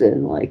Willius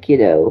and like, you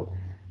know,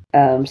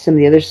 some of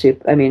the other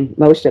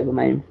most of them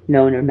I've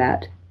known or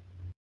met.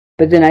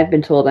 But then I've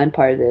been told I'm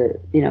part of the,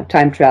 you know,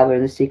 time traveler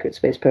in the secret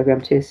space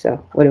program too.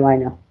 So what do I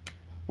know?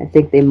 I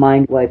think they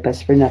mind wipe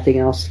us for nothing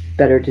else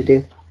better to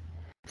do.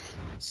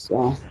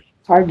 So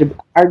hard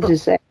to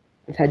say.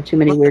 I've had too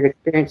many weird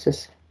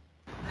experiences.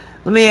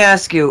 Let me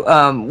ask you,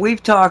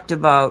 we've talked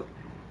about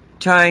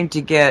trying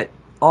to get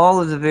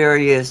all of the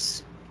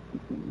various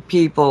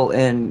people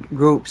and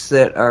groups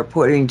that are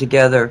putting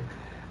together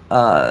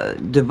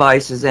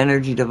devices,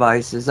 energy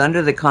devices,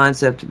 under the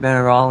concept of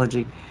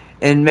mineralogy,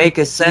 and make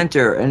a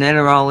center, an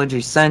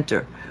mineralogy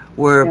center,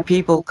 where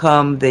people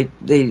come.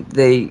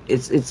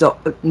 It's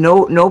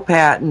no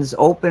patents,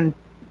 open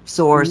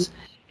source. Mm-hmm.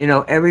 You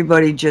know,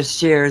 everybody just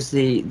shares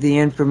the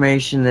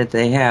information that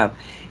they have.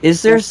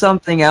 Is there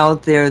something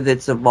out there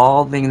that's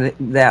evolving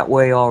that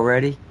way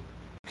already?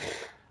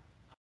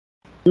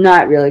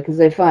 Not really, because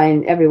I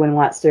find everyone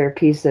wants their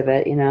piece of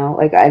it, you know.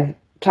 Like, I've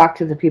talked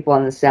to the people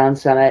on the Sound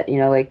Summit, you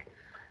know, like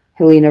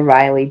Helena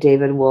Riley,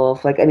 David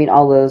Wolf, like, I mean,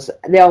 all those,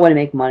 they all want to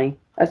make money.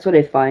 That's what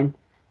I find.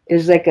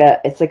 It's like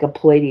a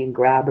Palladian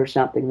grab or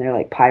something. They're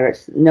like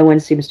pirates. No one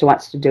seems to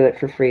wants to do it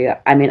for free.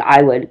 I mean,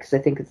 I would, because I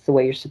think it's the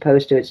way you're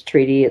supposed to. It's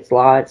treaty, it's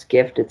law, it's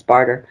gift, it's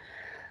barter.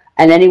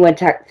 And anyone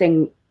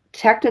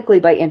technically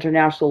by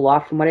international law,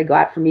 from what I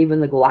got from even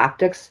the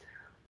Galactics,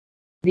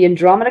 the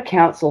Andromeda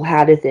Council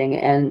had a thing,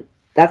 and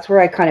that's where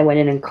I kind of went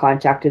in and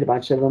contacted a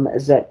bunch of them,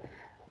 is that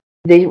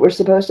they were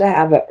supposed to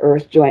have an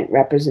Earth joint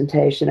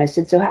representation. I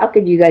said, so how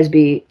could you guys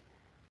be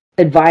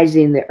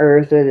advising the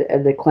Earth or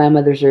the clan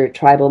mothers or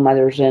tribal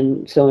mothers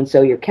and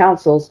so your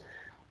councils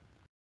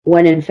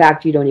when in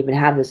fact you don't even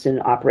have this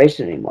in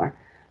operation anymore?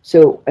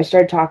 So I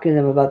started talking to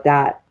them about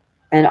that.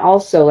 And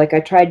also, like, I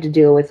tried to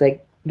deal with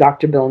like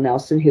Dr. Bill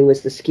Nelson, who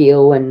was the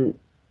SKIO and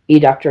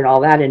E-Doctor and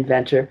all that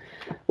inventor,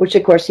 which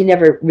of course he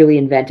never really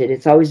invented.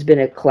 It's always been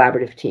a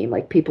collaborative team,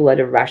 like people out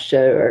of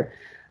Russia or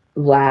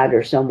Vlad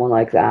or someone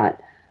like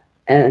that.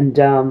 And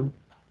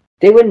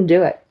they wouldn't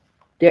do it.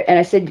 And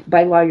I said,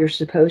 by law, you're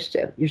supposed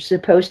to. You're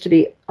supposed to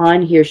be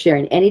on here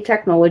sharing. Any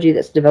technology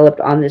that's developed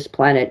on this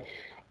planet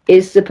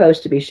is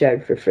supposed to be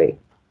shared for free.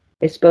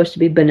 It's supposed to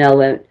be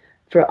benevolent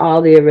for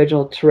all the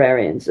original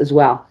Terrarians as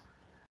well.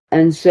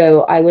 And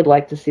so I would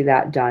like to see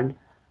that done.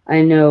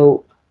 I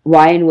know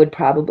Ryan would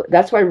probably,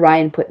 that's why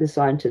Ryan put this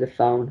onto the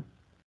phone.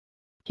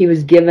 He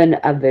was given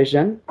a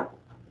vision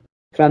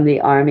from the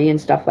Army and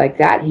stuff like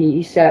that.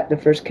 He set up the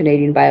first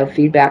Canadian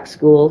biofeedback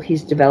school.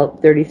 He's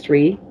developed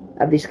 33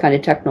 of these kind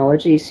of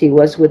technologies. He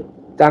was with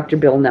Dr.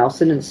 Bill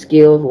Nelson and the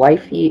Scale of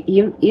Life.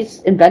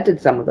 He's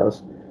invented some of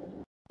those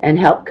and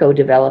helped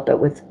co-develop it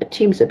with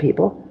teams of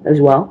people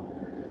as well.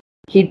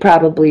 He'd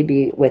probably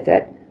be with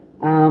it.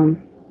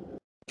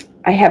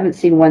 I haven't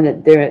seen one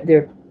that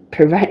they're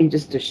providing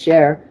just to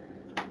share.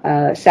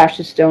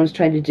 Sasha Stone's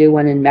trying to do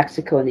one in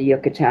Mexico in the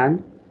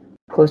Yucatan,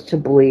 close to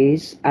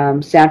Belize.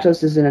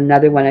 Santos is in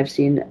another one. I've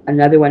seen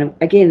another one.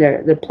 Again,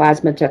 they're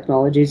plasma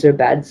technologies or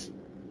beds.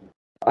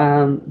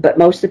 But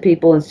most of the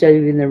people, instead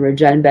of using the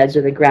regen beds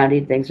or the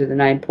grounding things or the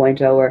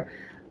 9.0 or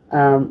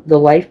the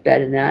life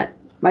bed and that,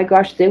 my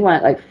gosh, they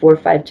want like 4,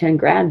 5, 10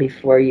 grand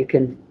before you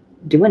can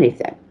do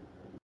anything.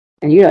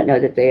 And you don't know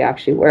that they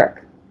actually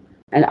work.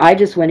 And I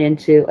just went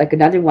into, like,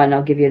 another one,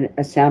 I'll give you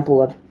a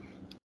sample of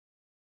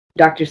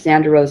Dr.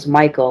 Sandra Rose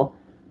Michael,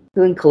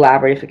 who in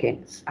collaborative,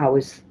 again,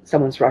 always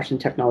someone's Russian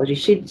technology.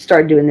 She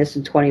started doing this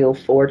in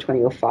 2004,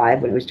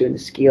 2005 when it was doing the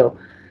SKIO.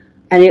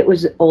 And it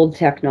was old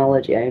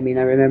technology. I mean,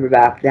 I remember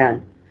back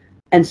then.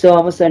 And so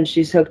all of a sudden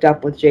she's hooked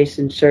up with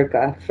Jason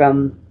Shurka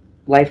from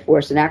Life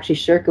Force. And actually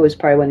Shurka was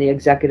probably one of the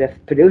executive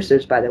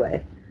producers, by the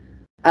way,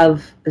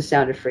 of The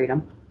Sound of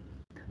Freedom.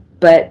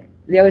 But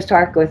they always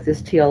talk with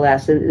this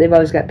TLS, and they've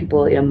always got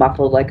people, you know,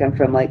 muffled like I'm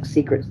from like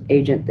secret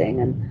agent thing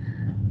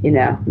and, you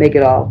know, make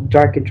it all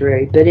dark and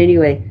dreary. But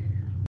anyway,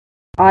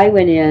 I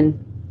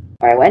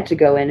went to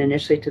go in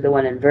initially to the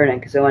one in Vernon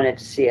because I wanted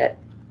to see it.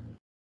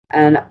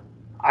 And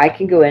I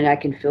can go in, I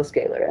can feel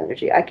scalar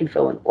energy. I can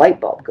feel when the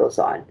light bulb goes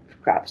on, for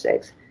crap's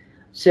sakes.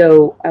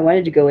 So I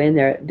wanted to go in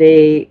there.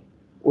 They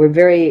were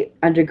very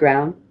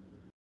underground.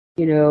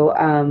 You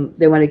know,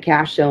 they wanted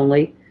cash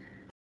only.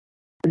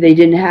 they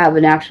didn't have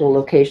an actual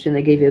location.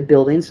 They gave you a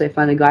building. So I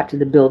finally got to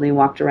the building,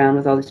 walked around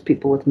with all these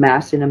people with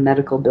masks in a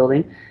medical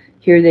building.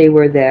 Here they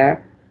were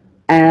there.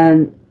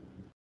 And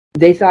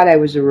they thought I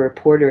was a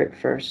reporter at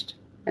first.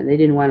 And they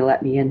didn't want to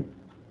let me in.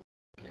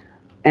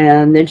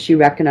 And then she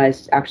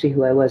recognized actually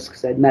who I was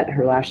because I'd met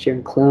her last year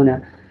in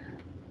Kelowna.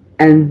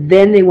 And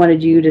then they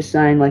wanted you to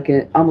sign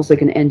almost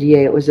like an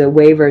NDA. It was a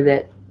waiver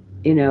that,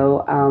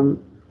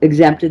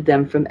 exempted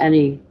them from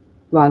any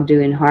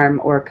wrongdoing, harm,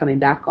 or coming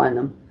back on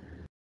them.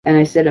 And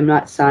I said, I'm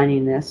not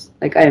signing this.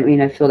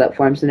 I filled out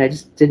forms and I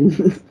just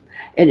didn't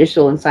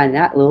initial and sign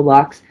that little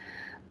box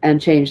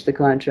and changed the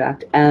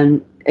contract.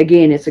 And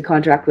again, it's a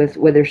contract with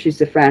whether she's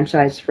the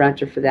franchise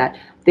fronter for that.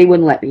 They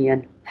wouldn't let me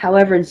in.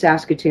 However, in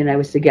Saskatoon, I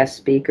was the guest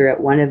speaker at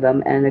one of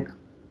them, and the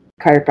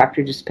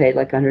chiropractor just paid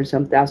like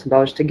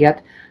 $100,000 to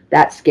get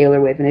that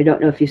scalar wave. And I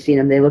don't know if you've seen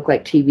them. They look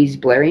like TVs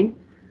blaring.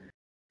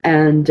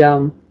 And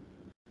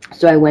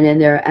so I went in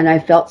there and I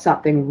felt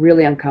something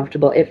really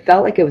uncomfortable. It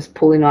felt like it was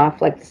pulling off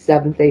like the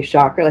seventh day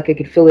chakra, like I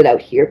could feel it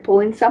out here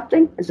pulling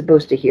something as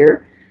opposed to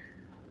here.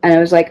 And I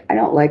was like, I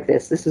don't like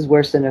this. This is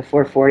worse than a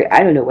 440.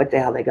 I don't know what the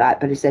hell they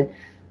got, but he said,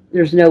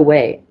 there's no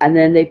way. And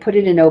then they put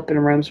it in open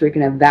rooms where you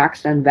can have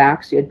vaxxed,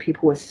 unvaxxed. You had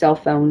people with cell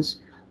phones,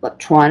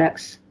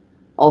 electronics,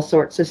 all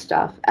sorts of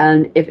stuff.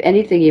 And if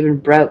anything even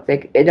broke,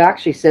 it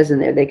actually says in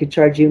there they could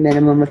charge you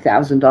minimum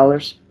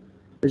 $1,000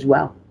 as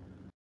well.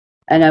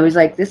 And I was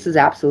like, this is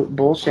absolute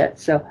bullshit.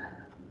 So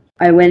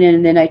I went in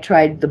and then I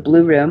tried the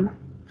blue room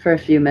for a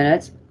few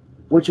minutes,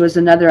 which was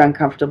another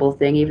uncomfortable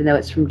thing, even though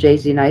it's from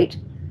Jay-Z Knight,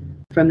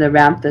 from the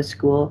Ramtha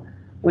school.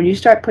 When you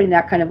start putting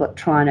that kind of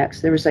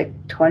electronics, there was like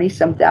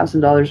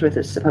 $20,000 worth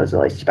of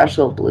supposedly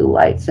special blue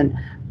lights and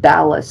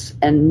ballasts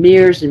and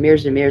mirrors and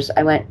mirrors and mirrors.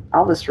 I went,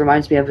 all this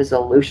reminds me of is a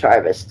loosh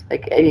harvest,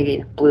 like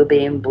again, blue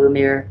beam, blue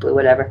mirror, blue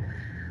whatever.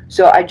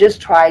 So I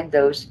just tried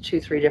those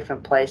 2-3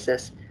 different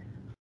places,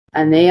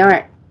 and they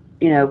aren't,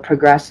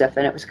 progressive.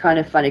 And it was kind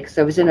of funny because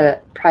I was in a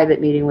private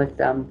meeting with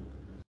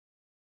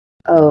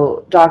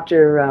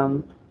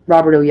Dr.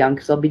 Robert O. Young,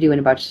 because I'll be doing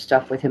a bunch of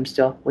stuff with him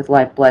still with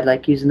live blood,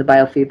 like using the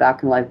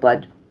biofeedback and live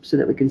blood so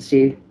that we can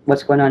see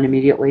what's going on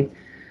immediately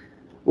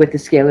with the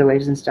scalar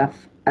waves and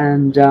stuff.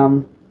 And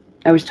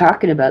I was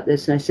talking about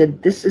this, and I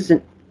said, this is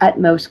an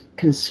utmost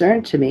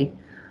concern to me.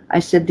 I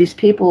said, these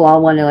people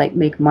all want to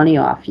make money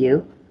off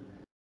you.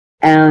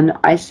 And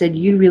I said,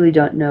 you really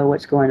don't know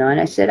what's going on.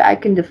 I said, I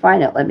can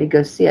define it. Let me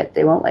go see it.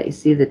 They won't let you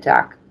see the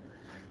tech.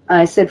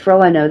 I said, for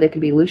all I know, they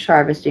could be loose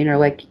harvesting or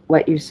like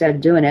what you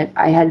said, doing it.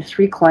 I had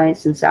 3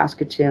 clients in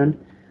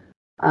Saskatoon,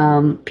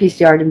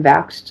 PCR'd and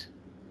vaxxed.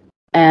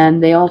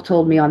 And they all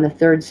told me on the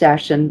 3rd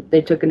session,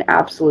 they took an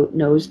absolute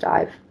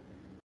nosedive.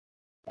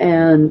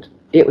 And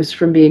it was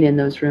from being in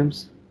those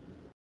rooms.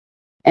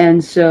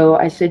 And so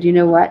I said, you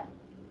know what?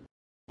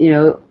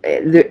 Even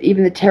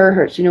the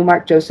terahertz,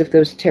 Mark Joseph,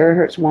 those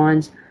terahertz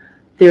wands,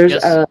 there's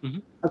Yes.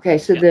 Okay,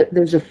 so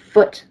there's a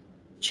foot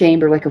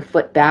chamber, like a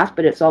foot bath,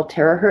 but it's all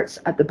terahertz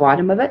at the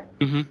bottom of it.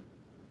 Mm-hmm.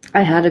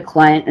 I had a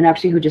client, and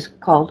actually who just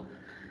called.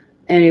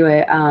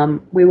 Anyway,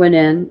 we went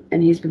in,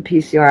 and he's been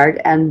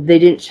PCR'd, and they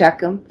didn't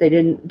check him. They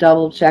didn't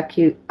double check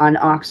you on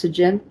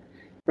oxygen,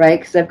 right?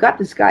 Because I've got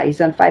this guy,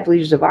 he's on 5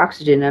 liters of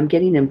oxygen, and I'm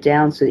getting him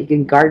down so that he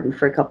can garden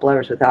for a couple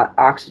hours without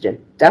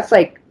oxygen. That's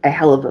like a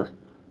hell of a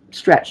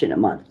stretch in a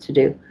month to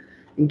do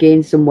and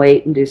gain some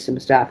weight and do some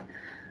stuff.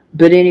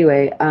 But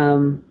anyway,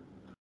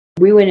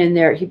 we went in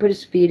there. He put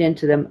his feet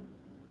into them.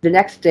 The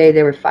next day,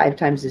 they were 5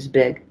 times as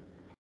big.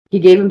 He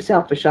gave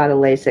himself a shot of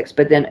Lasix,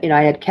 but then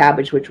I had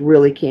cabbage, which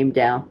really came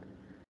down,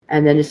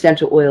 and then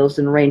essential oils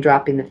and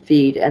raindropping the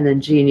feet, and then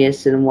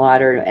Genius and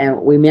water,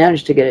 and we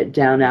managed to get it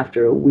down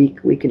after a week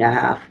and a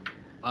half.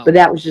 Wow. But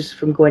that was just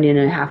from going in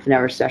a half an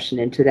hour session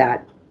into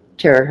that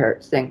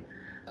terahertz thing.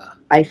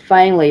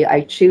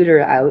 I chewed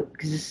her out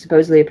because it's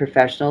supposedly a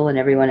professional and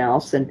everyone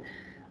else. And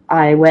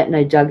I went and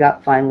I dug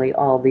up finally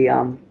all the,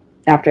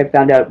 after I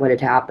found out what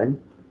had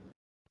happened.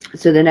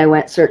 So then I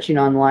went searching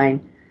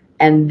online,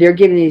 and they're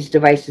giving these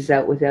devices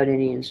out without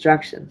any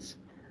instructions.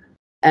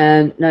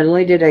 And not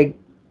only did I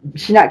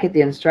not get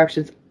the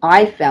instructions,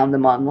 I found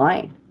them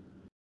online,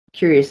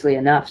 curiously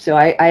enough. So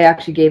I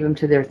actually gave them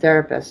to their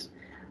therapist.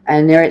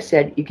 And there it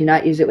said, you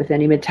cannot use it with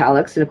any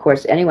metallics. And of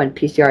course, anyone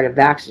PCR to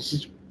vax is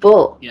just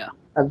full. Yeah.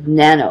 Of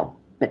nano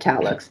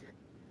metallics,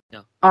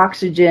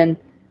 oxygen,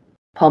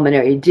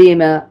 pulmonary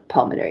edema,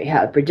 pulmonary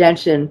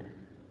hypertension.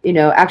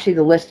 Actually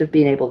the list of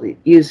being able to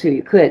use who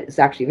you could is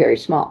actually very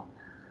small.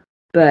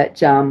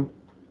 But,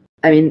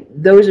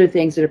 those are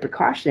things that are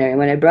precautionary.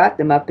 When I brought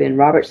them up in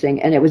Robert's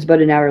thing, and it was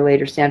about an hour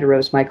later, Sandra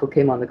Rose Michael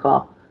came on the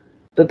call.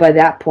 But by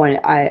that point,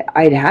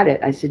 I'd had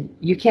it. I said,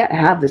 you can't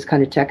have this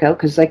kind of tech out,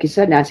 because like you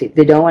said, Nancy,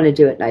 they don't want to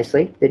do it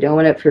nicely. They don't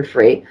want it for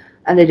free,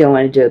 and they don't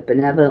want to do it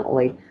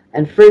benevolently.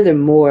 And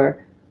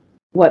furthermore,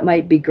 what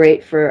might be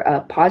great for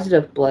a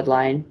positive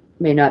bloodline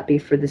may not be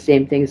for the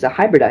same thing as a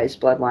hybridized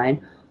bloodline,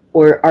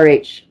 or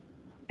RH,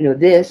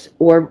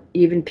 or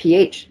even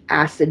pH,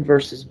 acid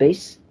versus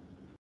base.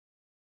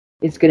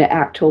 It's going to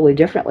act totally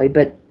differently.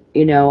 But,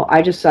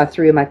 I just saw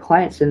 3 of my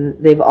clients, and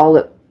they've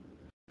all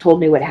told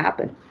me what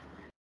happened.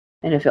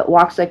 And if it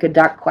walks like a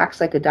duck,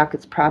 quacks like a duck,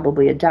 it's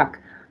probably a duck.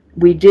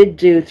 We did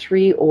do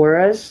 3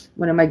 auras,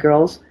 one of my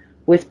girls,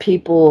 with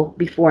people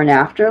before and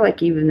after,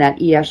 like even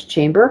that ES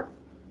chamber,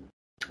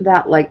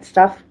 that light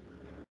stuff.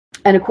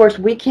 And of course,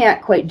 we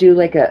can't quite do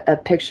like a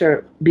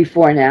picture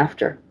before and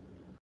after,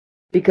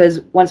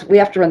 because once we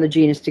have to run the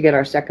Genius to get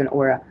our second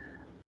aura.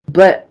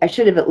 But I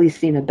should have at least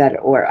seen a better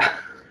aura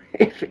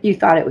if you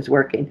thought it was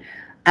working.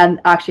 And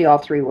actually, all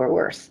 3 were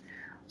worse.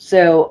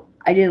 So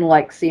I didn't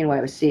like seeing what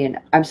I was seeing.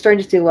 I'm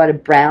starting to see a lot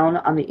of brown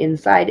on the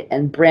inside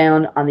and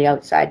brown on the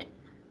outside,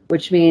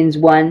 which means,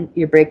 one,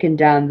 you're breaking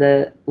down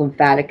the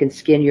lymphatic and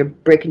skin. You're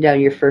breaking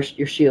down your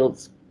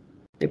shields,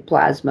 your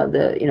plasma,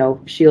 the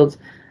shields.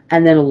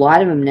 And then a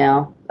lot of them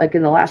now, like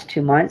in the last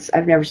 2 months,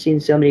 I've never seen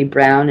so many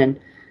brown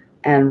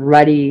and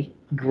ruddy,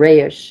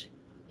 grayish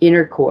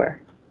inner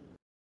core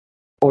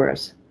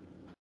auras.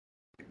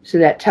 So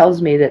that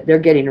tells me that they're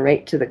getting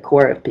right to the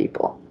core of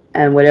people,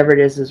 and whatever it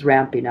is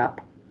ramping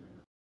up.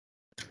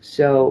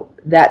 So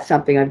that's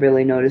something I've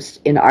really noticed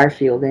in our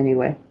field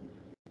anyway.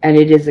 And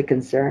it is a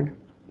concern,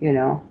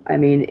 I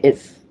mean,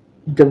 it's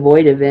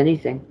devoid of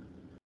anything,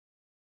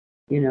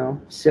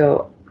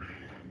 so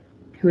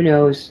who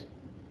knows?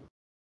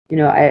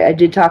 I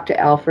did talk to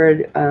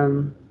Alfred.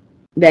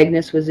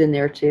 Magnus was in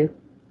there too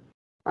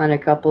on a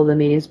couple of the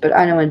meetings, but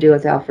I don't want to deal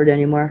with Alfred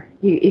anymore.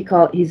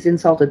 He's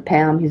insulted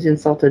Pam, he's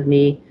insulted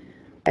me.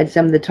 I had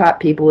some of the top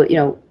people,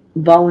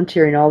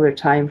 volunteering all their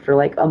time for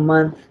like a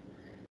month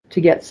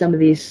to get some of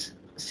these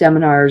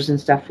seminars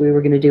and stuff we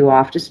were going to do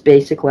off just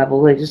basic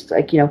level. They just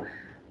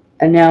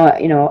and now,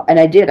 and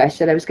I did. I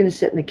said I was going to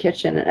sit in the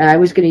kitchen, and I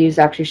was going to use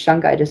actually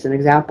Shungite as an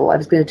example. I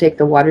was going to take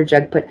the water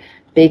jug, put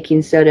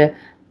baking soda,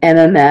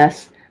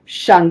 MMS,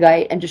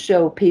 Shungite, and just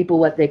show people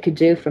what they could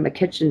do from a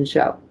kitchen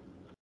show.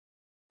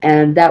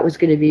 And that was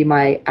going to be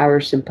my hour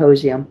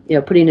symposium,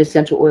 putting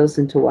essential oils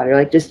into water.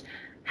 Like, just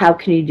how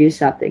can you do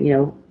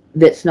something,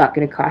 that's not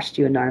going to cost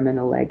you an arm and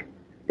a leg,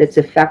 that's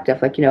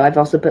effective. Like, I've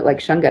also put like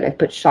Shungite. I've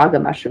put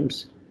chaga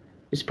mushrooms.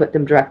 Just put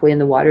them directly in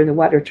the water, and the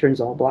water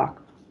turns all black.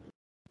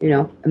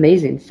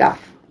 Amazing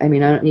stuff. I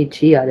mean, I don't need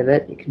tea out of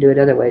it. You can do it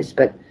other ways,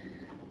 but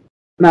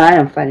I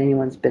don't find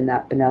anyone's been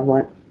that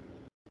benevolent.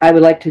 I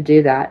would like to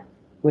do that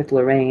with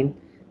Lorraine,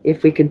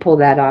 if we can pull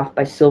that off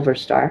by Silver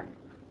Star.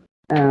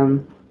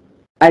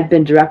 I've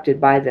been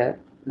directed by the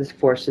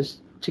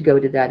forces to go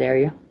to that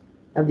area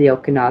of the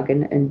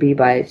Okanagan and be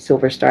by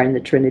Silver Star in the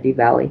Trinity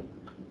Valley.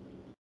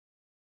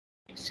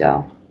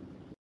 So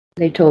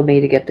they told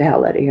me to get the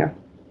hell out of here.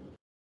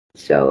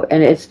 So,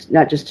 and it's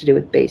not just to do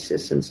with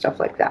basis and stuff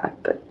like that,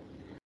 but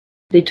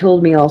they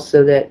told me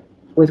also that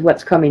with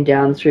what's coming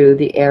down through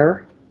the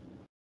air,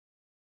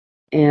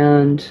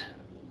 and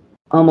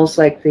almost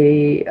like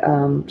the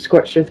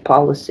scorched earth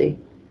policy,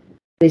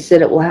 they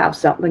said it will have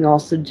something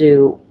also to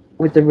do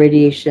with the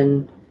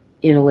radiation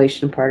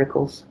inhalation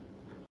particles.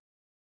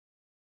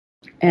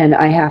 And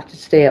I have to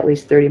stay at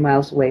least 30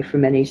 miles away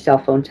from any cell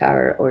phone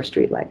tower or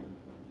street light.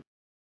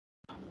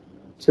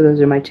 So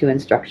those are my 2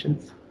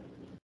 instructions.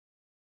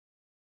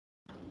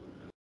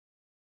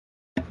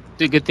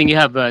 It's a good thing you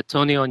have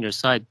Tony on your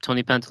side,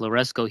 Tony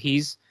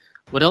Pantelaresco.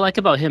 What I like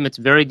about him, it's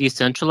very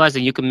decentralized,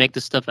 and you can make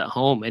this stuff at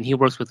home. And he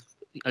works with,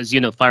 as you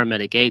know, Fire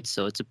Medic 8,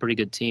 so it's a pretty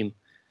good team.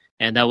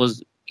 And that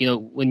was,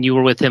 when you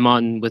were with him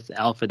on with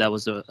Alfred, that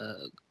was a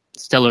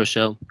stellar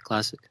show,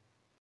 classic.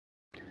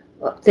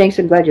 Well, thanks.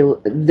 I'm glad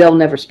they'll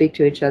never speak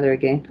to each other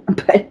again.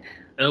 But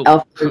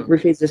Alfred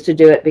refuses to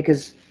do it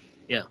because,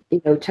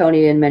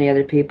 Tony and many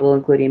other people,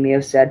 including me,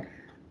 have said,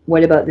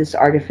 what about this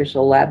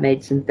artificial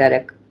lab-made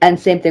synthetic? And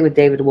same thing with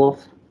David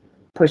Wolf,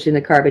 pushing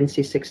the carbon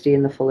C60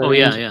 in the fuller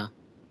range.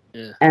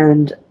 Yeah.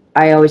 And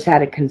I always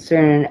had a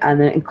concern, and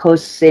then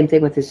close same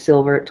thing with his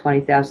silver at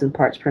 20,000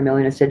 parts per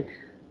million. I said,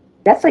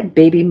 that's like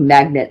baby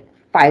magnet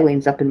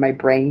filings up in my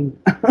brain.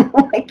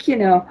 Like,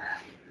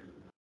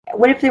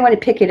 what if they want to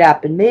pick it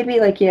up? And maybe,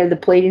 like, the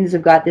Palladians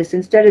have got this.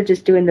 Instead of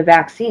just doing the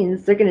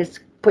vaccines, they're going to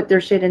put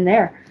their shit in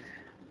there.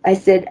 I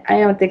said, I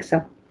don't think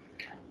so.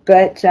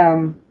 But,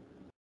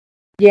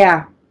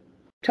 yeah,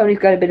 Tony's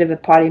got a bit of a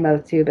potty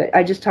mouth, too. But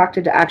I just talked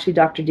to actually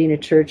Dr. Dina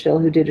Churchill,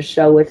 who did a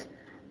show with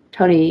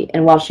Tony,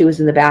 and while she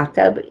was in the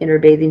bathtub in her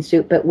bathing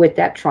suit, but with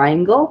that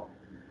triangle.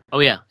 Oh,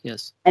 yeah,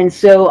 yes. And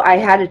so I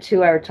had a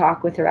 2-hour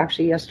talk with her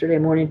actually yesterday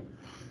morning.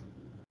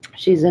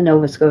 She's in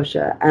Nova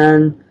Scotia,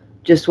 and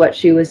just what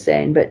she was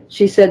saying. But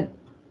she said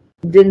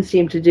didn't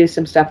seem to do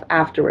some stuff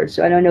afterwards.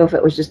 So I don't know if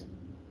it was just,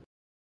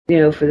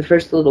 for the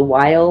first little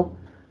while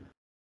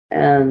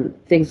and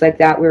things like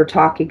that. We were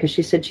talking because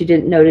she said she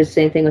didn't notice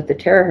anything with the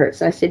terahertz.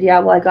 And I said, yeah,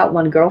 well, I got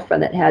one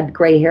girlfriend that had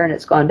gray hair and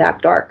it's gone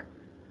back dark.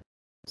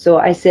 So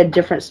I said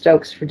different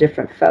strokes for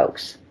different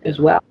folks as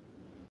well.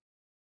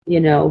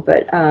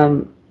 But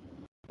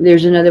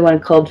there's another one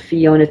called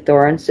Fiona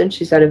Thorenson.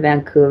 She's out of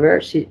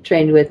Vancouver. She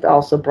trained with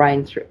also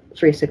Brian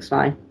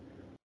 369.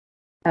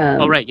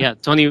 Oh, right, yeah.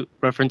 Tony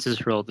references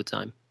her all the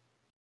time.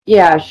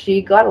 Yeah,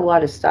 she got a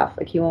lot of stuff.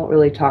 Like, he won't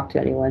really talk to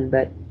anyone,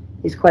 but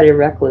he's quite a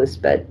recluse.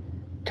 But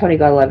Tony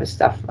got a lot of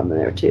stuff from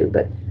there, too.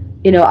 But,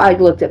 I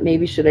looked at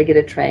maybe should I get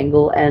a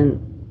triangle. And,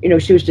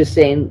 she was just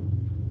saying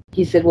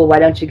he said, well, why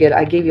don't you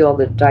I gave you all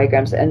the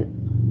diagrams,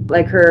 and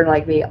like her and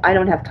like me, I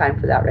don't have time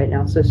for that right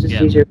now, so it's just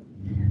Yeah. easier.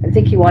 I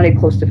think he wanted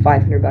close to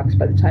 $500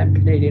 by the time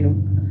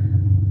Canadian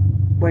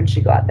when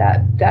she got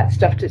that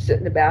stuff to sit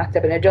in the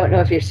bathtub. And I don't know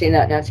if you've seen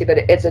that, Nancy, but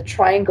it's a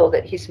triangle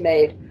that he's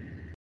made,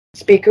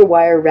 speaker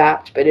wire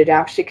wrapped, but it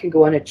actually can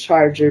go on a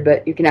charger,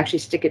 but you can actually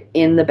stick it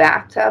in the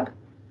bathtub.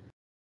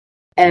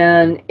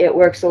 And it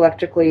works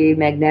electrically,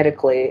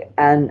 magnetically.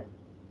 And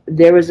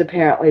there was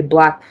apparently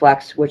black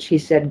flecks, which he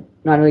said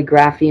not only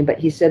graphene, but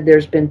he said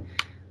there's been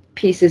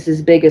pieces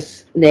as big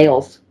as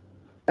nails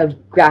of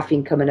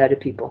graphene coming out of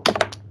people,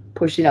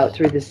 pushing out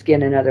through the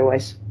skin and other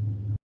ways.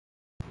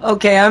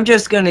 Okay, I'm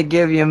just going to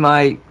give you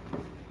my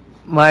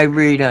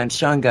read on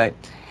Shungite.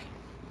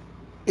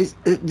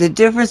 The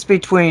difference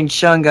between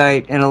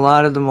Shungite and a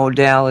lot of the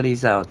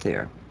modalities out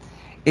there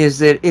is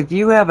that if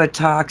you have a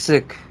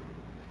toxic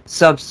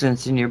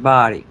substance in your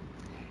body,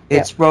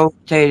 it's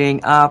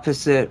rotating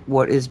opposite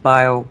what is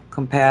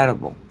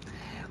biocompatible.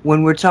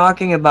 When we're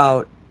talking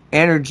about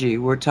energy,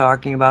 we're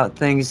talking about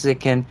things that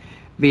can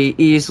be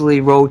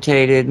easily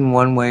rotated in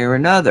one way or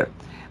another.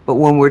 But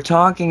when we're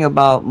talking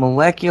about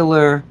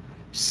molecular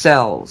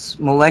cells,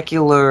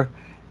 molecular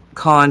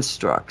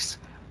constructs,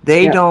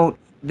 they don't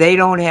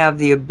have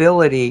the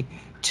ability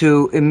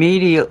to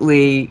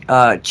immediately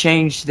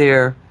change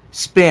their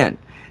spin.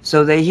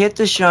 So they hit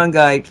the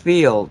Shungite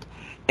field,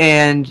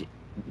 and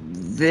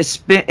this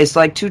spin, it's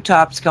like two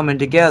tops coming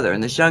together,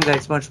 and the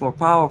Shungite's much more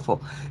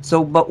powerful.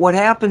 So, but what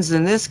happens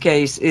in this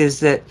case is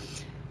that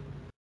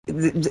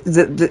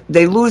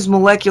they lose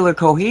molecular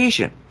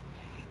cohesion.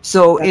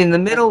 So in the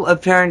middle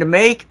of trying to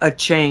make a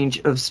change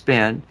of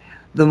spin,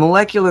 the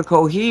molecular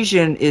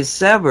cohesion is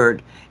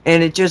severed,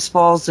 and it just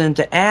falls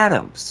into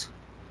atoms.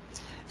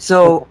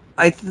 So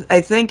I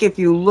think if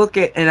you look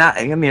at, and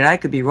I mean, I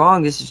could be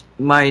wrong, this is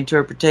my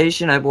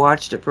interpretation, I've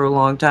watched it for a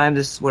long time,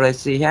 this is what I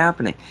see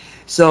happening.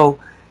 So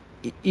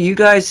you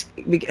guys,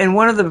 and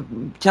one of the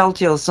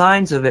telltale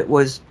signs of it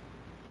was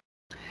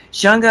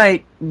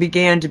Shungite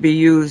began to be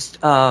used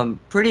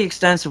pretty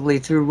extensively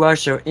through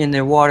Russia in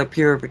their water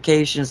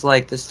purifications,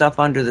 like the stuff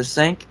under the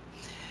sink.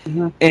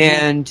 Mm-hmm.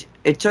 And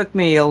it took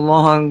me a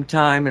long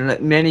time, and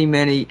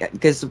many,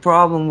 because the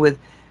problem with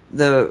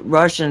the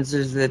Russians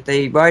is that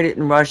they write it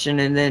in Russian,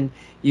 and then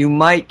you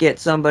might get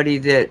somebody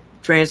that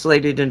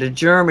translated into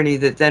Germany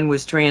that then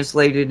was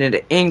translated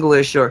into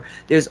English, or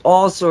there's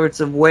all sorts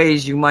of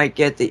ways you might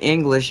get the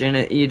English in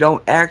it. You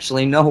don't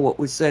actually know what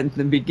was said in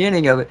the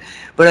beginning of it.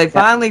 But I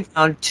finally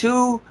found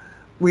two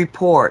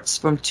reports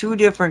from two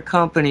different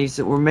companies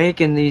that were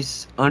making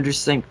these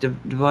under-sink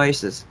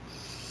devices.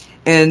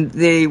 And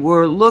they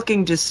were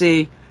looking to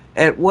see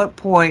at what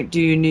point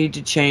do you need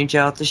to change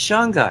out the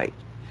Shungite.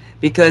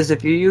 Because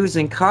if you're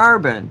using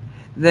carbon,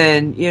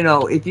 then, you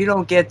know, if you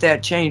don't get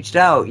that changed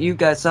out, you've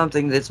got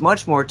something that's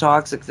much more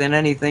toxic than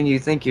anything you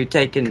think you're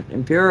taking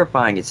and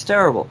purifying. It's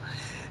terrible.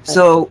 Right.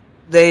 So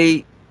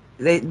they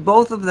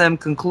both of them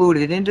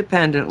concluded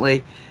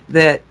independently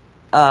that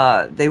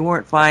they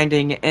weren't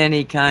finding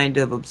any kind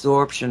of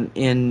absorption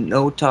in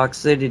no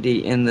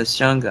toxicity in the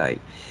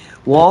Shungite.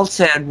 Waltz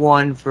had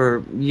one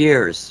for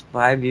years,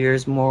 5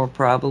 years more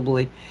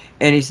probably,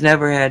 and he's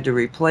never had to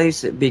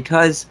replace it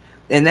because,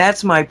 and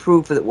that's my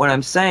proof that what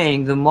I'm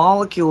saying, the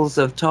molecules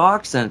of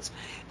toxins,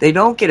 they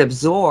don't get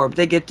absorbed,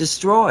 they get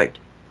destroyed.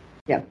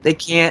 Yeah. They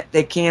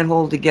can't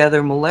hold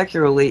together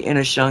molecularly in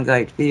a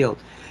Shungite field.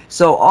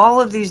 So all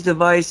of these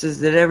devices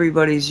that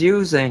everybody's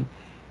using,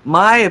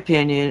 my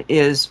opinion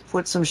is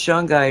put some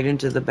Shungite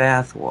into the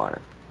bath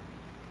water.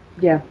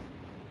 Yeah.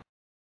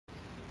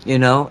 You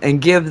know,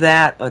 and give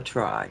that a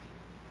try.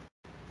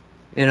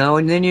 You know,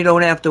 and then you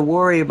don't have to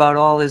worry about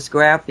all this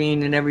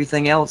graphene and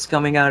everything else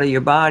coming out of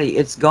your body.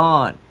 It's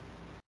gone.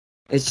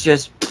 It's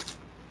just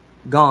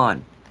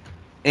gone.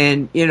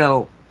 And, you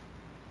know,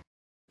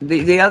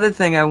 the other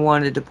thing I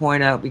wanted to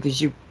point out,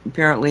 because you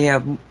apparently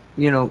have,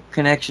 you know,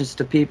 connections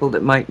to people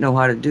that might know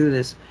how to do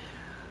this.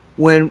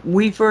 When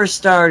we first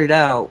started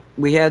out,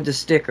 we had the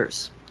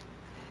stickers.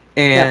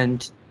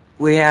 And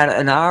we had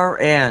an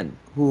RN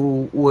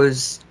who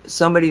was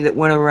somebody that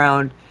went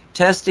around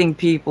testing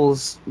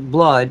people's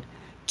blood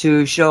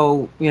to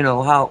show, you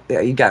know, how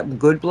you got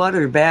good blood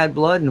or bad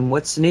blood and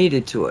what's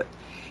needed to it.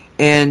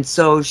 And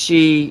so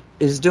she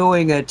is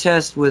doing a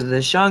test with the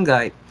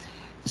Shungite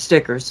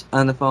stickers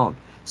on the phone.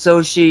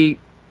 So she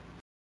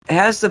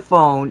has the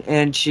phone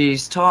and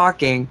she's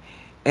talking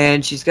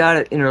and she's got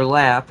it in her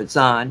lap. It's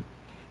on.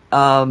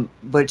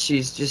 But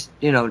she's just,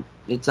 you know,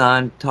 it's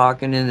on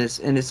talking in this,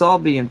 and it's all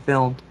being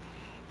filmed.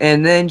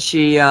 And then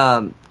she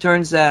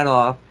turns that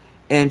off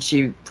and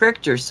she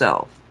pricked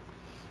herself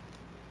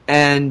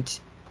and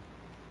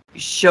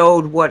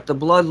showed what the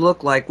blood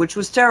looked like, which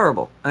was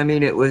terrible. I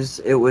mean, it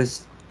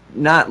was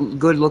not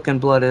good looking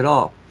blood at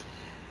all.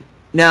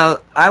 Now,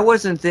 I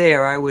wasn't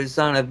there. I was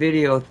on a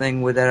video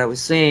thing with it. I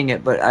was seeing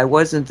it, but I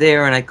wasn't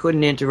there and I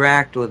couldn't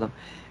interact with them.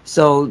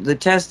 So the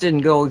test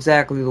didn't go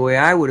exactly the way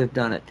I would have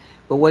done it.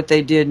 But what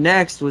they did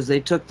next was they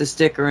took the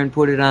sticker and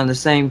put it on the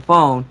same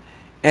phone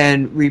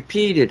and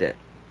repeated it.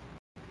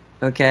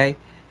 Okay?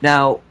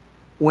 Now,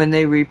 when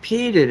they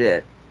repeated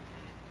it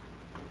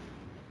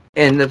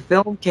and the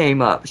film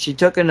came up, she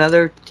took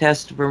another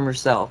test from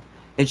herself.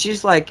 And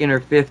she's like in her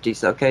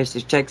 50s, okay? So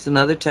she takes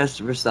another test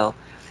of herself.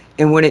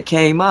 And when it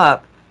came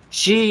up,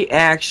 she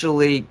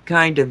actually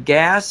kind of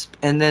gasped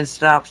and then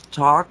stopped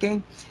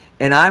talking.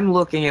 And I'm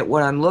looking at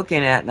what I'm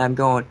looking at and I'm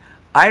going,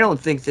 I don't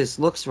think this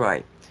looks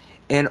right.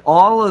 And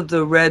all of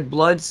the red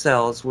blood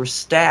cells were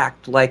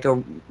stacked like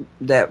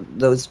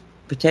those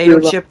potato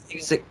chip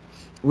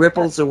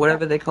ripples or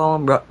whatever they call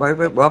them,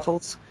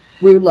 ruffles.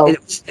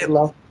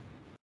 Rouleau.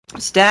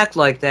 Stacked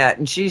like that.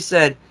 And she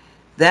said,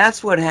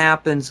 that's what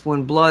happens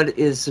when blood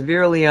is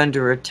severely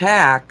under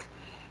attack.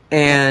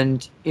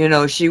 And,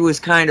 she was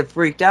kind of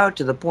freaked out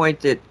to the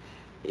point that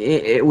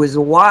it was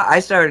a while.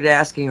 I started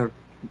asking her,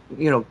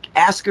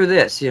 ask her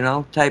this,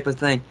 type of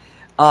thing,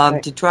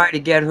 right, to try to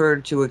get her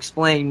to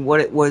explain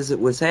what it was that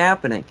was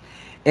happening.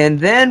 And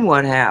then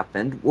what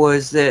happened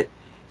was that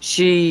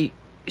she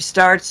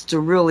starts to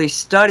really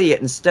study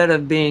it instead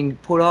of being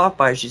put off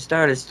by it. She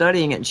started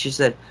studying it and she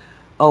said,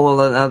 oh,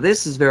 well, now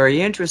this is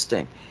very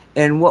interesting.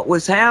 And what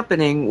was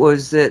happening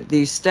was that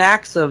these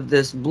stacks of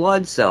this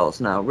blood cells,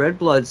 now red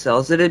blood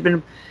cells, that had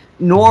been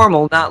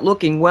normal, not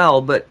looking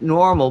well, but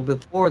normal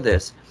before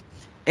this,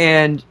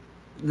 and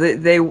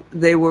they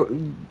were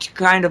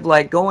kind of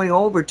like going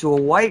over to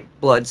a white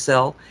blood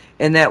cell,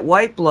 and that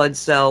white blood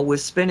cell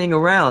was spinning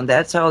around.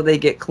 That's how they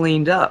get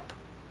cleaned up.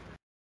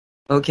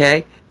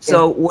 Okay?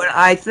 So what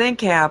I think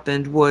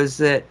happened was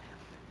that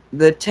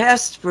the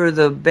test for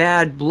the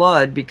bad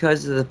blood,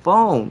 because of the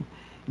foam,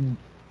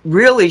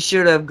 really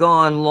should have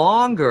gone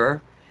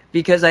longer,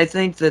 because I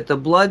think that the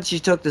blood she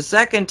took the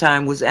second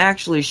time was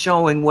actually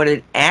showing what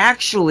had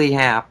actually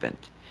happened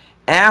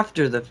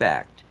after the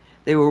fact.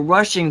 They were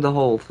rushing the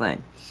whole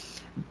thing.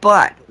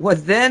 But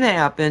what then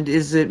happened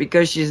is that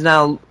because she's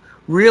now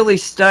really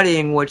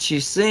studying what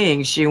she's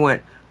seeing, she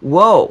went,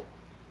 whoa.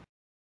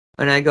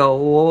 And I go,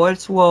 well,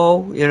 what's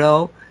whoa,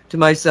 to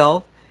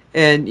myself.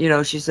 And,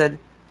 she said,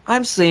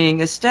 I'm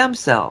seeing a stem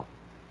cell.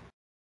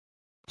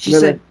 She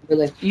said,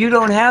 you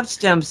don't have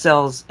stem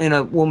cells in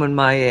a woman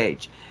my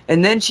age.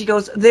 And then she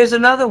goes, there's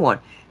another one.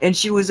 And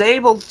she was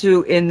able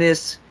to, in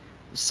this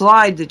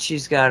slide that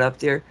she's got up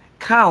there,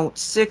 count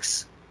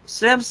 6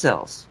 stem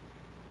cells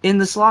in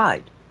the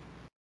slide.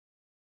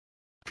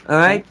 All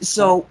right?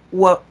 So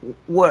what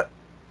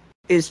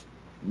is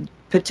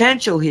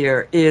potential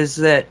here is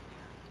that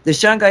the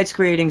Shungite's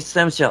creating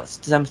stem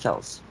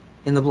cells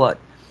in the blood.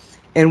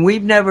 And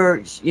we've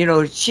never,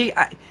 see,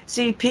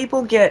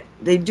 people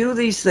they do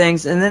these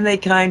things and then they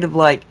kind of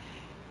like,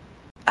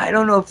 I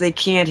don't know if they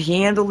can't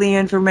handle the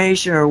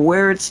information or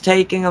where it's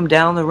taking them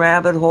down the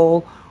rabbit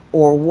hole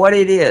or what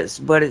it is,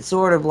 but it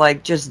sort of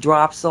like just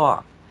drops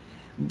off.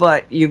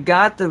 But you've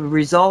got the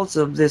results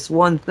of this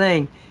one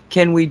thing.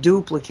 Can we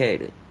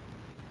duplicate it?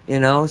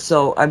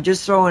 So I'm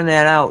just throwing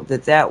that out,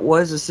 that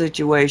was a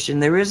situation.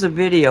 There is a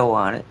video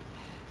on it,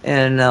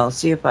 and I'll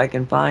see if I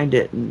can find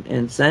it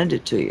and send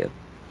it to you.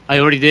 I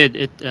already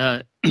did.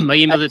 I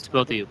emailed it to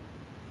both of you.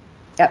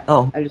 Yep.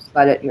 Oh, I just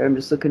got it here. I'm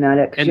just looking at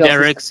it. And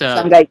Derek's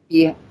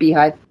Shungite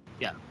beehive.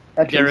 Yeah.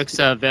 Derek's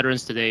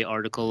Veterans Today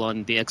article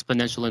on the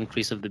exponential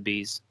increase of the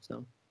bees.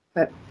 So,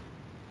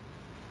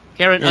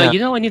 Karen, you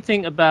know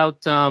anything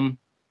about? I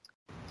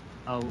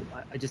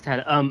just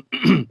had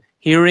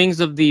hearings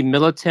of the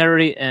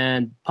Military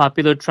and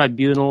Popular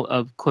Tribunal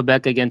of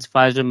Quebec against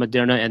Pfizer,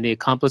 Moderna, and the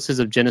accomplices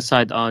of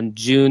genocide on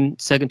June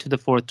 2nd to the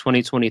 4th,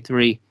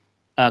 2023.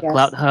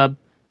 Clout Hub,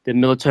 the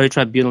Military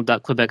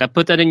Tribunal.Quebec. I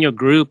put that in your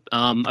group.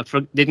 I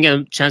didn't get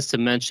a chance to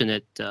mention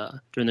it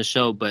during the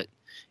show, but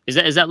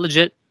is that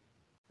legit?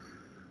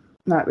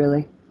 Not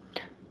really.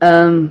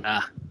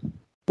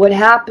 What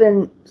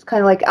happened is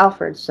kind of like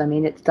Alfred's. I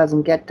mean, it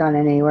doesn't get done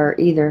anywhere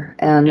either.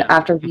 And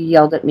after he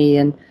yelled at me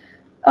and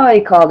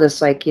he called us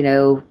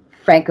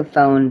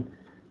francophone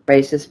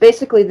racist.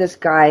 Basically, this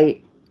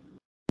guy,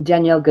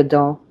 Daniel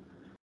Godon,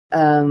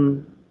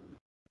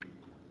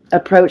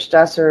 approached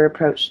us or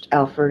approached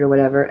Alfred or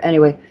whatever.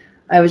 Anyway,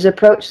 I was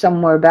approached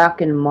somewhere back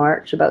in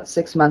March, about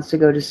 6 months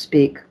ago, to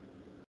speak.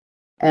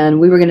 And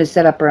we were going to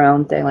set up our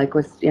own thing, like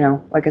I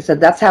said,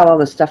 that's how all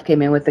the stuff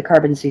came in with the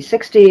carbon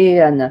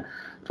C60 and the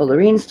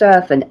fullerene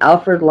stuff. And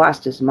Alfred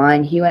lost his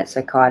mind. He went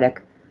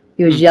psychotic.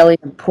 He was yelling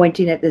and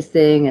pointing at this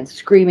thing and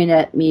screaming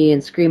at me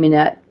and screaming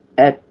at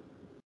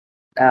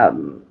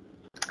Pamela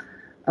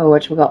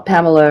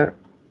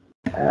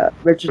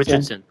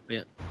Richardson.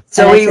 Yeah.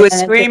 So he was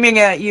screaming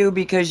at you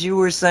because you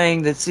were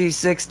saying that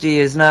C60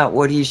 is not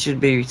what he should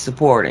be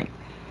supporting.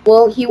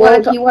 Well, he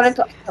wanted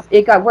to.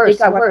 It got worse.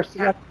 He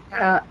got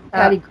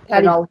Patty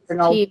and all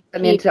team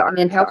come into our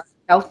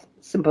health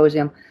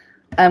symposium,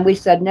 and we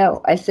said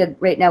no. I said,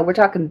 right now we're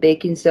talking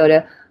baking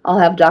soda. I'll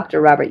have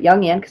Dr. Robert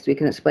Young in because we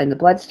can explain the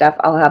blood stuff.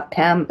 I'll have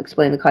Pam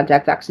explain the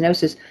contact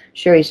vaccinosis.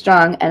 Sherry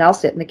Strong, and I'll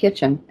sit in the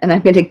kitchen, and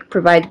I'm going to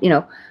provide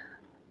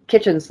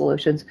kitchen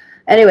solutions.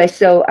 Anyway,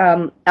 so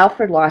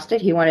Alfred lost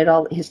it. He wanted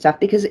all his stuff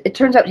because it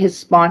turns out his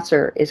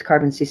sponsor is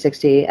Carbon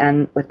C60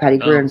 and with Patty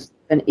Burns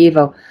and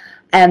Evo.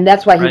 And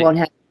that's why he won't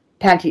have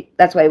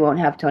that's why I won't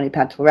have Tony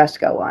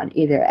Pantalesco on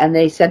either. And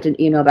they sent an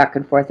email back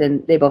and forth,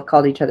 and they both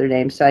called each other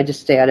names, so I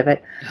just stay out of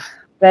it.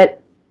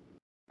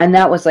 And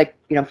that was like,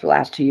 for the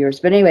last 2 years.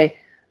 But anyway,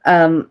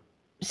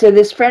 so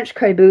this French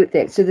Créboot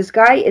thing. So this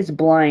guy is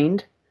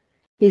blind.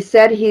 He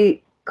said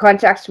he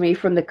contacts me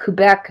from the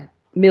Quebec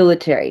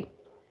military,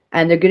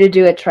 and they're going to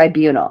do a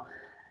tribunal.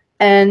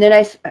 And then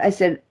I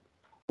said,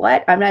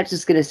 what? I'm not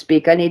just going to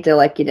speak. I need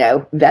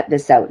to, vet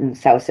this out and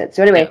souse it.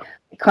 So anyway,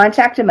 I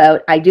contact him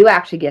out. I do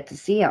actually get to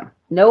see him.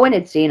 No one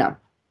had seen him.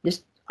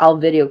 Just all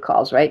video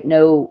calls, right?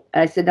 No.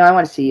 And I said, no, I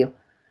want to see you.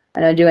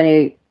 I don't do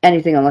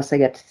anything unless I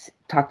get to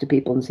talk to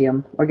people and see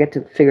him or get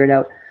to figure it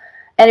out.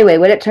 Anyway,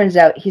 what it turns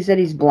out, he said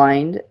he's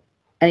blind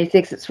and he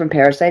thinks it's from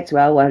parasites.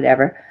 Well,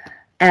 whatever.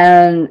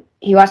 And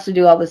he wants to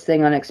do all this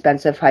thing on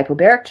expensive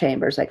hypobaric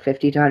chambers, like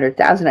 50 to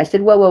 100,000. I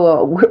said,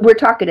 whoa. We're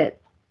talking it.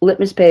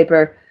 Litmus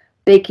paper,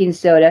 baking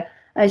soda.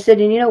 I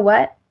said, and you know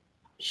what?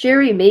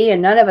 Sherry, me,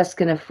 and none of us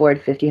can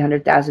afford 50,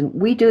 100,000.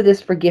 We do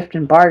this for gift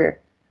and barter.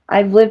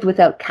 I've lived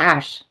without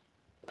cash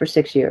for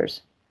 6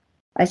 years.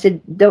 I said,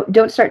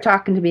 don't start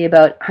talking to me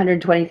about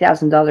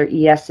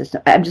 $120,000 ES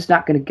system. I'm just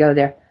not going to go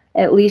there.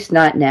 At least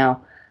not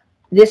now.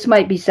 This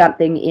might be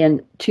something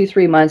in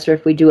 2-3 months, or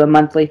if we do a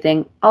monthly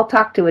thing, I'll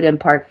talk to it in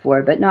part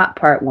 4, but not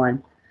part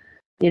 1.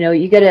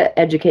 You got to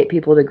educate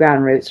people to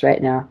ground roots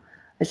right now.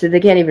 I said,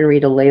 they can't even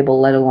read a label,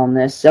 let alone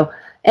this. So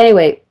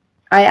anyway,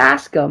 I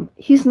asked him,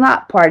 he's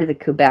not part of the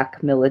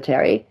Quebec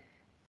military.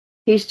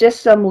 He's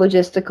just some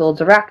logistical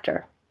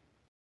director.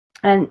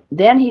 And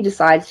then he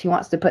decides he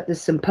wants to put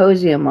this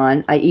symposium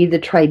on, i.e. the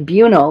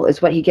tribunal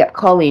is what he kept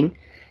calling.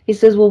 He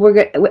says, well,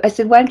 I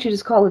said, why don't you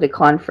just call it a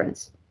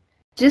conference?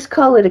 Just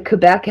call it a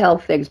Quebec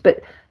Health Things. But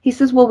he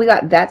says, well, we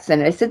got vets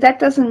in it. I said, that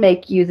doesn't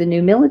make you the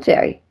new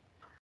military.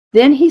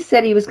 Then he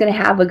said he was going to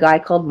have a guy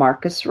called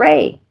Marcus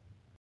Ray.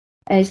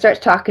 And he starts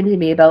talking to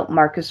me about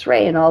Marcus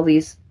Ray and all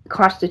these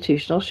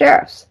constitutional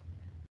sheriffs.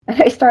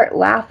 And I start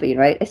laughing,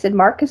 right? I said,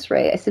 Marcus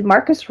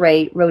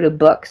Ray wrote a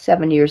book,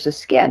 7 Years of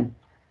Skin.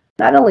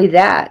 Not only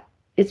that,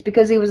 it's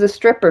because he was a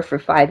stripper for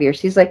 5 years.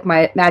 He's like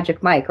my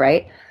Magic Mike,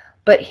 right?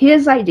 But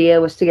his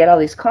idea was to get all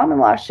these common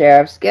law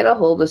sheriffs, get a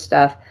hold of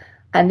stuff,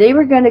 and they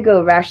were going to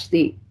go rush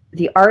the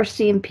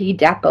RCMP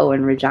depot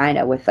in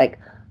Regina with like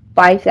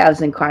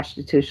 5,000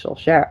 constitutional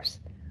sheriffs.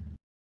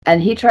 And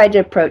he tried to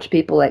approach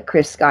people like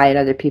Chris Sky and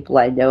other people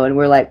I know, and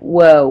we're like,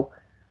 whoa,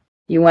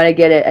 you want to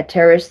get a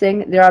terrorist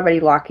thing? They're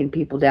already locking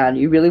people down.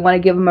 You really want to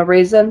give them a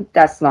reason?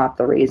 That's not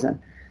the reason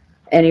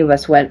any of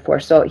us went for.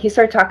 So he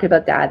started talking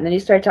about that, and then he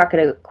started talking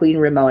to Queen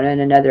Ramona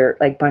and another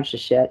bunch of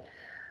shit.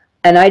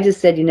 And I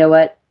just said, you know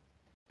what?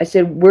 I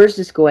said, where's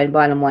this going,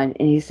 bottom line?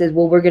 And he says,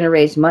 well, we're going to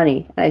raise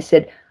money. And I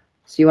said,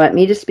 so you want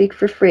me to speak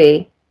for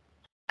free,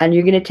 and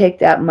you're going to take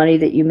that money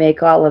that you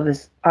make all of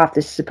us off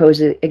this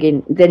supposed,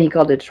 again, then he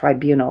called it a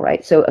tribunal,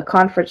 right? So a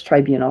conference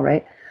tribunal,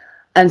 right?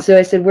 And so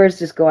I said, where's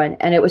this going?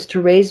 And it was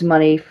to raise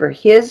money for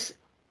his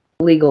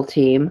legal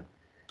team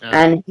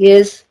and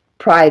his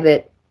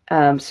private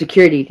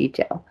security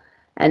detail.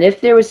 And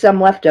if there was some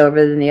left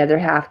over, then the other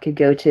half could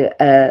go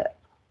to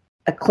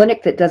a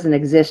clinic that doesn't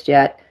exist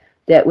yet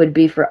that would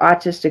be for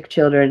autistic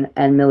children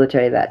and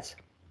military vets.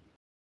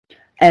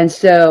 And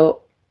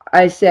so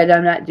I said,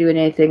 I'm not doing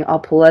anything. I'll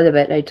pull out of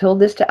it. And I told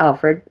this to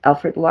Alfred.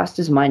 Alfred lost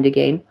his mind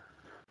again.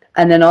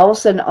 And then all of a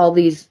sudden, all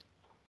these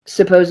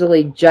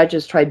supposedly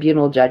judges,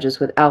 tribunal judges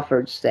with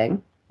Alfred's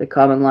thing, the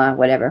common law,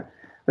 whatever,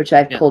 which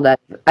I've pulled out.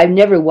 I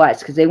never was,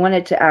 because they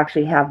wanted to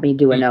actually have me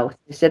do an oath.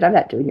 I said, I'm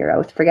not doing your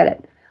oath. Forget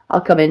it.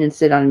 I'll come in and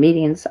sit on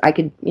meetings. I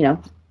could,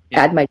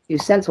 add my 2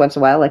 cents once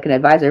in a while like an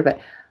advisor, but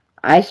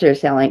I sure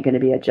as hell ain't going to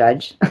be a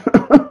judge.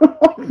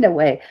 No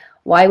way.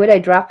 Why would I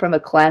drop from a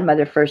clan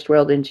mother first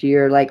world into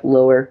your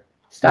lower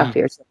stuff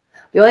here? So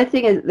the only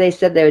thing is they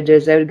said they would do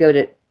is they would go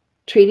to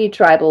treaty,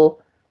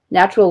 tribal,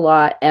 natural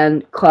law,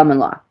 and common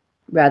law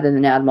rather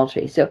than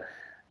admiralty. So,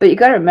 but you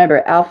got to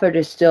remember, Alfred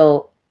is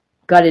still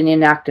got an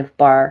inactive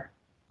bar,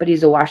 but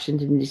he's a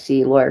Washington,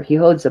 D.C. lawyer. He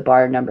holds a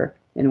bar number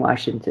in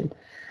Washington.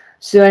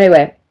 So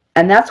anyway,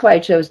 and that's why I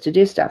chose to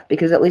do stuff,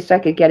 because at least I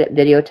could get it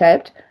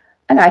videotaped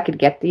and I could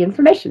get the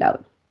information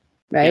out,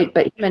 right? Yeah.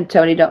 But him and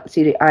Tony don't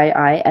see the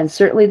eye. And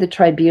certainly the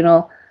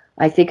tribunal,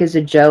 I think, is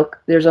a joke.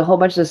 There's a whole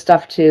bunch of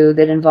stuff, too,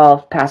 that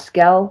involve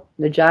Pascal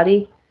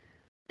Najati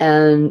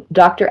and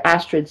Dr.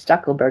 Astrid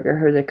Stuckelberger,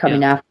 who they're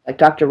coming after, like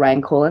Dr.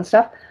 Ryan Cole and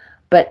stuff.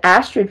 But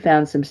Astrid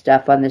found some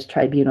stuff on this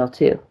tribunal,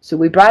 too. So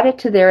we brought it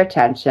to their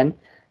attention.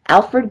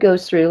 Alfred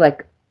goes through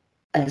like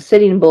a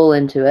sitting bull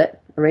into it,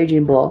 a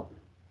raging bull.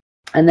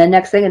 And then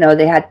next thing you know,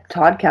 they had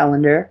Todd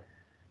Callender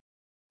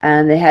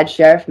and they had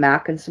Sheriff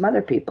Mack and some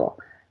other people.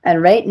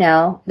 And right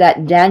now,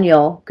 that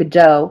Daniel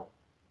Godot,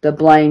 the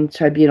blind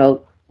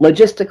tribunal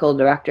logistical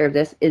director of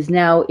this, is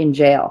now in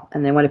jail.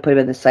 And they want to put him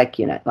in the psych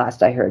unit,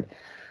 last I heard.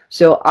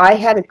 So I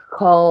had a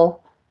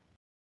call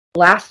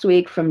last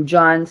week from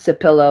John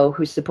Sapillo,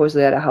 who's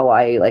supposedly out of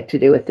Hawaii, to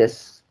do with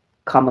this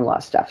common law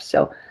stuff.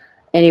 So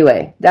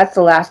anyway, that's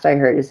the last I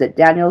heard, is that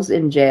Daniel's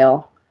in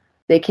jail.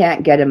 They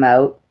can't get him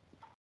out.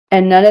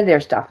 And none of their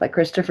stuff, like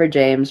Christopher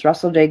James,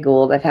 Russell J.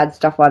 Gould, I've had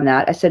stuff on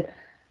that. I said,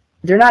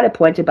 they're not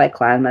appointed by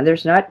clan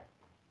mothers, not,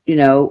 you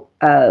know,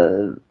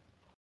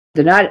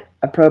 they're not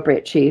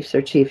appropriate chiefs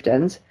or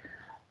chieftains,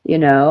 you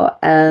know,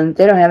 and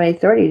they don't have any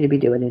authority to be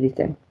doing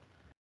anything,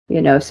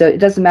 you know. So it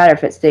doesn't matter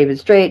if it's David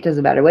Strait,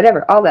 doesn't matter,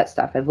 whatever, all that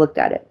stuff. I've looked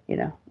at it, you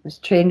know. I was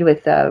trained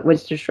with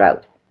Winston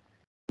Shrout,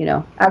 you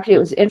know. Actually, it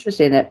was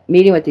interesting that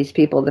meeting with these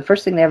people, the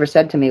first thing they ever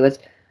said to me was,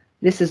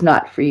 "This is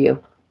not for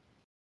you.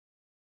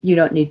 You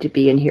don't need to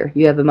be in here.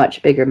 You have a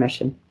much bigger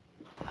mission."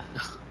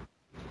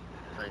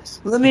 Nice.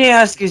 Let me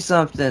ask you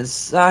something.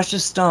 Sasha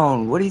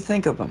Stone, what do you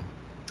think of him?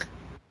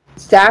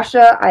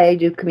 Sasha, I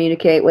do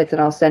communicate with,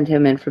 and I'll send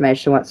him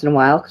information once in a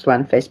while because we're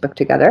on Facebook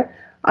together.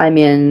 I'm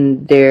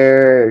in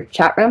their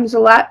chat rooms a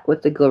lot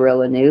with the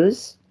Guerrilla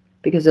News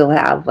because they'll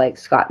have like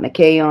Scott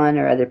McKay on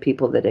or other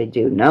people that I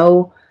do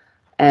know,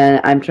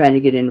 and I'm trying to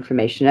get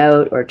information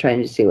out or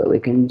trying to see what we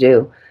can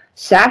do.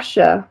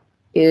 Sasha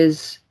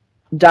is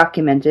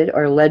documented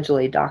or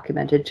allegedly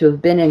documented to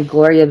have been in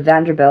Gloria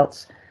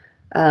Vanderbilt's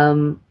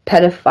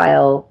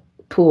pedophile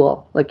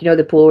pool, like, you know,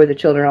 the pool where the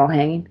children are all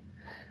hanging.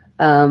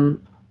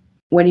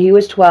 When he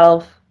was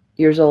 12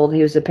 years old,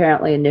 he was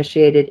apparently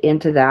initiated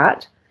into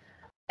that.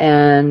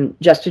 And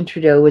Justin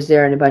Trudeau was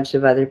there and a bunch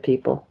of other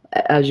people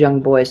as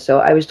young boys. So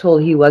I was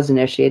told he was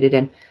initiated.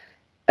 And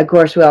of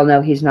course, we all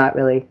know he's not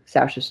really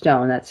Sasha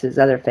Stone. That's his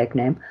other fake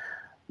name.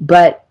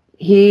 But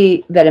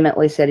he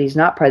vehemently said he's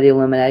not part of the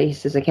Illuminati. He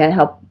says, I can't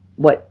help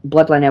what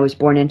bloodline I was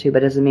born into,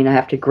 but doesn't mean I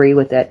have to agree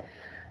with it.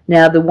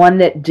 Now, the one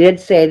that did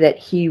say that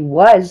he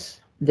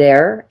was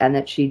there and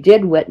that she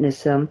did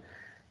witness him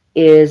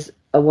is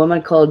a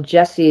woman called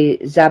Jessie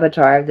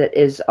Zabatar that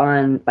is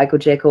on Michael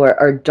Jaco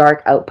or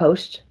Dark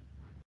Outpost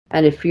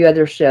and a few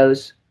other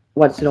shows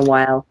once in a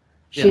while.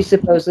 She Yeah.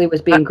 supposedly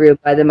was being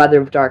groomed by the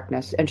Mother of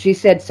Darkness. And she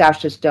said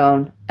Sasha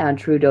Stone and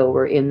Trudeau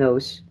were in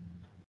those,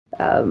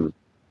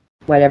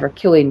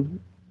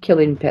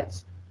 killing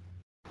pits.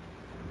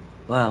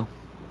 Wow.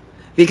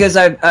 Because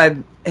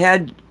I've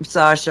had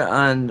Sasha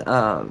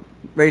on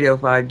Radio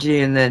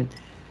 5G, and then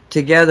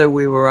together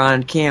we were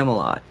on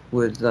Camelot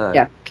with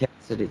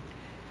Cassidy.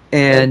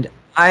 And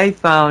I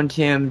found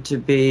him to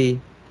be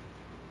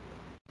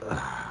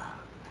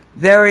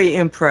very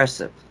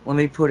impressive. Let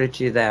me put it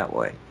to you that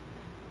way.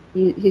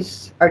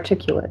 He's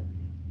articulate.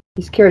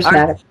 He's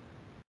charismatic.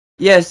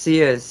 Yes,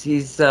 he is.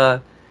 He's,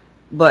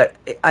 but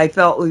I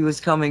felt he was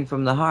coming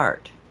from the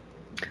heart.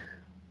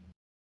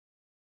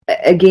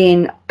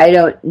 Again, I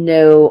don't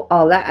know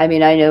all that. I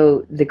mean, I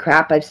know the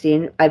crap I've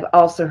seen. I've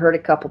also heard a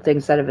couple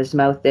things out of his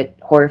mouth that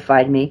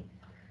horrified me.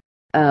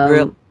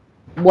 Really?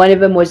 One of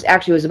them was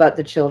about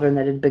the children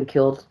that had been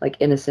killed, like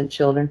innocent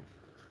children.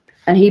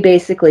 And he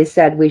basically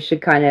said we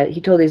should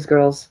he told these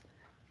girls,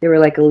 they were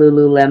like a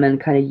Lululemon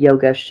kind of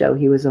yoga show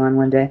he was on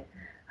one day.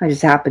 I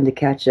just happened to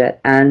catch it.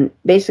 And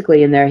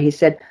basically in there he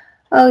said,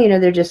 oh, you know,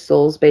 they're just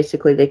souls.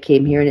 Basically they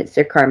came here and it's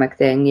their karmic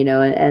thing, you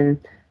know, and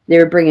they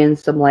were bringing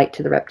some light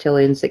to the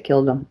reptilians that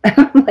killed them.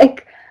 I'm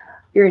like,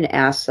 you're an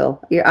asshole.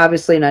 You're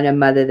obviously not a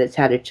mother that's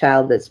had a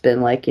child that's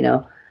been like, you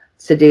know,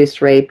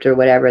 seduced, raped, or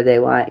whatever they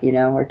want, you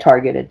know, or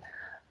targeted.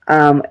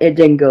 It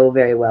didn't go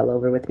very well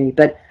over with me,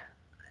 but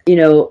you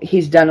know,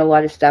 he's done a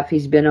lot of stuff.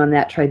 He's been on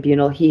that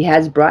tribunal. He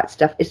has brought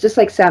stuff. It's just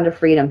like Sound of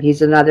Freedom.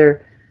 He's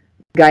another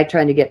guy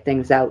trying to get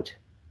things out.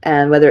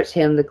 And whether it's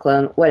him, the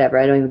clone, whatever,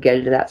 I don't even get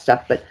into that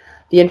stuff. But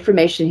the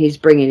information he's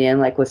bringing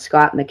in, like with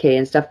Scott McKay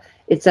and stuff,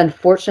 it's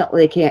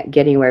unfortunately they can't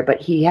get anywhere. But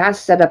he has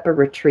set up a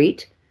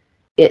retreat.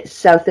 It's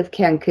south of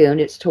Cancun.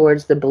 It's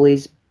towards the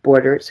Belize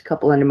border. It's a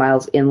couple hundred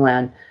miles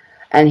inland.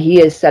 And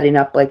he is setting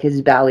up like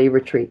his Bali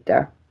retreat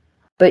there.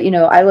 But, you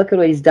know, I look at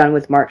what he's done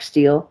with Mark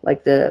Steele,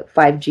 like the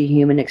 5G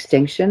human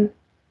extinction.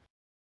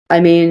 I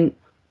mean,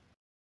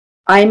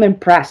 I'm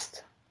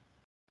impressed.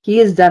 He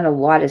has done a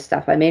lot of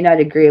stuff. I may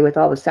not agree with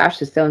all the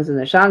Sasha Stones and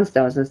the Sean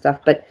Stones and stuff,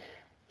 but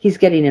he's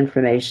getting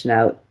information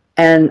out.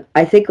 And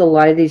I think a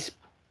lot of these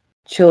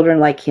children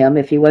like him,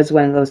 if he was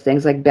one of those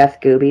things like Beth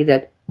Gooby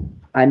that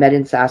I met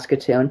in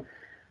Saskatoon,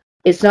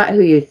 it's not who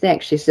you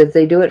think. She said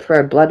they do it for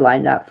our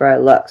bloodline, not for our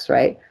looks,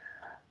 right?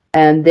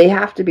 And they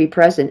have to be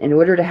present in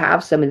order to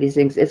have some of these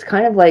things. It's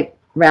kind of like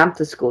ramp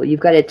to school. You've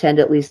got to attend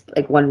at least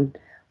like one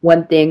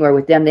thing, or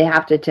with them, they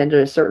have to attend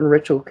a certain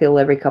ritual kill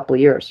every couple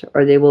of years,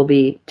 or they will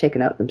be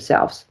taken out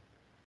themselves.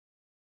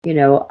 You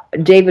know,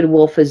 David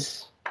Wolf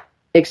has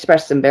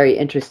expressed some very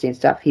interesting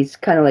stuff. He's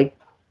kind of like,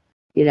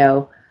 you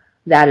know,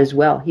 that as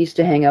well. He used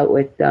to hang out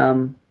with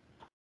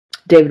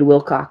David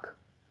Wilcock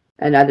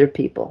and other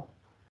people.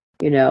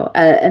 You know,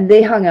 and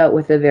they hung out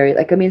with a very,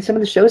 like, I mean, some of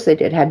the shows they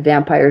did had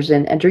vampires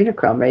and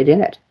adrenochrome right in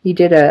it. He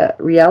did a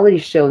reality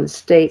show in the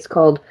States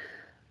called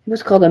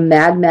a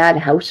Mad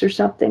House or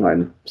something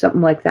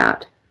like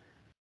that.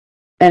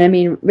 And I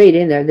mean, right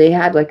in there, they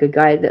had like a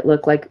guy that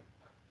looked like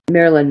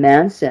Marilyn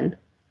Manson,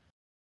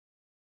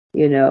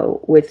 you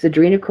know, with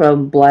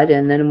adrenochrome blood,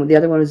 and then the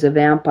other one was a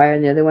vampire,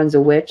 and the other one's a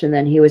witch, and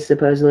then he was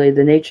supposedly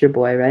the nature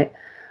boy, right?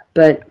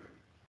 But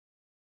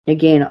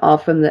again, all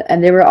from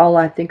and they were all,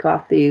 I think,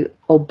 off the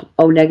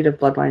O negative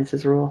bloodlines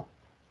as a rule.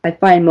 I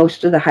find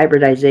most of the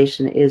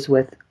hybridization is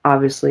with,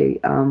 obviously,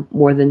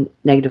 more than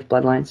negative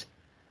bloodlines.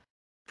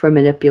 for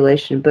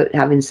manipulation. But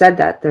having said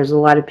that, there's a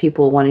lot of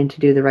people wanting to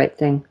do the right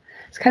thing.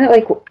 It's kind of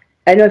like,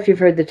 I don't know if you've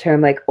heard the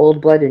term like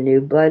old blood and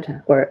new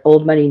blood, or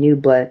old money, new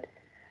blood.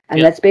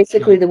 And that's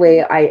basically the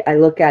way I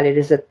look at it,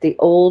 is that the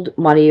old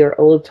money or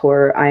old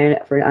Torah, iron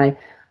for an eye,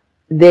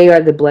 they are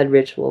the blood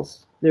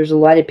rituals. There's a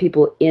lot of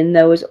people in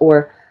those,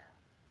 or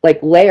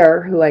like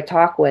Lair, who I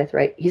talk with,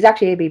 right? He's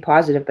actually AB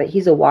positive, but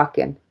he's a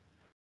walk-in.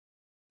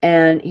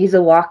 And he's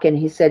a walk-in,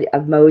 he said,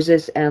 of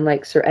Moses and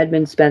like Sir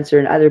Edmund Spencer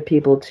and other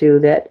people too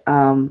that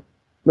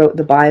wrote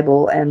the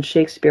Bible and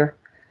Shakespeare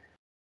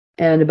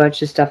and a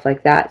bunch of stuff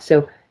like that.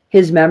 So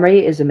his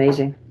memory is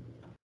amazing,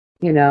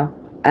 you know.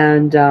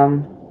 And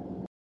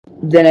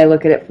then I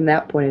look at it from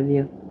that point of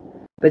view.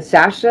 But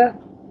Sasha,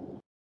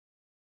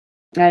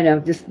 I don't know,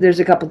 just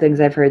there's a couple things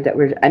I've heard that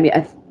were, I mean,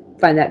 I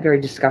find that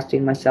very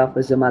disgusting myself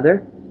as a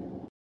mother.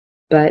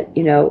 But,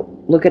 you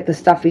know, look at the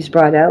stuff he's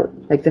brought out,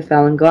 like the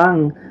Falun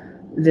Gong,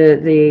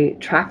 the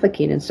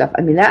trafficking and stuff.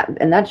 I mean,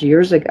 that's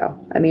years ago.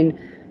 I mean,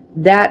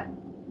 that,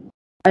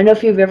 I don't know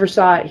if you've ever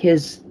saw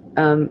his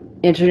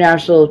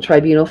International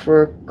Tribunal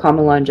for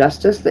Common Law and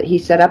Justice that he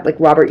set up. Like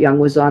Robert Young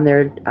was on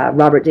there,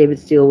 Robert David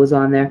Steele was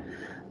on there.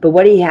 But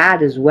what he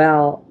had as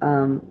well,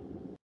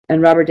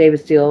 and Robert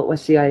David Steele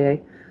was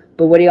CIA,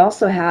 but what he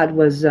also had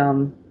was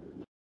a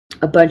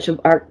bunch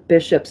of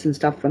archbishops and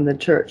stuff from the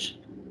church,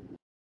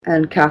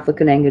 and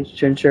Catholic and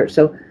Anglican church.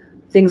 So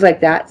things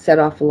like that set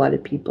off a lot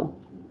of people.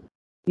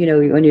 You know,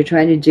 when you're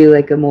trying to do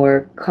like a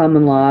more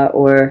common law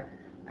or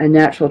a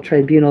natural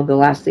tribunal, the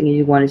last thing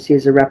you want to see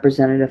is a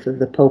representative of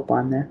the Pope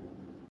on there.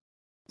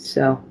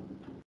 So,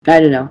 I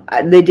don't know.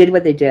 They did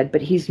what they did,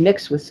 but he's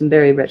mixed with some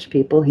very rich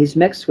people. He's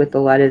mixed with a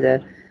lot of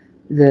the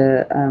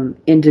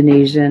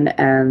Indonesian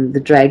and the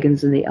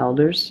dragons and the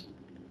elders.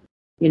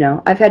 You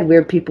know, I've had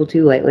weird people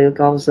too lately. Like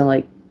all of a sudden,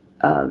 like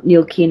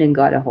Neil Keenan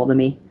got a hold of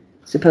me.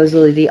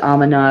 Supposedly the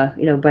Amana,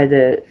 you know, by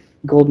the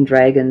golden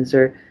dragons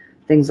or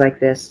things like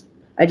this.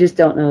 I just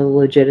don't know the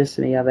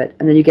legitimacy of it.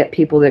 And then you get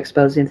people that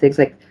exposing things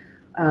like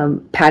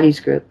Patty's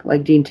group,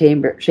 like Dean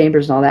Chambers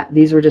and all that.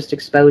 These were just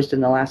exposed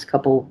in the last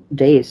couple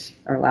days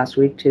or last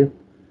week too.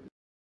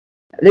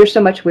 There's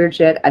so much weird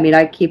shit. I mean,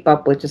 I keep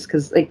up with just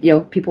because, like, you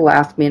know, people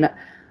ask me, and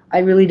I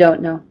really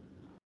don't know.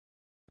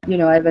 You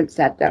know, I haven't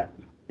sat down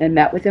and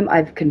met with him.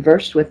 I've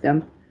conversed with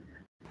him.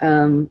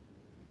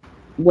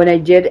 When I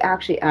did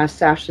actually ask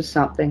Sasha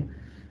something,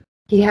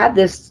 he had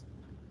this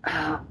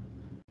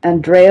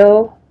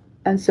Andreo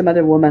and some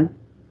other woman.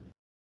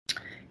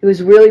 He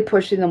was really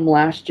pushing them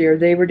last year.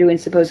 They were doing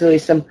supposedly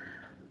some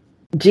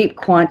deep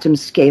quantum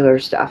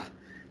scalar stuff.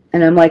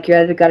 And I'm like, you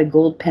either got a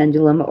gold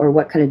pendulum or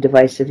what kind of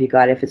device have you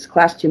got? If it's a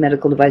class 2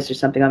 medical device or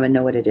something, I'm going to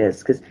know what it is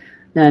because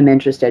now I'm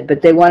interested.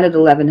 But they wanted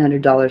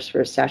 $1,100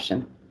 for a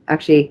session.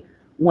 Actually,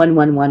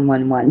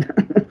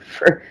 11111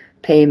 for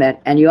payment.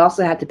 And you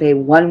also had to pay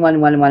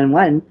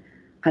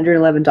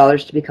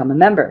 $111 to become a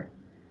member.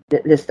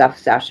 This stuff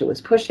Sasha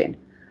was pushing.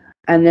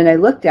 And then I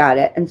looked at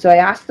it, and so I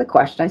asked the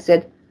question. I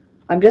said,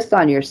 I'm just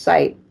on your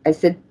site. I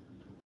said,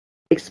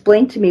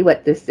 explain to me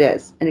what this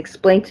is, and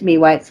explain to me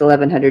why it's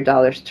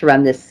 $1,100 to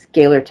run this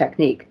scalar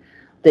technique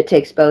that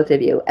takes both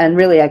of you. And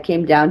really, I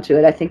came down to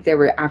it. I think they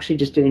were actually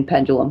just doing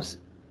pendulums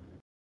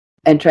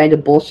and trying to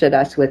bullshit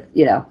us with,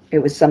 you know, it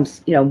was some,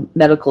 you know,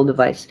 medical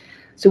device.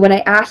 So when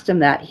I asked him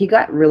that, he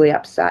got really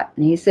upset.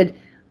 And he said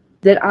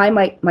that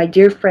my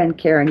dear friend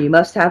Karen, you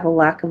must have a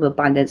lack of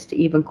abundance to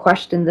even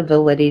question the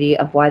validity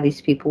of why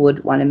these people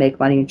would want to make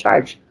money and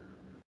charge.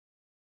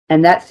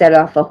 And that set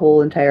off a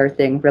whole entire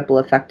thing, ripple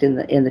effect in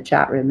the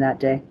chat room that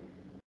day.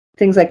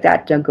 Things like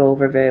that don't go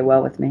over very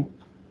well with me.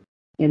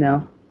 You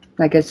know,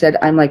 like I said,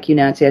 I'm like you,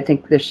 Nancy. I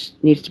think this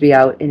needs to be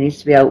out. It needs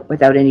to be out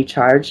without any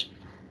charge.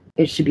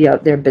 It should be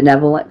out there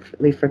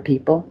benevolently for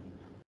people.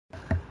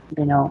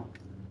 You know.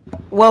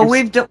 Well,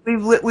 we've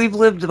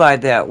lived by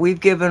that. We've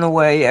given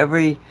away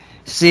every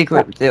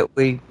secret that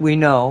we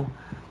know.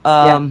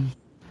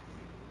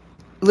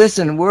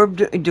 Listen, we're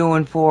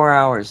doing 4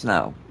 hours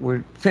now.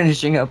 We're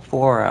finishing up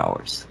 4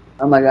 hours.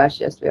 Oh my gosh,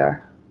 yes we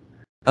are.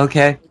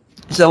 Okay.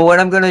 So what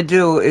I'm going to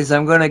do is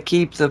I'm going to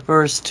keep the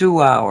first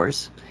 2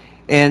 hours,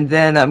 and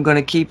then I'm going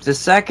to keep the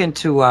second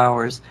 2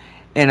 hours,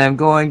 and I'm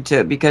going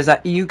to, because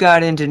you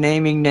got into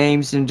naming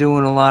names and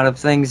doing a lot of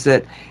things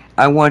that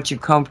I want you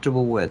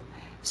comfortable with.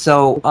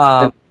 So,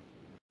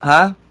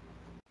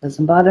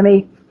 Doesn't bother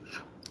me.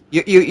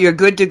 You're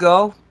good to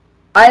go?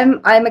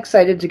 I'm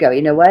excited to go.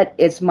 You know what?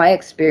 It's my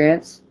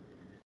experience,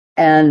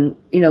 and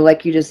you know,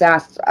 like you just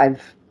asked,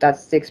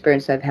 that's the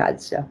experience I've had.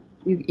 So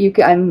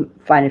I'm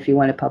fine if you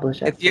want to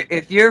publish it.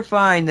 If you're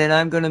fine, then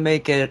I'm going to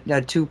make it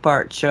a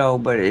 2-part show,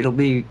 but it'll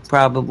be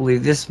probably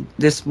this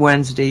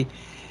Wednesday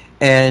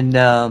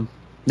and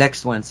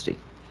next Wednesday.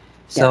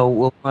 So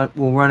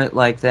we'll run it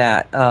like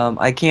that.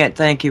 I can't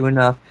thank you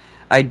enough.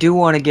 I do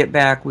want to get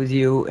back with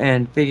you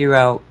and figure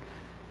out,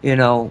 you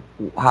know,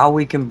 how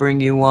we can bring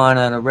you on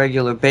a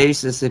regular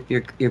basis if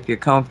you're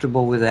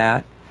comfortable with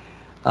that.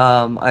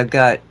 I've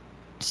got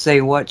Say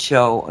What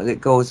show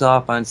that goes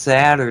off on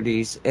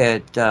Saturdays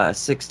at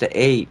 6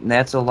 to 8, and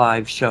that's a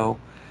live show.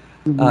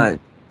 Mm-hmm.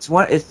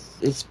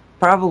 It's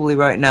probably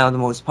right now the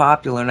most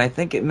popular, and I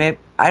think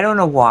I don't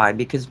know why,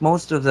 because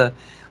most of the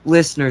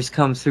listeners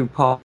come through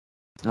Paul.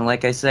 And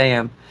like I say,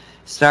 I'm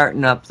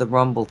starting up the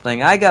Rumble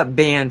thing. I got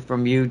banned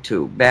from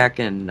YouTube back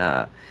in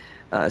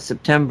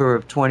September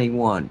of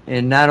 21,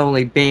 and not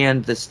only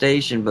banned the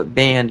station, but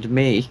banned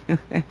me.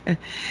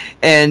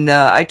 And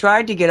I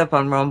tried to get up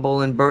on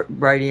Rumble and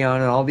Brighteon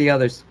and all the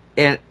others,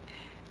 and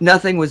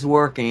nothing was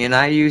working. And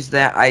I used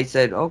that. I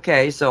said,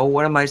 okay, so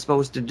what am I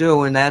supposed to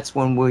do? And that's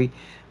when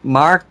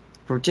Mark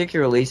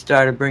particularly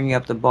started bringing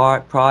up the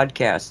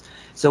podcast.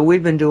 So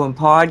we've been doing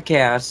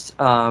podcasts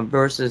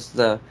versus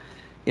the,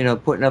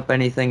 putting up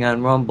anything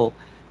on Rumble.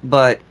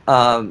 But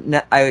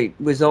I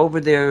was over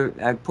there,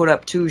 I put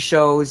up 2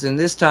 shows, and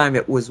this time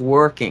it was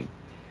working.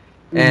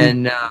 Mm-hmm.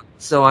 And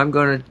so I'm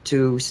going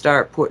to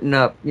start putting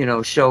up,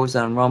 shows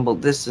on Rumble,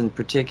 this in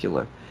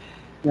particular.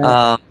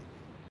 Right.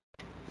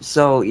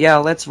 So, yeah,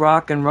 let's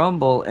rock and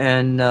rumble,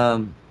 and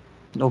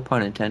no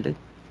pun intended.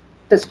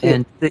 That's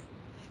good. And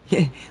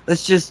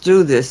let's just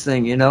do this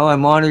thing,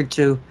 I'm honored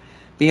to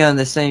be on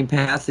the same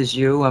path as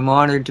you. I'm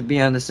honored to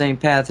be on the same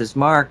path as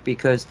Mark,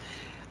 because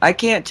I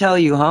can't tell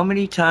you how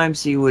many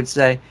times he would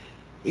say,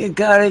 you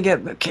gotta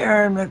get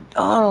Karen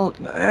Macdonald.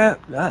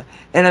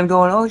 And I'm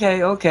going,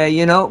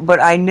 okay, but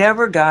I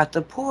never got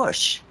the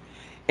push.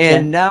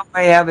 And now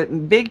I have it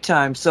in big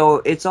time. So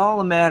it's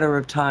all a matter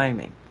of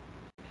timing.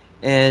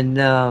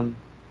 And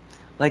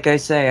like I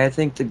say, I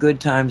think the good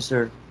times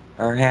are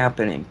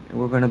happening. And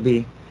we're going to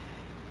be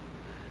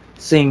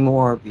seeing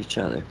more of each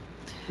other.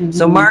 Mm-hmm.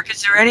 So, Mark,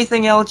 is there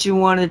anything else you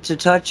wanted to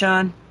touch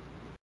on?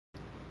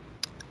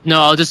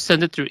 No, I'll just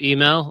send it through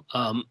email,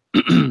 and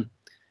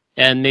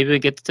maybe we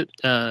get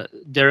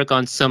Derek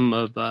on some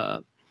of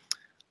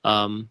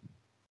other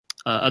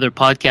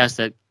podcasts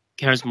that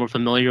Karen's more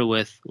familiar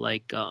with,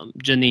 like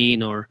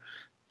Janine or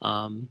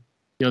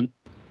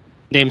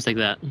names like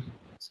that.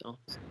 So.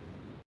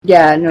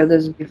 Yeah, no,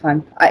 those would be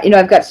fun.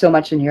 I've got so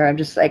much in here. I'm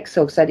just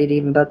so excited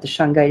even about the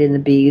Shungite and the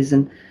bees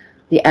and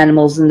the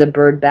animals and the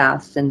bird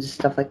baths and just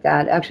stuff like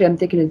that. Actually, I'm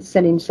thinking of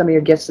sending some of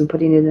your gifts and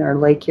putting it in our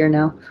lake here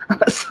now.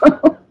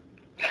 So.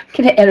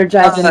 Can I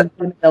energize them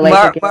in the lake?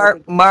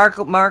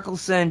 Mark will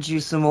send you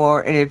some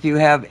more, and if you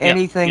have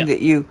anything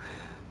that you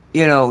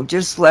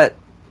just let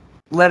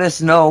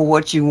us know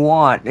what you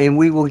want, and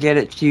we will get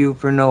it to you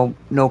for no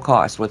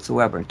cost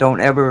whatsoever. Don't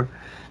ever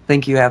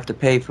think you have to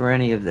pay for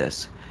any of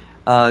this.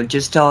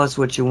 Just tell us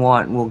what you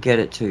want, and we'll get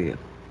it to you.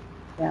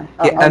 Yeah,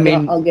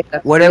 I'll get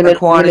that. Whatever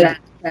quantity.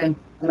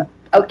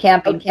 Out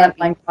camping,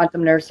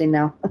 quantum nursing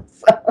now.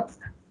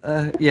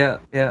 Yeah.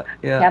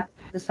 Camp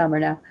this summer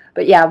now.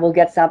 But yeah, we'll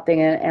get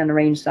something and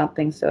arrange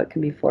something so it can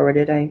be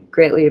forwarded. I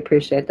greatly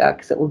appreciate that,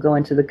 because it will go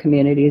into the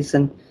communities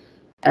and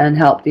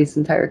help these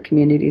entire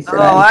communities.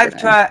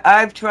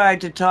 I've tried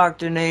to talk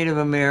to Native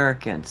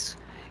Americans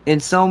in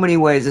so many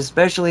ways,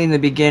 especially in the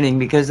beginning,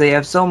 because they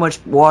have so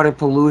much water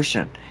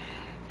pollution,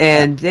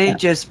 and they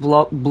just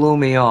blew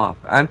me off.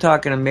 I'm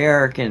talking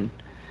American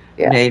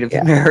Native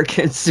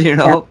Americans, I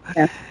was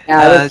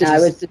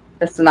the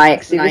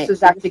Siniak. See, this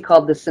is actually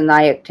called the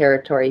Siniak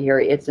territory here.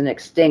 It's an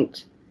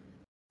extinct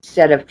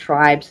set of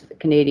tribes,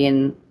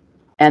 Canadian,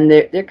 and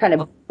they're kind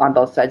of on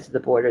both sides of the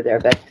border there.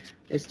 But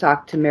I just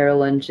talked to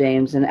Marilyn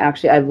James, and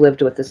actually I've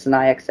lived with the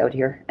Siniaks out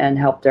here and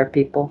helped their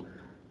people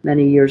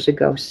many years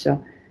ago.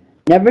 So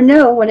never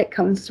know when it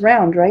comes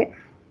around, right?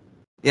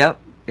 Yep.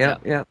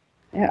 Yeah,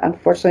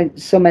 unfortunately,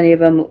 so many of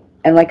them,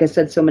 and like I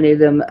said, so many of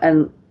them,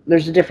 and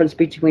there's a difference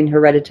between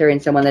hereditary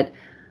and someone that,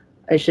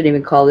 I shouldn't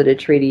even call it a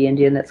treaty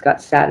Indian that's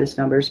got status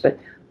numbers, but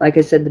like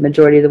I said, the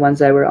majority of the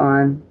ones I were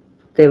on,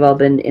 they've all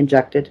been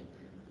injected.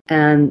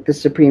 And the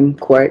Supreme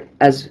Court,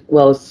 as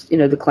well as,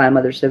 the clan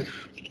mothers, have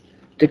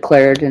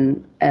declared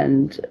and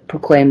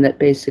proclaimed that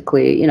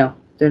basically,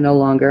 they're no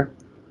longer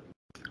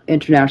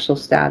international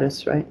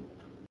status, right?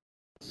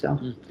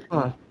 So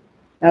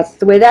that's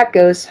the way that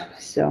goes.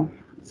 So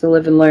it's a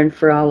live and learn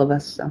for all of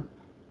us. So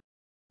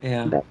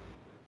yeah.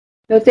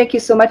 No, thank you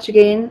so much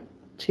again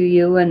to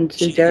you and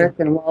to Derek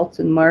and Walt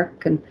and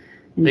Mark, and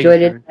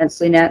enjoyed it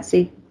immensely,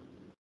 Nancy.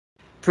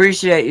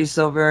 Appreciate you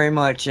so very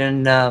much,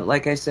 and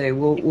like I say,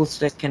 we'll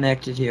stay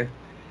connected here.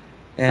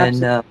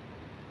 And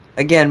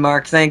again,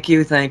 Mark, thank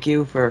you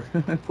for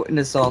putting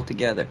this all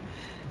together.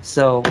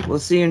 So we'll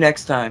see you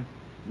next time.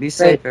 Be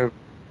safe.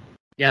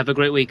 Yeah, have a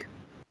great week.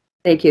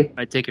 Thank you. All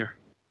right, take care.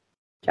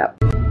 Ciao.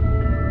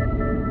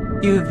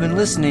 You've been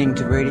listening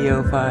to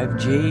Radio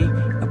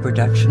 5G, a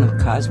production of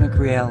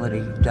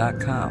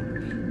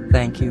CosmicReality.com.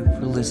 Thank you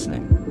for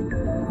listening.